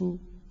 su,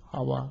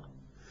 hava.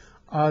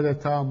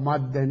 Adeta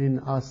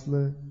maddenin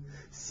aslı,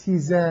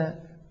 size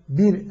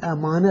bir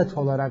emanet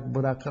olarak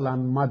bırakılan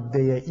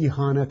maddeye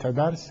ihanet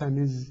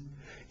ederseniz,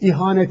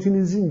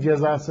 ihanetinizin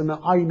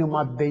cezasını aynı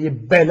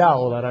maddeyi bela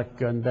olarak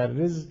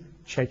göndeririz,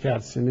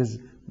 çekersiniz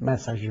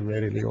mesajı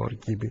veriliyor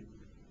gibi.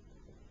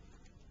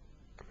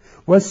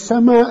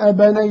 وَالسَّمَاءَ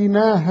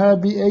بَنَيْنَاهَا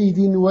بِاَيْدٍ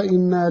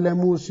وَاِنَّا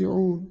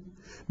لَمُوسِعُونَ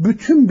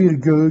Bütün bir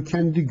göğü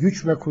kendi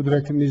güç ve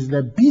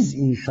kudretimizle biz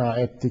inşa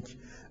ettik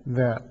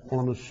ve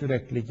onu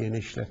sürekli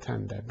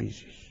genişleten de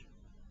biziz.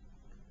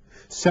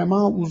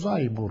 Sema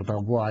uzay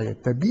burada bu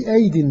ayette.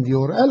 Bi'eydin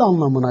diyor, el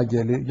anlamına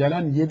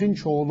gelen yedin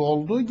çoğulu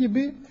olduğu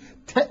gibi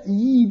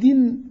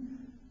te'yidin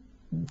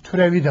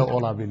türevi de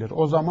olabilir.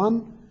 O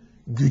zaman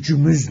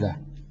gücümüzle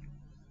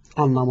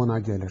anlamına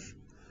gelir.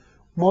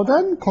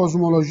 Modern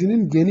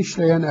kozmolojinin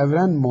genişleyen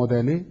evren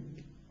modeli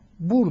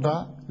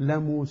burada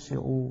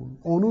lemusiun,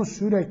 onu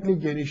sürekli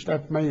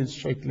genişletmeyiz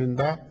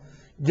şeklinde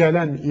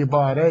gelen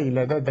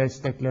ibareyle de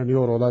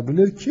destekleniyor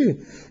olabilir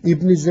ki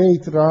İbn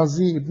Zeyd,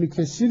 Razi, İbn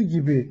Kesir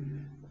gibi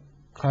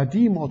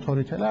kadim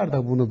otoriteler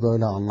de bunu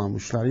böyle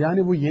anlamışlar.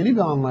 Yani bu yeni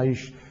bir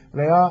anlayış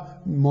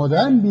veya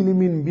modern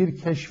bilimin bir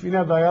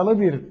keşfine dayalı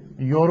bir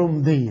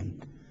yorum değil.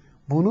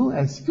 Bunu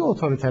eski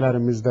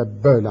otoritelerimiz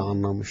de böyle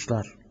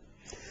anlamışlar.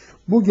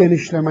 Bu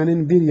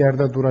genişlemenin bir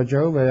yerde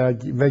duracağı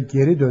ve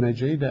geri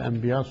döneceği de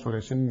Enbiya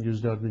suresinin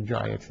 104.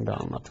 ayetinde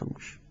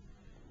anlatılmış.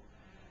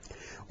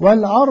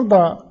 وَالْعَرْضَ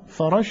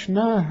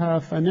فَرَشْنَاهَا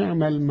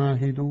فَنِعْمَ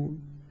الْمَاهِدُونَ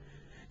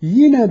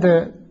Yine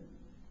de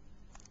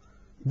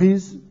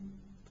biz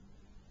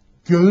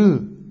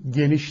göğü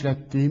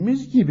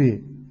genişlettiğimiz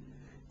gibi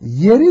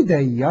yeri de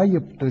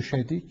yayıp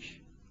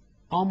döşedik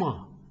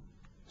ama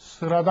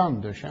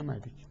sıradan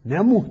döşemedik. Ne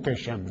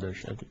muhteşem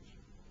döşedik.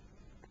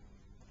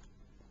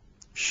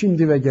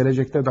 Şimdi ve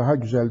gelecekte daha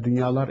güzel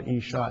dünyalar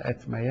inşa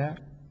etmeye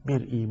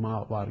bir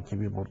ima var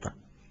gibi burada.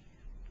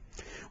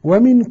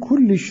 وَمِنْ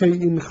كُلِّ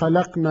شَيْءٍ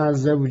خَلَقْنَا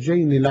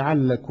زَوْجَيْنِ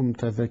لَعَلَّكُمْ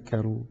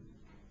تَذَكَّرُونَ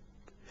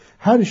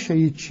Her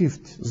şeyi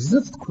çift,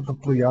 zıt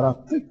kutuplu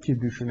yarattık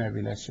ki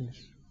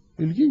düşünebilesiniz.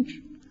 İlginç.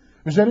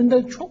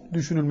 Üzerinde çok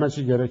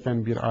düşünülmesi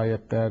gereken bir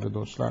ayet değerli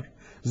dostlar.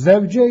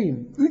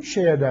 Zevceyn, 3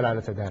 şeye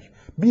delalet eder.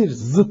 1,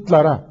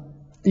 zıtlara.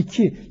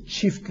 2,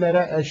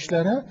 çiftlere,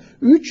 eşlere.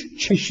 3,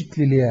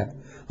 çeşitliliğe.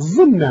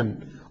 Zımnen,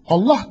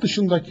 Allah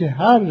dışındaki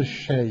her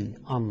şey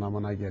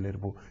anlamına gelir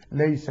bu.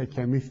 Leyse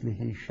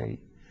kemislihi şey.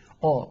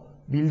 O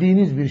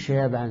bildiğiniz bir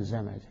şeye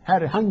benzemez.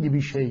 Herhangi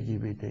bir şey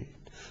gibi değil.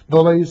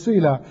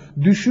 Dolayısıyla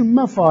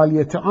düşünme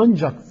faaliyeti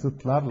ancak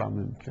zıtlarla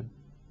mümkün.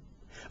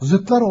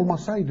 Zıtlar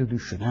olmasaydı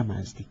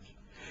düşünemezdik.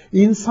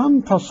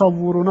 İnsan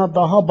tasavvuruna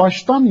daha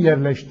baştan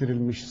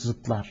yerleştirilmiş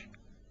zıtlar.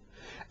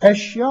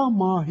 Eşyanın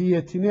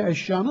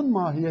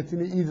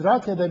mahiyetini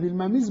idrak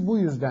edebilmemiz bu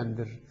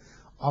yüzdendir.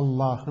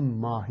 Allah'ın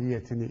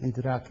mahiyetini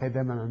idrak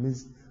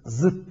edemememiz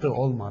zıttı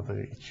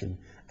olmadığı için,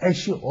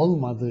 eşi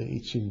olmadığı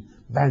için,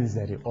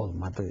 benzeri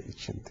olmadığı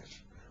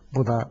içindir.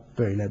 Bu da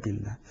böyle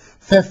bilin.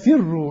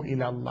 Fefirru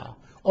ilallah.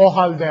 O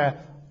halde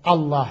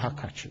Allah'a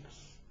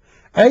kaçınız.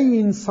 Ey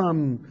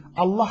insan,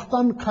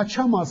 Allah'tan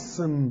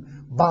kaçamazsın,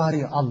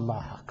 bari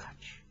Allah'a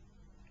kaç.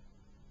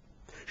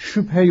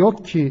 Şüphe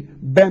yok ki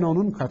ben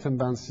onun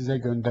katından size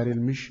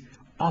gönderilmiş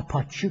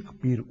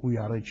apaçık bir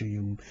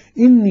uyarıcıyım.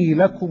 İnni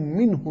lekum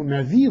minhu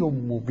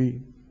nezirun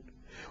mubin.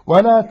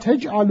 Ve la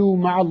tec'alû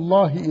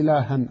ma'allahi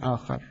ilahen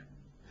âkhar.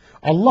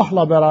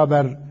 Allah'la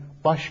beraber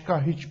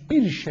başka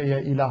hiçbir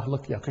şeye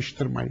ilahlık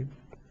yakıştırmayın.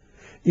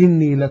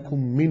 İnni lekum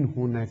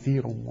minhu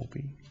nezirun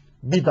mubin.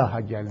 Bir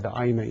daha geldi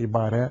aynı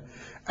ibare.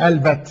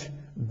 Elbet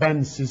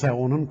ben size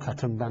onun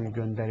katından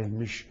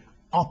gönderilmiş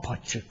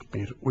apaçık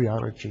bir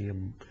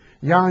uyarıcıyım.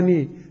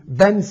 Yani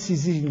ben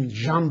sizin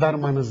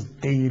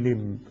jandarmanız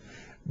değilim.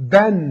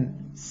 Ben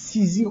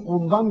sizi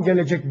ondan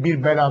gelecek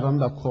bir beladan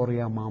da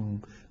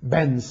koruyamam.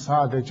 Ben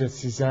sadece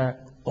size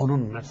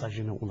onun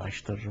mesajını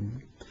ulaştırırım.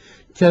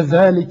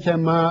 كَذَٰلِكَ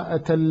مَا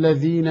أَتَى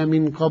الَّذ۪ينَ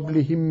مِنْ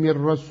قَبْلِهِمْ مِنْ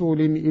رَسُولٍ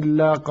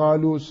اِلَّا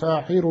قَالُوا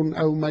سَاحِرٌ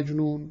اَوْ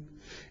مَجْنُونَ.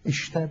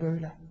 İşte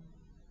böyle.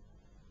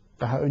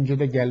 Daha önce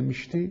de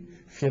gelmişti.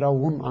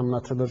 Firavun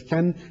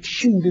anlatılırken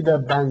şimdi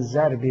de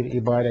benzer bir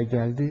ibare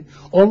geldi.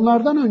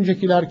 Onlardan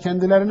öncekiler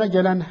kendilerine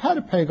gelen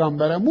her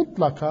peygambere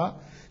mutlaka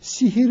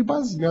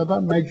sihirbaz ya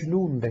da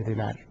mecnun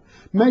dediler.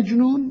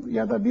 Mecnun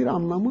ya da bir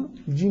anlamı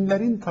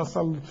cinlerin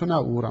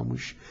tasallutuna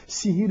uğramış.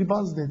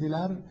 Sihirbaz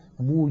dediler,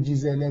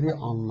 mucizeleri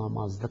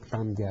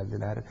anlamazlıktan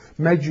geldiler.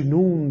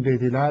 Mecnun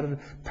dediler,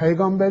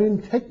 peygamberin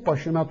tek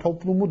başına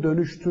toplumu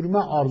dönüştürme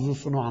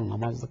arzusunu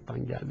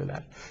anlamazlıktan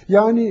geldiler.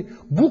 Yani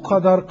bu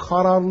kadar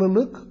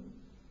kararlılık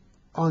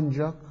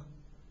ancak,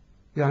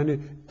 yani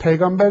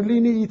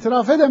peygamberliğini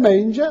itiraf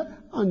edemeyince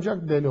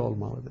ancak deli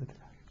olmalı dediler.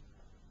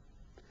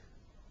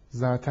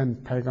 Zaten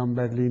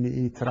peygamberliğini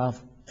itiraf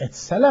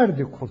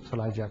etselerdi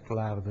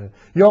kurtulacaklardı.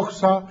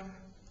 Yoksa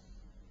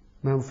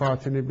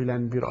menfaatini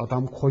bilen bir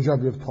adam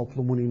koca bir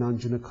toplumun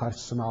inancını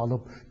karşısına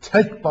alıp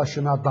tek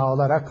başına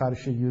dağlara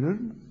karşı yürür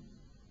mü?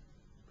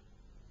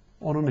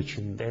 Onun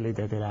için deli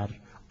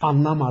dediler.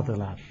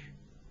 Anlamadılar.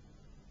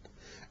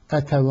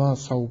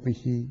 Etevâsav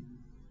bihi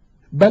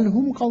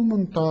belhum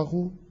kavmun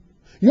tâgû.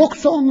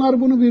 Yoksa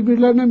onlar bunu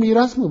birbirlerine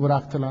miras mı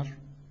bıraktılar?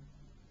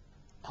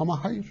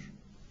 Ama hayır.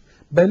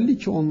 Belli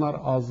ki onlar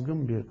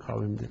azgın bir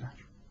kavimdiler.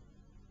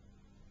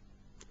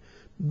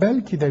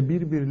 Belki de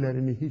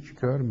birbirlerini hiç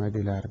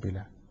görmediler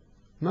bile.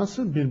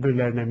 Nasıl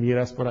birbirlerine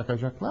miras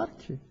bırakacaklar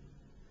ki?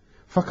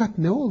 Fakat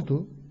ne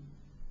oldu?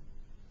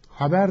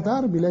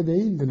 Haberdar bile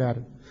değildiler.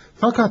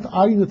 Fakat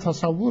aynı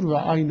tasavvur ve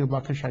aynı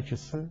bakış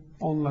açısı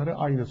onları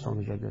aynı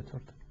sonuca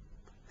götürdü.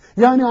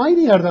 Yani aynı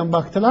yerden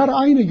baktılar,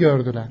 aynı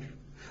gördüler.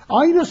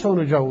 Aynı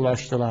sonuca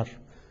ulaştılar.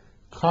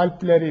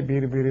 Kalpleri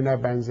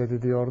birbirine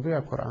benzedi diyordu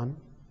ya Kur'an.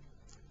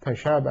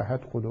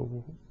 Teşâbehet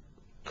kulûbuhum.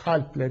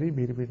 Kalpleri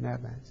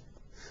birbirine benzedi.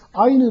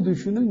 Aynı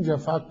düşününce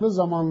farklı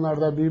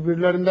zamanlarda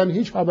birbirlerinden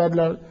hiç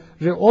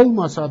haberleri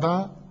olmasa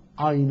da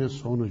aynı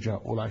sonuca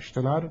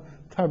ulaştılar.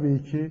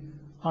 Tabii ki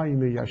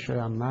aynı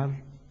yaşayanlar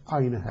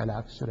aynı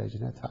helak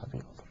sürecine tabi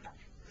olurlar.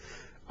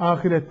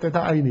 Ahirette de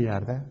aynı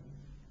yerde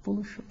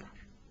buluşurlar.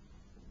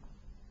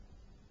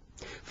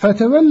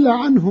 فَتَوَلَّ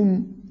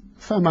عَنْهُمْ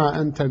فَمَا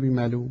أَنْتَ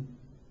بِمَلُومٍ.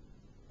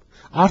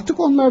 Artık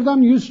onlardan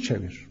yüz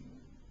çevir.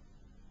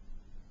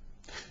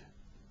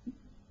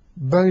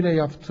 Böyle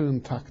yaptığın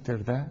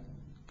takdirde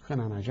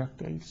kınanacak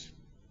değilsin.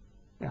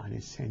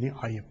 Yani seni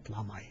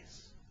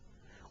ayıplamayız.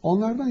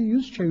 Onlardan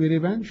yüz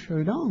çeviri ben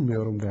şöyle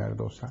anlıyorum değerli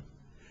dostlar.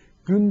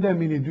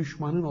 Gündemini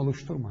düşmanın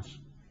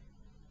oluşturmasın.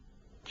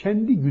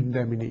 Kendi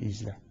gündemini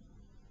izle.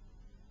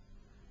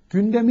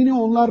 Gündemini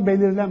onlar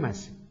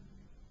belirlemesin.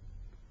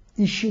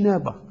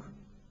 İşine bak.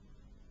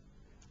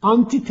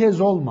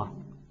 Antitez olma.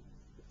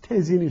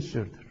 Tezini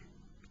sürdür.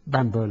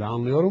 Ben böyle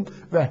anlıyorum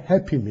ve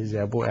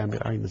hepimize bu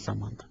emir aynı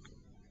zamanda.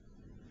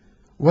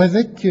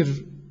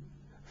 وَذَكِّرْ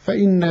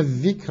فَاِنَّ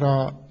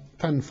الذِّكْرَى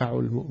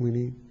تَنْفَعُ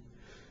الْمُؤْمِنِينَ.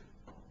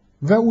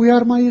 Ve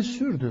uyarmayı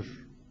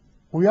sürdür.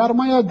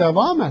 Uyarmaya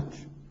devam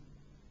et.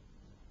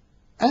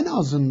 En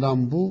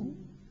azından bu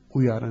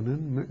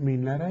uyarının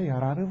müminlere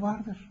yararı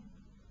vardır.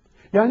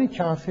 Yani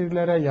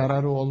kafirlere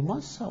yararı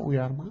olmazsa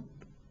uyarma,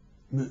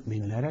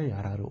 müminlere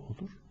yararı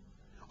olur.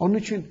 Onun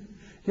için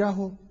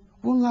yahu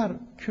bunlar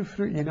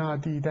küfrü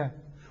inadide,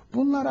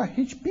 bunlara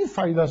hiçbir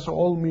faydası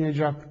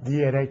olmayacak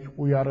diyerek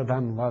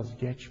uyarıdan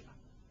vazgeçme.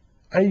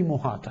 Ey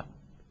muhatap!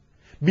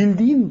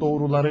 Bildiğin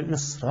doğruları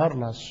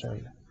ısrarla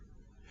söyle.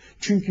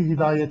 Çünkü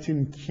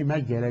hidayetin kime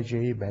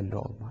geleceği belli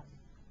olmaz.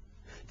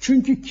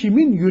 Çünkü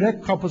kimin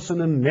yürek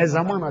kapısının ne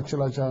zaman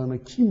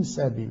açılacağını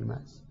kimse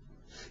bilmez.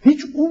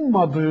 Hiç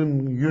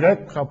ummadığın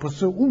yürek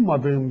kapısı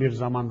ummadığın bir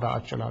zamanda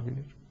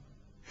açılabilir.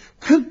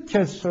 40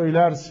 kez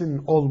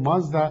söylersin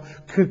olmaz da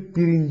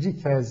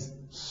 41. kez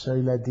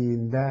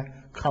söylediğinde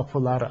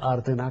kapılar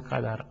ardına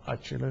kadar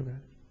açılır.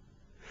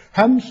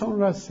 Hem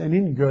sonra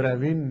senin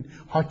görevin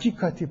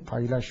hakikati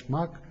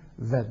paylaşmak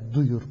ve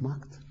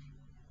duyurmaktır.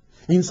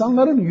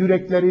 İnsanların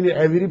yüreklerini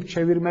evirip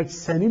çevirmek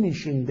senin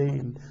işin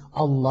değil,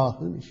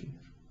 Allah'ın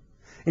işidir.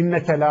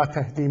 İnneke la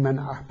tehdi men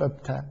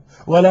ahbebte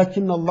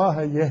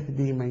velakinnallâhe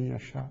yehdi men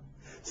yaşa.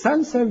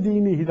 Sen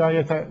sevdiğini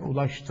hidayete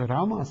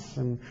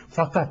ulaştıramazsın.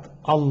 Fakat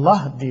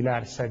Allah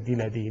dilerse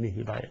dilediğini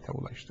hidayete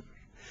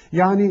ulaştırır.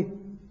 Yani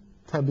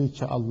tabii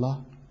ki Allah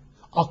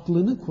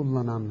aklını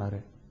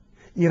kullananları,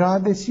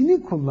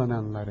 iradesini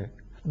kullananları,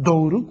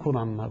 doğru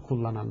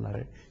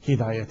kullananları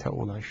hidayete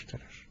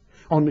ulaştırır.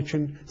 Onun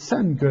için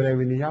sen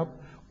görevini yap.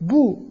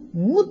 Bu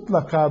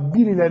mutlaka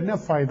birilerine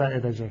fayda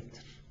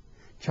edecektir.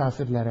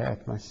 Kafirlere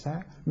etmezse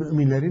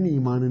müminlerin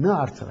imanını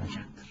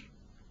artıracaktır.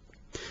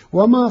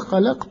 وَمَا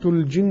خَلَقْتُ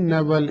الْجِنَّ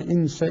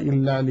وَالْاِنْسَ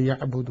اِلَّا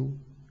لِيَعْبُدُونَ.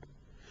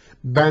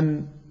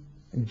 Ben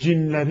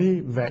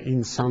cinleri ve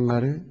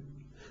insanları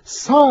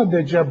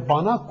sadece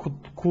bana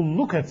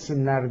kulluk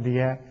etsinler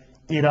diye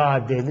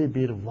iradeli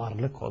bir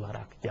varlık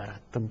olarak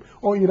yarattım.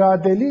 O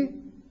iradeli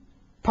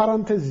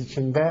parantez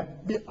içinde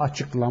bir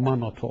açıklama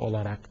notu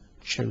olarak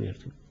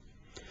çevirdim.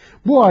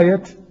 Bu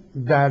ayet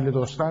değerli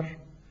dostlar,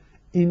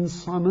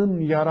 insanın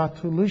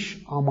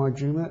yaratılış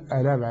amacını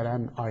ele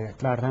veren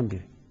ayetlerden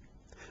biri.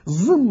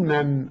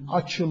 Zımnen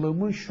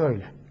açılımı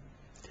şöyle: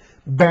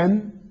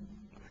 ben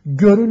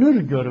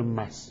görünür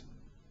görünmez,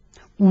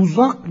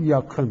 uzak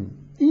yakın,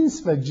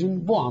 ins ve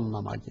cin bu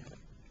anlama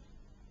gelir.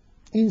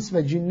 İns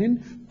ve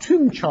cinnin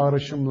tüm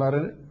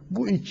çağrışımları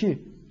bu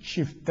iki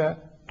çiftte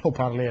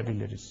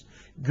toparlayabiliriz.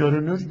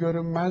 Görünür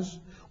görünmez,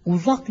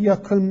 uzak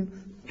yakın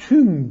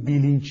tüm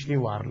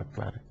bilinçli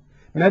varlıkları.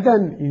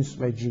 Neden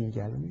ins ve cin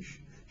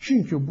gelmiş?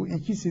 Çünkü bu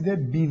ikisi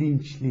de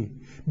bilinçli.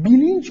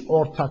 Bilinç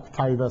ortak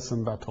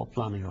paydasında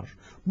toplanıyor.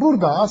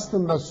 Burada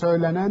aslında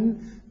söylenen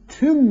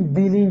tüm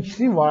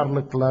bilinçli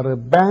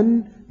varlıkları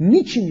ben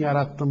niçin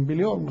yarattım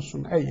biliyor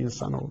musun ey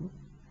insanoğlu?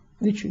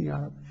 Niçin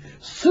yarattım?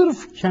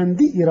 Sırf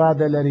kendi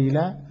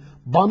iradeleriyle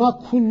bana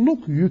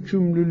kulluk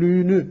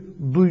yükümlülüğünü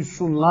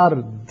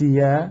duysunlar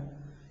diye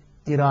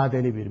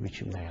iradeli bir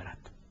biçimde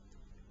yarattım.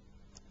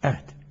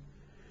 Evet.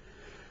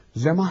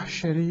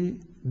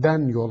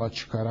 Zemahşeri'den yola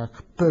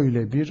çıkarak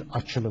böyle bir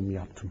açılım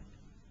yaptım.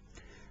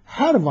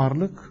 Her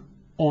varlık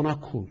ona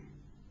kul.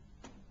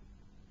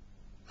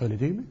 Öyle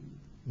değil mi?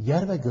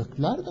 Yer ve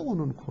gökler de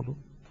onun kulu.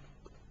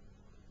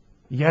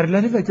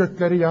 Yerleri ve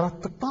gökleri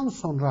yarattıktan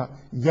sonra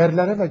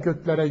yerlere ve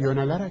göklere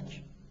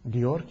yönelerek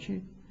diyor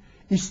ki,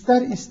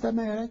 ister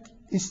istemeyerek,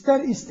 ister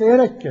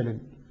isteyerek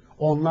gelin.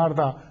 Onlar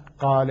da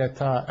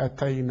galeta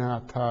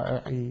eteyna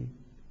ta'i.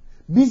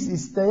 Biz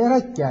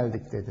isteyerek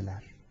geldik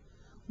dediler.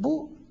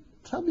 Bu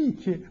tabii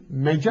ki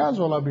mecaz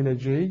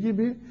olabileceği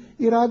gibi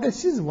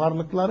iradesiz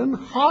varlıkların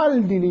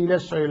hal diliyle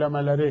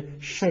söylemeleri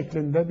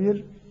şeklinde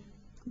bir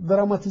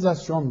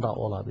dramatizasyon da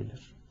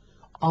olabilir.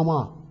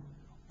 Ama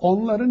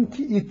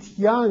onlarınki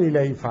ityan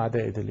ile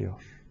ifade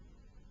ediliyor.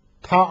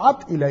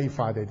 Taat ile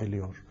ifade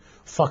ediliyor.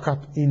 Fakat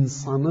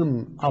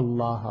insanın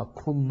Allah'a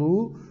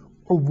kulluğu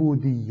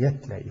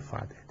ubudiyetle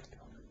ifade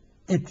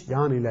ediliyor.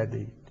 İtyan ile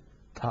değil,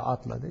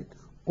 taatla değil,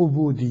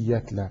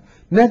 ubudiyetle.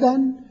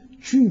 Neden?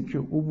 Çünkü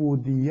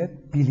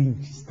ubudiyet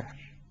bilinç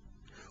ister.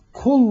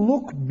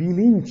 Kulluk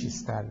bilinç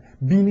ister.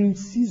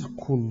 Bilinçsiz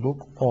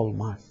kulluk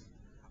olmaz.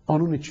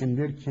 Onun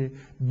içindir ki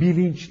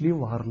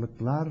bilinçli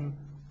varlıklar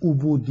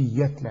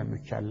ubudiyetle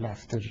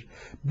mükelleftir.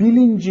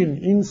 Bilincin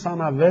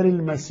insana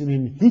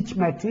verilmesinin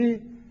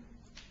hikmeti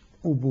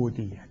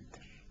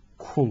ubudiyettir,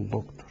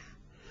 kulluktur.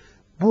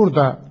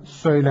 Burada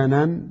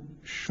söylenen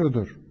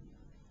şudur: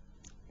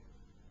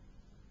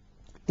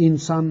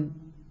 İnsan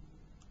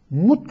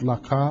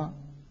mutlaka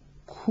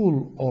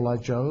kul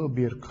olacağı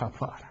bir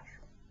kapı arar.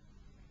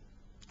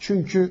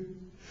 Çünkü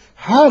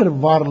her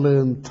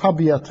varlığın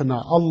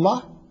tabiatına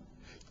Allah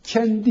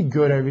kendi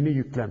görevini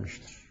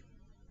yüklemiştir.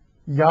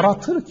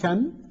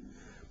 Yaratırken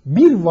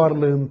bir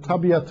varlığın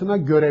tabiatına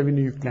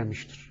görevini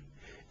yüklemiştir.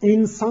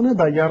 İnsanı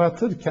da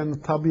yaratırken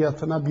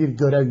tabiatına bir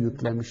görev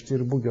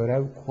yüklemiştir. Bu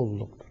görev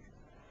kulluktur.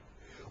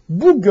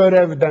 Bu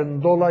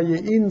görevden dolayı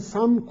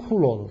insan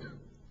kul olur.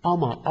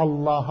 Ama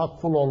Allah'a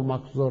kul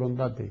olmak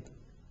zorunda değil.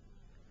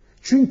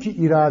 Çünkü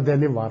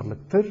iradeli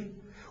varlıktır.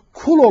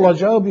 Kul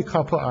olacağı bir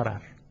kapı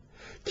arar.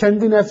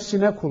 Kendi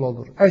nefsine kul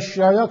olur,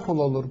 eşyaya kul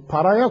olur,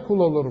 paraya kul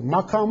olur,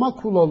 makama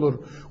kul olur.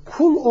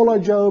 Kul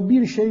olacağı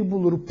bir şey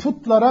bulur,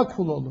 putlara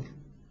kul olur.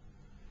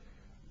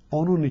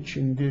 Onun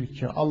içindir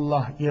ki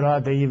Allah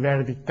iradeyi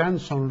verdikten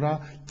sonra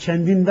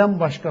kendinden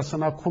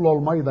başkasına kul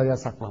olmayı da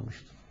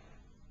yasaklamıştır.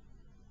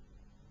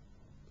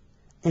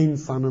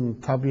 İnsanın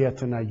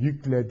tabiatına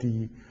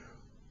yüklediği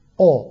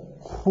o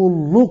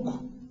kulluk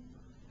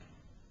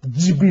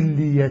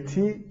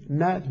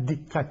cibilliyetine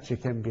dikkat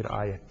çeken bir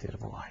ayettir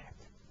bu ayet.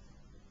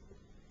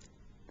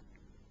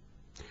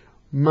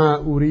 Ma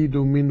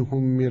uridu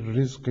minhum min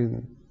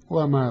rizqin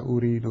ve ma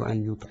uridu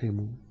en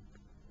yut'imun.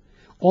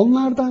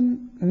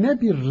 Onlardan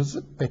ne bir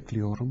rızık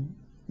bekliyorum,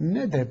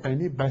 ne de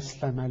beni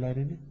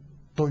beslemelerini,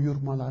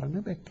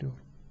 doyurmalarını bekliyorum.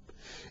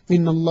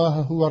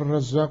 İnnallâhe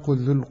huve'r-rezzâku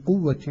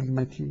zul-kuvvetil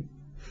metîn.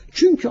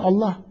 Çünkü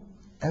Allah,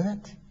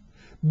 evet,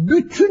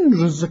 bütün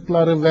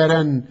rızıkları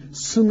veren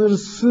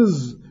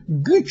sınırsız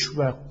güç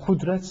ve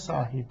kudret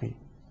sahibi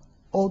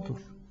O'dur,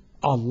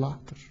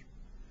 Allah'tır.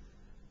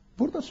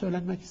 Burada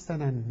söylenmek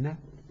istenen ne?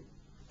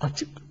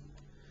 Açık.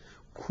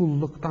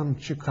 Kulluktan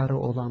çıkarı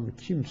olan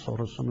kim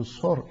sorusunu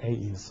sor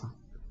ey insan.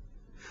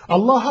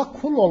 Allah'a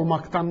kul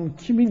olmaktan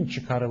kimin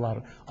çıkarı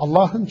var?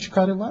 Allah'ın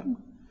çıkarı var mı?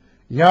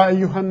 Ya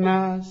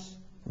eyyuhannas,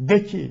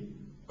 de ki,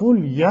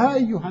 kul ya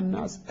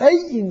eyyuhannas,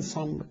 ey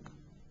insanlık.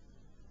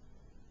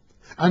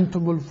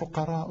 Entumul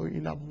fukarâ'u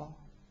ilallah.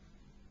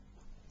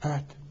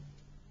 Evet.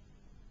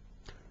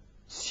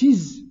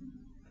 Siz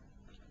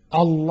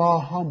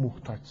Allah'a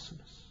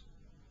muhtaçsınız.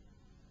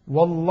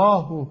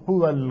 Vallahu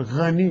huvel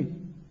gani.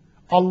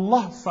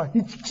 Allah'sa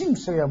hiç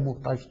kimseye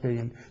muhtaç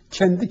değil.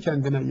 Kendi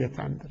kendine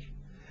yetendir.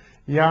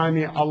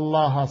 Yani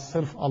Allah'a,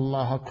 sırf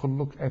Allah'a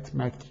kulluk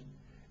etmek,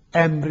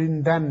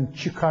 emrinden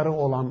çıkarı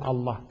olan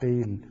Allah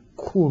değil,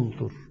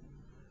 kuldur.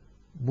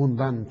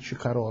 Bundan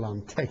çıkarı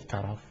olan tek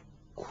taraf,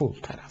 kul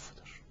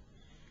tarafıdır.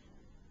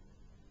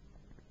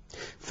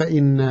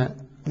 فَاِنَّ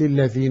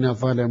لِلَّذ۪ينَ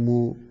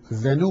ظَلَمُوا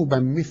ذَنُوبًا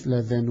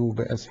مِثْلَ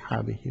ذَنُوبِ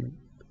أَصْحَابِهِمْ.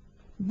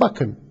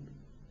 Bakın,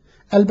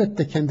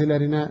 elbette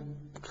kendilerine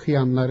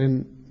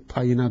kıyanların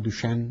payına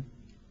düşen,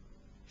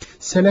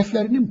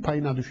 seleflerinin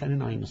payına düşenin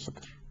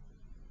aynısıdır.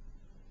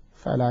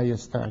 فَلَا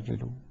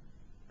يَسْتَعْجِلُونَ.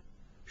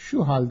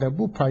 Şu halde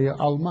bu payı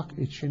almak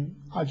için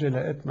acele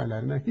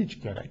etmelerine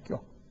hiç gerek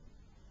yok.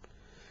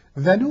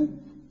 Zenub,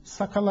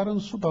 sakaların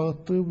su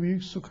dağıttığı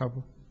büyük su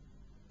kabı.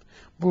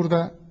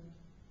 Burada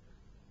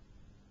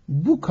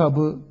bu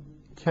kabı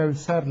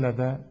kevserle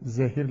de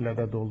zehirle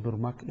de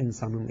doldurmak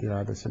insanın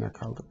iradesine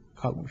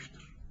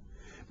kalmıştır.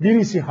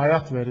 Birisi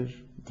hayat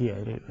verir,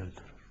 diğeri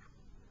öldürür.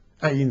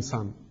 Ey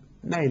insan,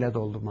 neyle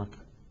doldurmak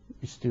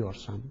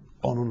istiyorsan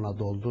onunla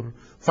doldur.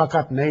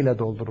 Fakat neyle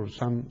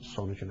doldurursan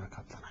sonucuna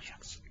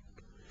katlanacaksın.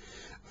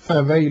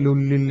 فَوَيْلٌ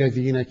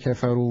لِلَّذ۪ينَ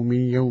كَفَرُوا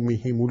مِنْ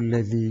يَوْمِهِمُ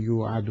الَّذ۪ي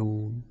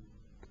يُعَدُونَ.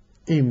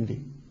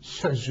 İmdi,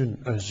 sözün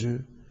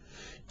özü,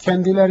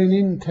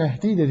 kendilerinin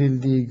tehdit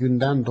edildiği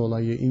günden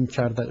dolayı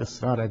inkarda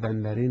ısrar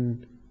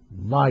edenlerin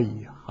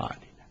vay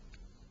haline.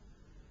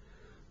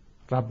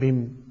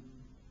 Rabbim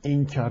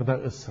inkarda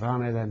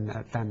ısrar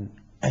edenlerden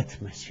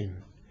etmesin.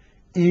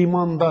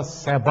 İmanda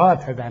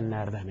sebat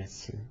edenlerden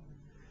etsin.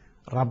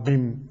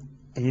 Rabbim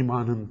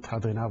imanın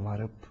tadına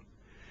varıp,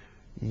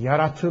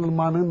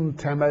 yaratılmanın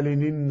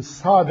temelinin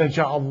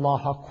sadece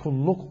Allah'a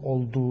kulluk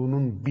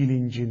olduğunun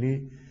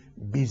bilincini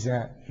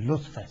bize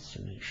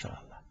lütfetsin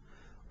inşallah.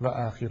 Ve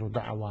ahiru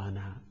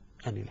da'vana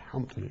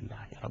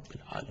enilhamdülillahi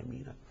rabbil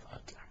alemin.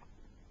 Fatiha.